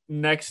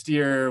next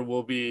year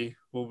we'll be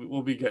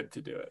good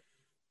to do it.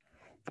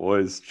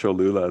 Boys,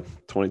 Cholula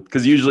 20,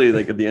 because usually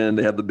like at the end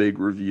they have the big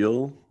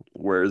reveal.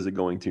 Where is it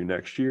going to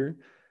next year?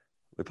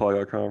 The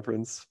Polyglot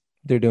Conference.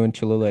 They're doing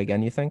Cholula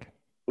again, you think?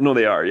 No,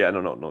 they are. Yeah,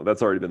 no.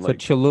 That's already been So like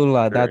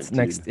Cholula, that's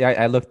guaranteed. next. Yeah,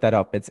 I looked that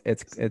up. It's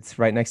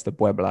right next to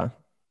Puebla.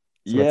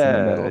 So it's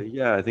in the middle.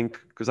 Yeah. I think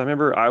because I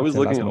remember I was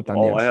Las looking up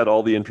Montañas. I had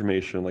all the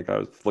information. Like I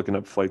was looking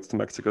up flights to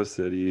Mexico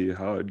City,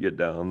 how I'd get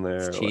down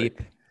there. It's cheap.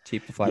 Like,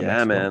 Cheap to fly. to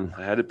yeah, Mexico. man.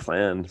 I had it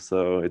planned,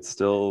 so it's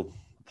still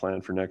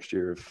planned for next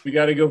year. We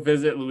got to go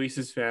visit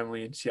Luis's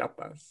family in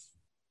Chiapas.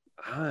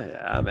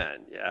 Yeah, man.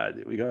 Yeah,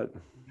 dude, we got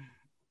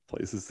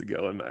places to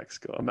go in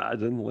Mexico.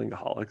 Imagine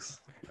Lingaholics.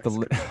 The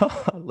Mexico.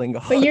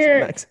 Lingaholics But in you're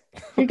Mexico.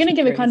 gonna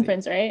give a Crazy.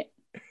 conference, right?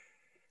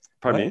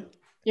 Pardon What? me?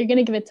 You're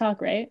gonna give a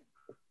talk, right?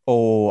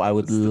 Oh, I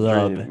would It's the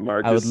love. dream. I would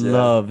Marcus, yeah.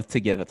 love to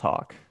give a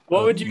talk.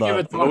 What I would you give a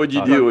love- talk What would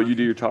you on? do? What would you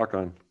do your talk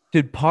on?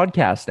 Dude,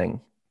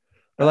 podcasting.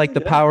 Or like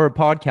the Yeah. power of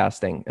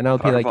podcasting. And I would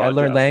be Power of like, I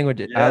learned podcasting.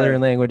 languages. Yeah. I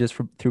learned languages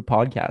through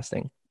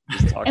podcasting.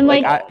 Just talk And,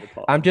 about like, all the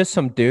pop- I'm just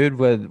some dude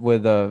with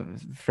a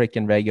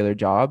freaking regular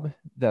job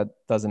that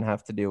doesn't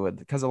have to do with,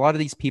 because a lot of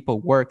these people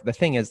work. The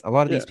thing is, a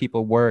lot of these Yeah.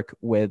 people work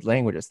with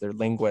languages. They're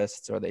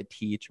linguists or they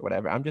teach or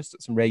whatever. I'm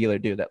just some regular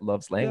dude that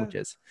loves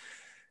languages.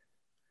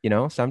 You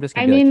know, so I'm just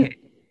gonna I be mean, like,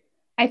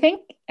 I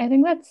think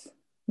that's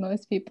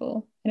most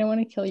people. I don't want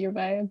to kill your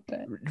vibe, but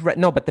hey, right,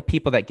 no, but the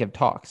people that give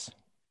talks,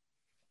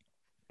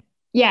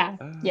 yeah.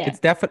 Ah. Yeah.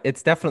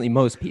 it's definitely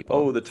most people.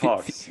 Oh, the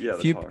talks. Yeah,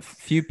 the talks.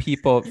 Few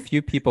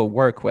people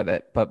work with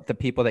it, but the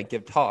people that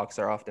give talks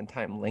are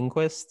oftentimes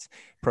linguists,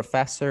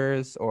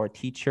 professors, or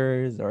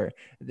teachers. Or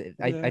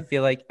I Yeah.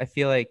 feel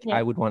like Yeah.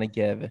 I would want to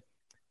give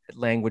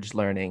language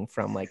learning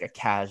from like a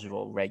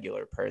casual,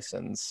 regular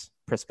person's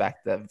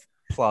perspective,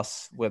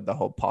 plus with the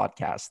whole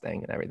podcast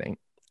thing and everything.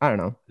 I don't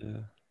know.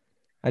 Yeah.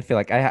 I feel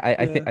like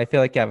I feel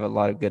like I have a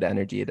lot of good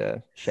energy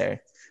to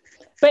share.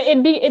 But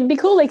it'd be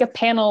cool, like a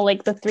panel,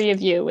 like the three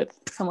of you with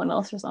someone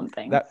else or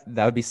something. That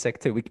would be sick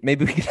too.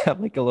 Maybe we could have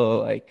like a little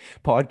like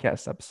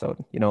podcast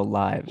episode, you know,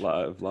 live.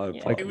 Live Yeah.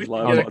 pods. Maybe we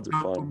Live can get a pods are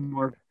couple fun.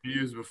 more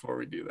views before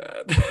we do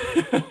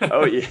that.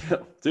 Oh yeah,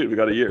 dude, we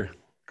got a year.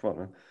 Come on,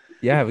 man.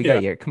 Yeah, we got Yeah.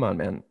 a year. Come on,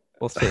 man.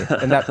 We'll see.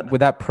 And that with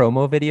that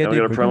promo video, Yeah,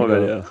 we dude, got a we're promo gonna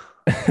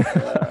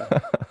video.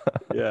 go-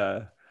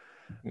 Yeah.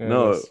 Yeah,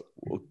 No. it's-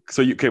 Well,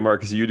 so okay,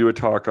 Marcus, you do a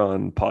talk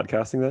on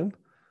podcasting then?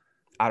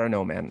 I don't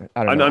know, man. I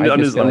I'm, don't know. I'm,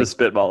 I just feel like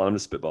spitballing. I'm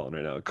just spitballing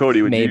right now.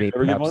 Cody, would maybe you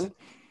ever give perhaps. one?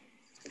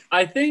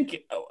 I think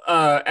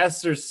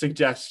Esther's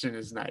suggestion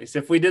is nice.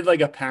 If we did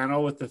like a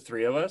panel with the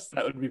three of us,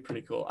 that would be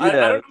pretty cool. I Yeah.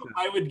 don't know if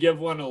I would give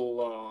one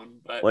alone,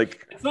 but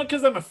Like, it's not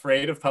because I'm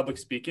afraid of public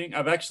speaking.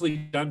 I've actually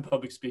done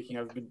public speaking.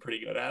 I've been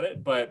pretty good at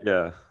it, but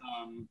yeah.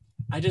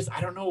 I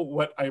don't know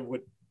what I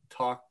would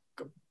talk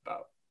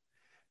about.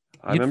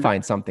 I You'd remember,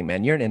 find something,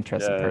 man. You're an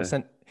interesting Yeah.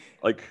 person.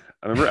 like,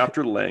 I remember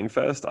after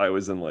Langfest, I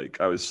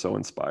was so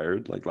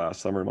inspired, like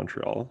last summer in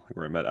Montreal,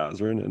 where I met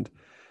Azrin, and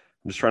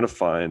I'm just trying to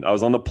find. I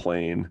was on the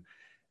plane,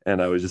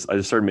 and I just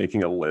started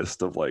making a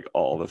list of like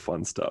all the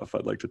fun stuff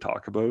I'd like to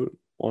talk about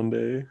one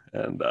day,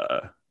 and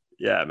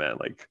yeah, man,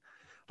 like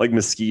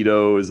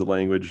mosquito is a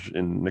language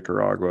in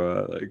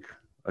Nicaragua. Like,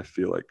 I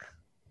feel like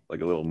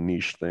a little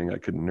niche thing I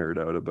could nerd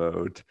out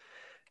about,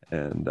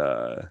 and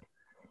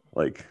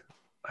like,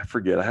 I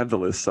forget, I have the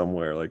list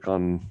somewhere, like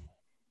on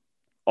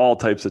all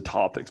types of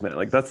topics, man.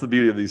 Like, that's the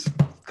beauty of these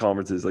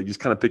conferences. Like, you just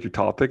kind of pick your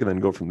topic and then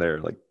go from there.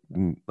 Like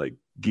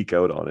geek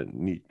out on it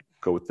and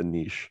go with the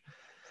niche.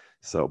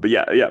 So, but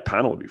yeah,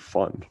 panel would be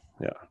fun.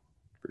 Yeah,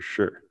 for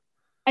sure.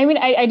 I mean,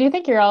 I do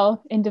think you're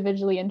all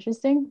individually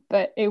interesting,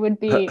 but it would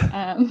be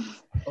Well,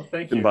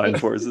 thank you. Combined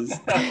forces.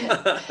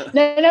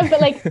 no, but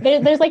like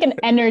there's like an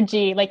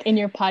energy like in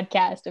your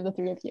podcast of the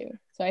three of you.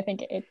 So I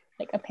think it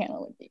like a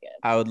panel would be good.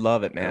 I would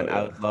love it, man. Oh, yeah.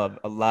 I would love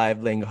a live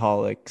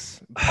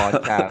Lingaholics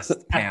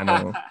podcast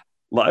panel.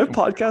 Live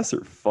podcasts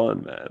are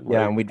fun, man.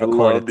 Yeah, and we'd I record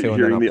love it too, and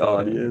hearing then the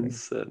upload it and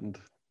audience, and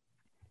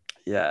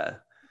yeah.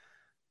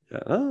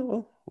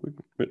 Oh, well,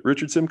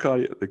 Richard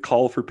Simcott, the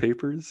call for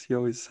papers. He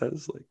always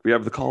says, like, we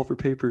have the call for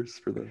papers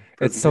for the.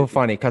 It's so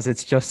funny because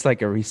it's just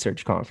like a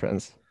research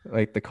conference,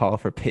 like the call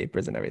for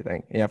papers and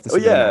everything. You have to. Oh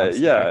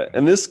yeah.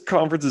 And this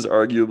conference is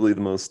arguably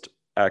the most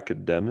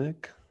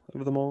academic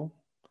of them all,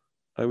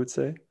 I would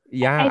say.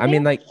 Yeah, I I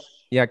mean, think- like,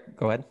 yeah.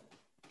 Go ahead.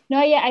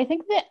 No, yeah, I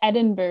think the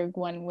Edinburgh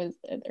one was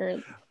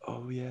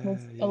Oh yeah,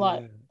 was yeah, a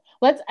lot.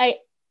 yeah.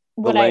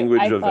 The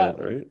language I event, thought,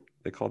 right?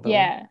 They called that.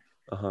 yeah.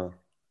 Uh-huh.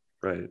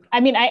 Right. I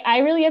mean, I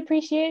really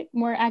appreciate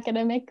more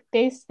academic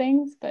based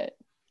things, but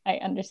I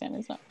understand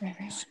it's not for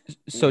everyone.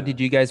 So, Yeah. did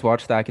you guys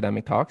watch the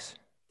academic talks?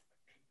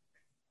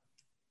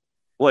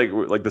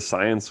 Like the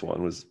science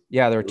one was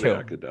Yeah, there were really two.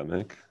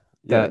 academic.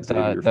 The- Yeah, the-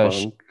 Xavier the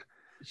Funk.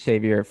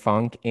 Xavier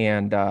Funk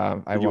and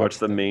Did you watch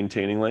the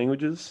maintaining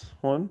languages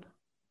one?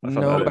 I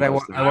thought No, that but I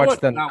interesting.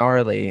 watched the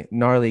I watched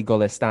gnarly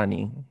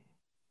Golestani.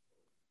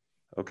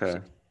 Okay.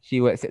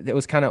 It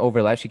was kind of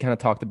overlap. She kind of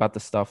talked about the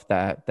stuff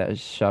that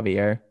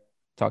Xavier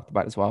talked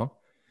about as well.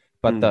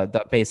 But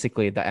the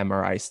basically the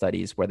MRI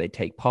studies where they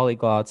take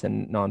polyglots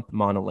and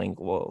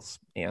monolinguals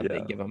and they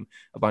Yeah. give them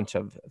a bunch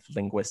of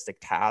linguistic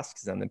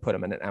tasks and then put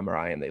them in an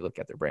MRI and they look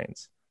at their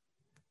brains.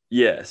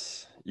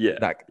 Yes. Yeah.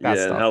 That Yeah.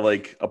 stuff. And how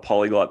like a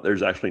polyglot,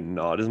 there's actually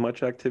not as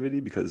much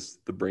activity because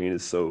the brain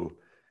is so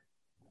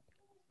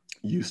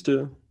used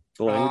to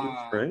the languages,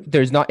 right?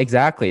 There's not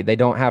exactly. They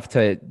don't have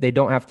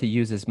to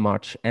use as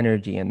much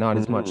energy and not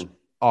as much Mhm.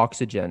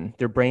 oxygen.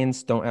 Their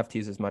brains don't have to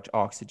use as much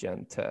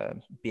oxygen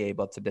to be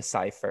able to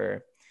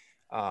decipher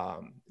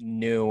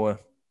new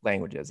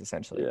languages,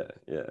 essentially, Yeah.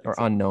 Yeah. or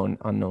unknown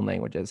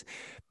languages.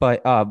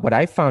 But what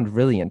I found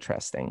really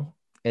interesting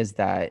is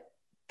that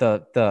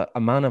the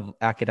amount of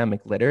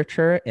academic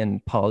literature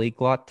in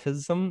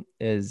polyglottism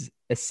is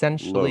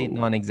essentially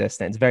Low.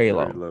 non-existent. It's very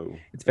low. low.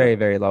 It's very,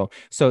 very low.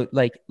 So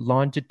like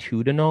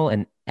longitudinal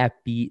and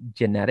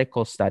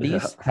epigenetical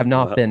studies Yeah. have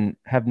not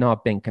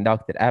been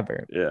conducted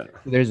ever. Yeah.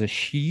 There's a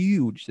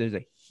huge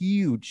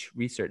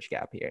research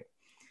gap here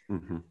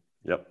Mm-hmm.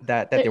 Yep.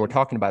 that they were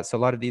talking about. So a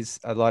lot of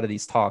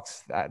these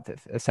talks that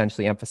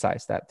essentially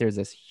emphasize that there's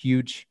this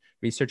huge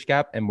research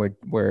gap and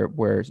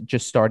we're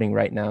just starting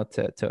right now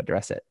to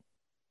address it.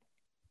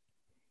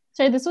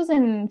 Sorry, this was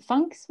in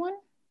Funk's one?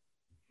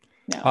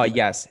 No.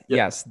 Yes,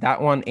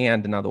 that one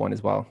and another one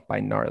as well by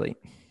Gnarly.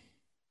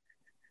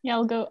 Yeah,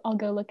 I'll go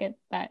look at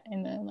that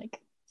in the like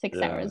 6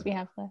 Yeah. hours we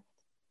have left.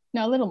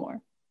 No, a little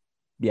more.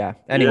 Yeah.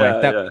 Anyway,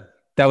 Yeah.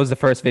 that was the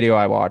first video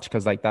I watched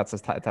because like that's the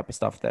type of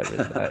stuff that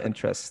really,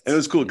 interests. And it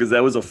was cool because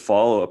that was a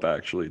follow-up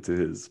actually to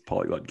his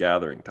polyglot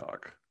gathering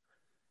talk.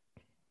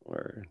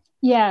 Where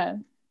Yeah.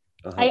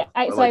 uh-huh.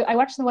 I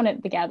watched the one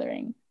at the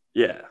gathering.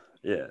 Yeah.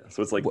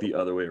 So it's like the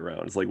other way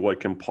around. It's like what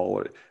can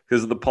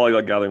because of the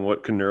polyglot gathering,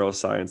 what can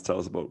neuroscience tell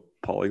us about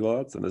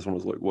polyglots? And this one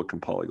was like, what can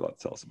polyglots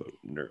tell us about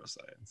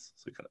neuroscience?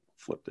 So we kind of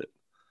flipped it.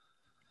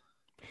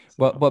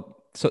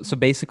 So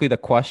basically the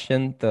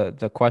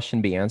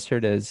question be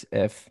answered is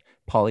if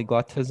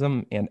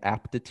polyglottism and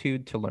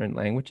aptitude to learn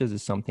languages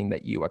is something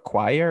that you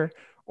acquire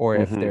or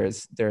if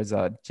Mhm. there's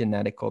a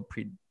genetical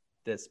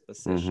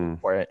predisposition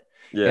for it.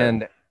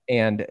 Yeah.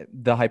 And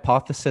the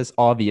hypothesis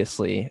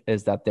obviously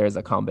is that there's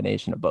a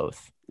combination of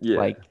both, Yeah.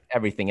 like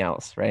everything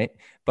else, right?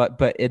 But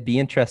it'd be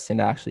interesting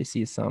to actually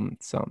see some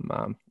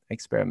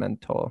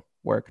experimental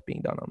work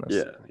being done on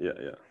this.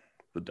 Yeah.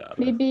 The data.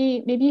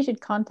 Maybe you should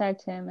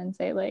contact him and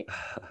say like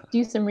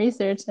do some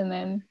research and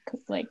then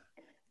like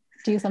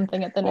do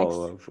something at the next.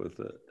 Follow up with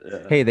it.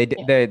 Yeah. Hey,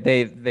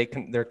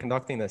 they're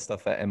conducting this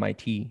stuff at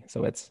MIT,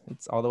 so it's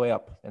all the way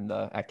up in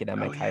the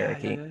academic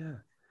hierarchy.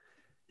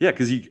 Yeah,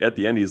 because at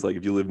the end he's like,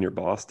 if you live near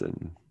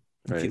Boston,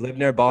 right? If you live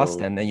near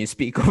Boston and you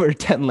speak over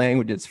 10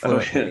 languages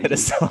fluently, yeah. hit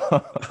us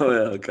up. Oh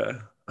yeah, okay.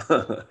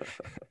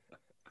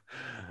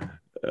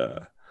 Yeah.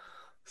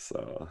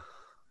 So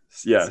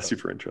yeah,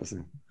 super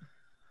interesting.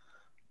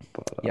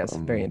 But, Yes,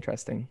 very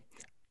interesting.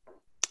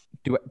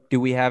 Do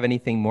we have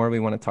anything more we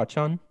want to touch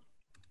on?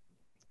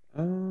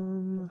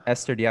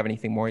 Esther, do you have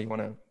anything more you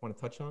want to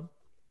touch on?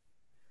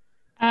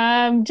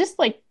 Just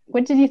like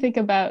what did you think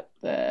about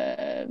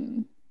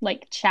the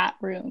like chat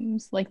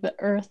rooms, like the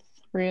Earth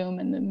room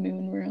and the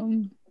Moon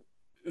room?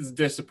 It's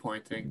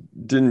disappointing.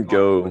 Didn't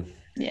go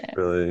Yeah.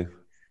 really,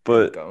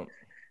 but Go.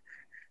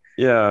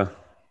 yeah.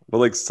 But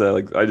like I said,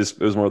 like it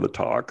was more of the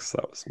talks.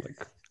 That was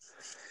like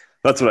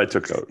that's what I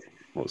took out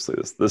mostly.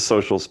 The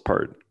socials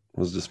part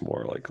was just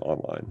more like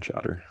online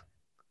chatter.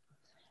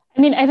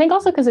 I mean, I think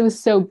also because it was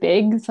so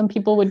big, some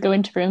people would go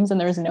into rooms and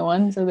there was no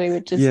one, so they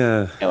would just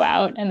go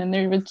out, and then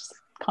there would just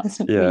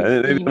constantly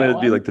and be maybe no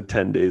it'd be one. like the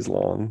 10 days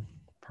long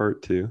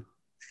part too.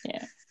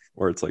 Yeah.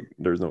 Or it's like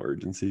there's no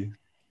urgency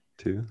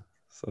too.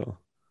 So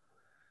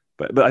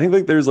but I think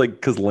like there's like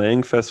because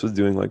Langfest was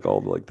doing like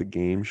all like the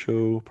game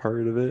show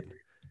part of it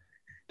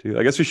too.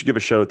 I guess we should give a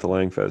shout out to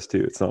Langfest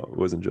too. It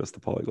wasn't just the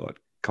Polyglot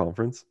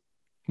conference.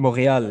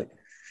 Montreal.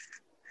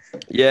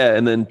 Yeah,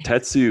 and then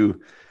Tetsu,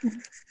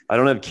 I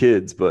don't have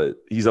kids, but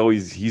he's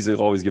always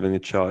giving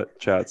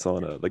chats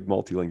on like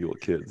multilingual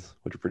kids,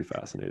 which are pretty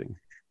fascinating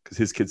because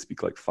his kids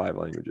speak like 5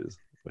 languages,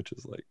 which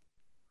is like,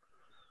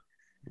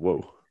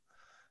 whoa.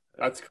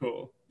 That's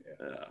cool.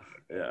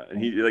 Yeah,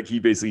 and he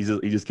basically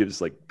he just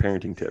gives like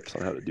parenting tips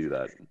on how to do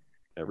that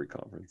every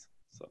conference.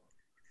 So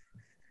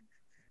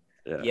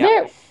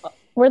yeah.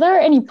 Were there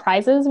any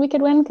prizes we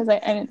could win? Because I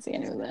didn't see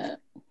any of that.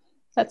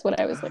 That's what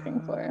I was looking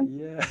for.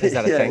 Yeah, Is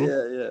that a thing?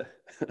 Yeah.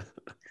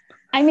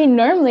 I mean,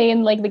 normally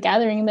in like the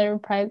gathering, there were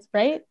prizes,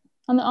 right?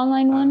 On the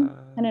online one,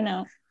 I don't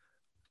know.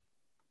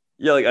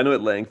 Yeah, like I know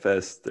at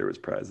Langfest there was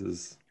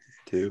prizes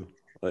too.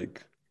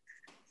 Like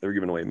they were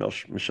giving away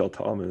Michelle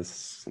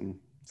Thomas and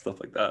stuff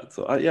like that.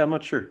 So I'm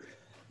not sure.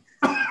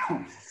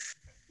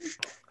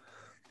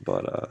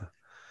 But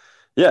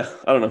yeah,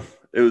 I don't know.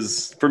 It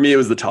was for me. It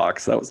was the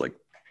talks. That was like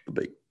the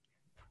big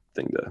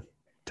thing to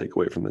take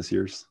away from this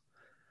year's.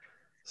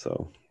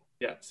 So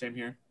yeah, same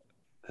here.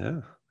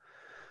 Yeah,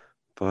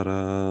 but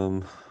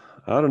I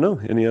don't know.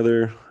 Any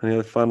other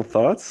final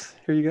thoughts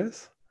here, you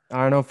guys?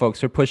 I don't know,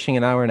 folks. We're pushing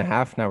an hour and a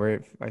half now. I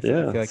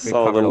feel like we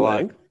covered a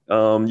lot.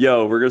 I'm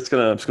just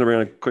gonna bring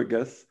on a quick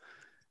guest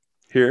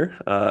here.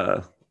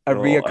 A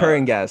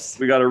reoccurring guest.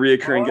 We got a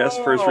reoccurring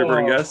guest, first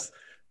reoccurring guest.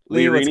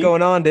 Lee, what's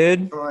going on,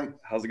 dude?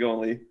 How's it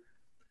going, Lee?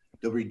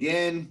 Добрый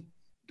день.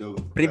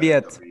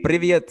 Привет.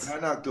 Привет.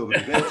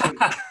 Добрый вечер.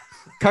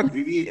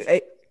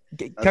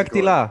 Как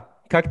дела?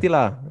 Как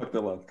дела?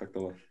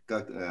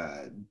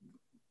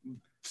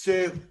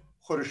 Все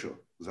хорошо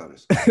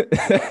зараз.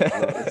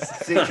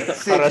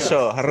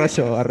 Хорошо.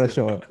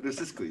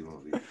 Российскую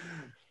мову.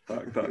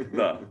 Так,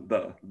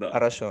 да.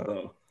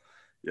 Хорошо.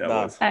 Yeah,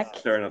 Да.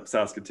 Fair enough.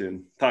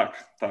 Saskatoon. Tak.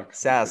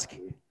 Sask.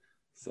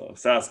 So,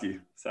 Sasky.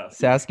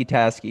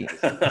 Tasky.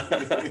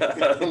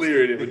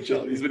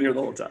 He's been here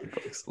the whole time,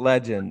 folks.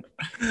 Legend.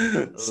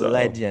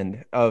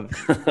 Legend of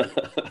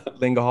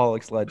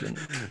Lingaholics legend.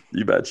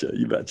 You betcha.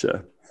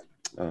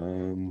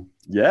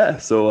 Yeah,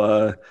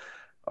 so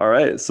all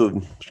right, so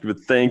big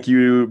thank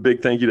you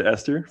to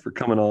Esther for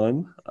coming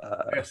on.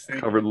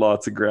 Covered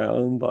lots of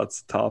ground, lots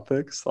of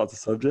topics, lots of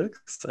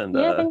subjects, and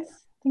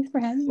thanks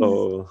for having me.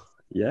 So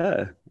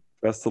yeah,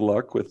 best of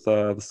luck with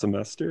the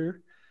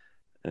semester.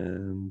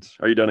 And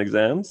are you done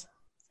exams?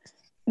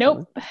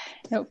 Nope.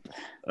 Damn.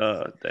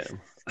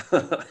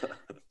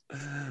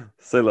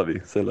 C'est la vie.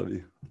 C'est la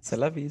vie. C'est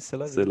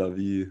la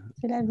vie.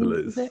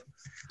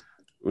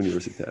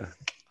 Universitaire.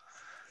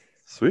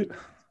 Sweet.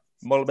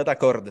 Molt bé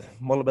d'acord.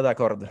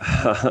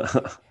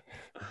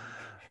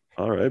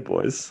 All right,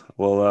 boys.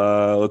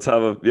 Well,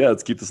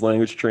 let's keep this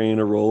language train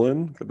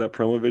rolling. Get that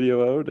promo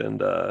video out,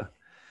 and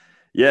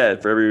yeah,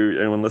 for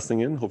anyone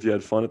listening in, hope you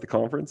had fun at the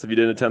conference. If you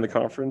didn't attend the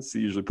conference,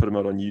 you usually put them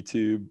out on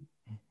YouTube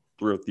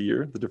throughout the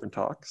year, the different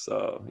talks.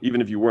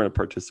 Even if you weren't a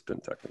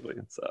participant, technically,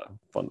 it's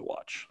fun to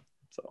watch.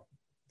 So,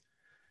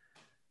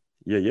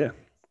 yeah.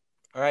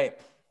 All right.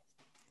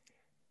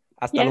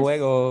 Hasta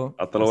luego.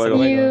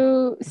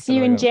 See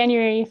you in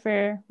January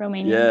for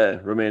Romania. Yeah,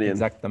 Romanian.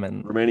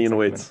 Exactamente. Romanian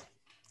awaits.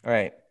 All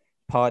right.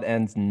 Pod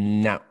ends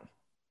now.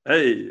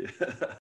 Hey.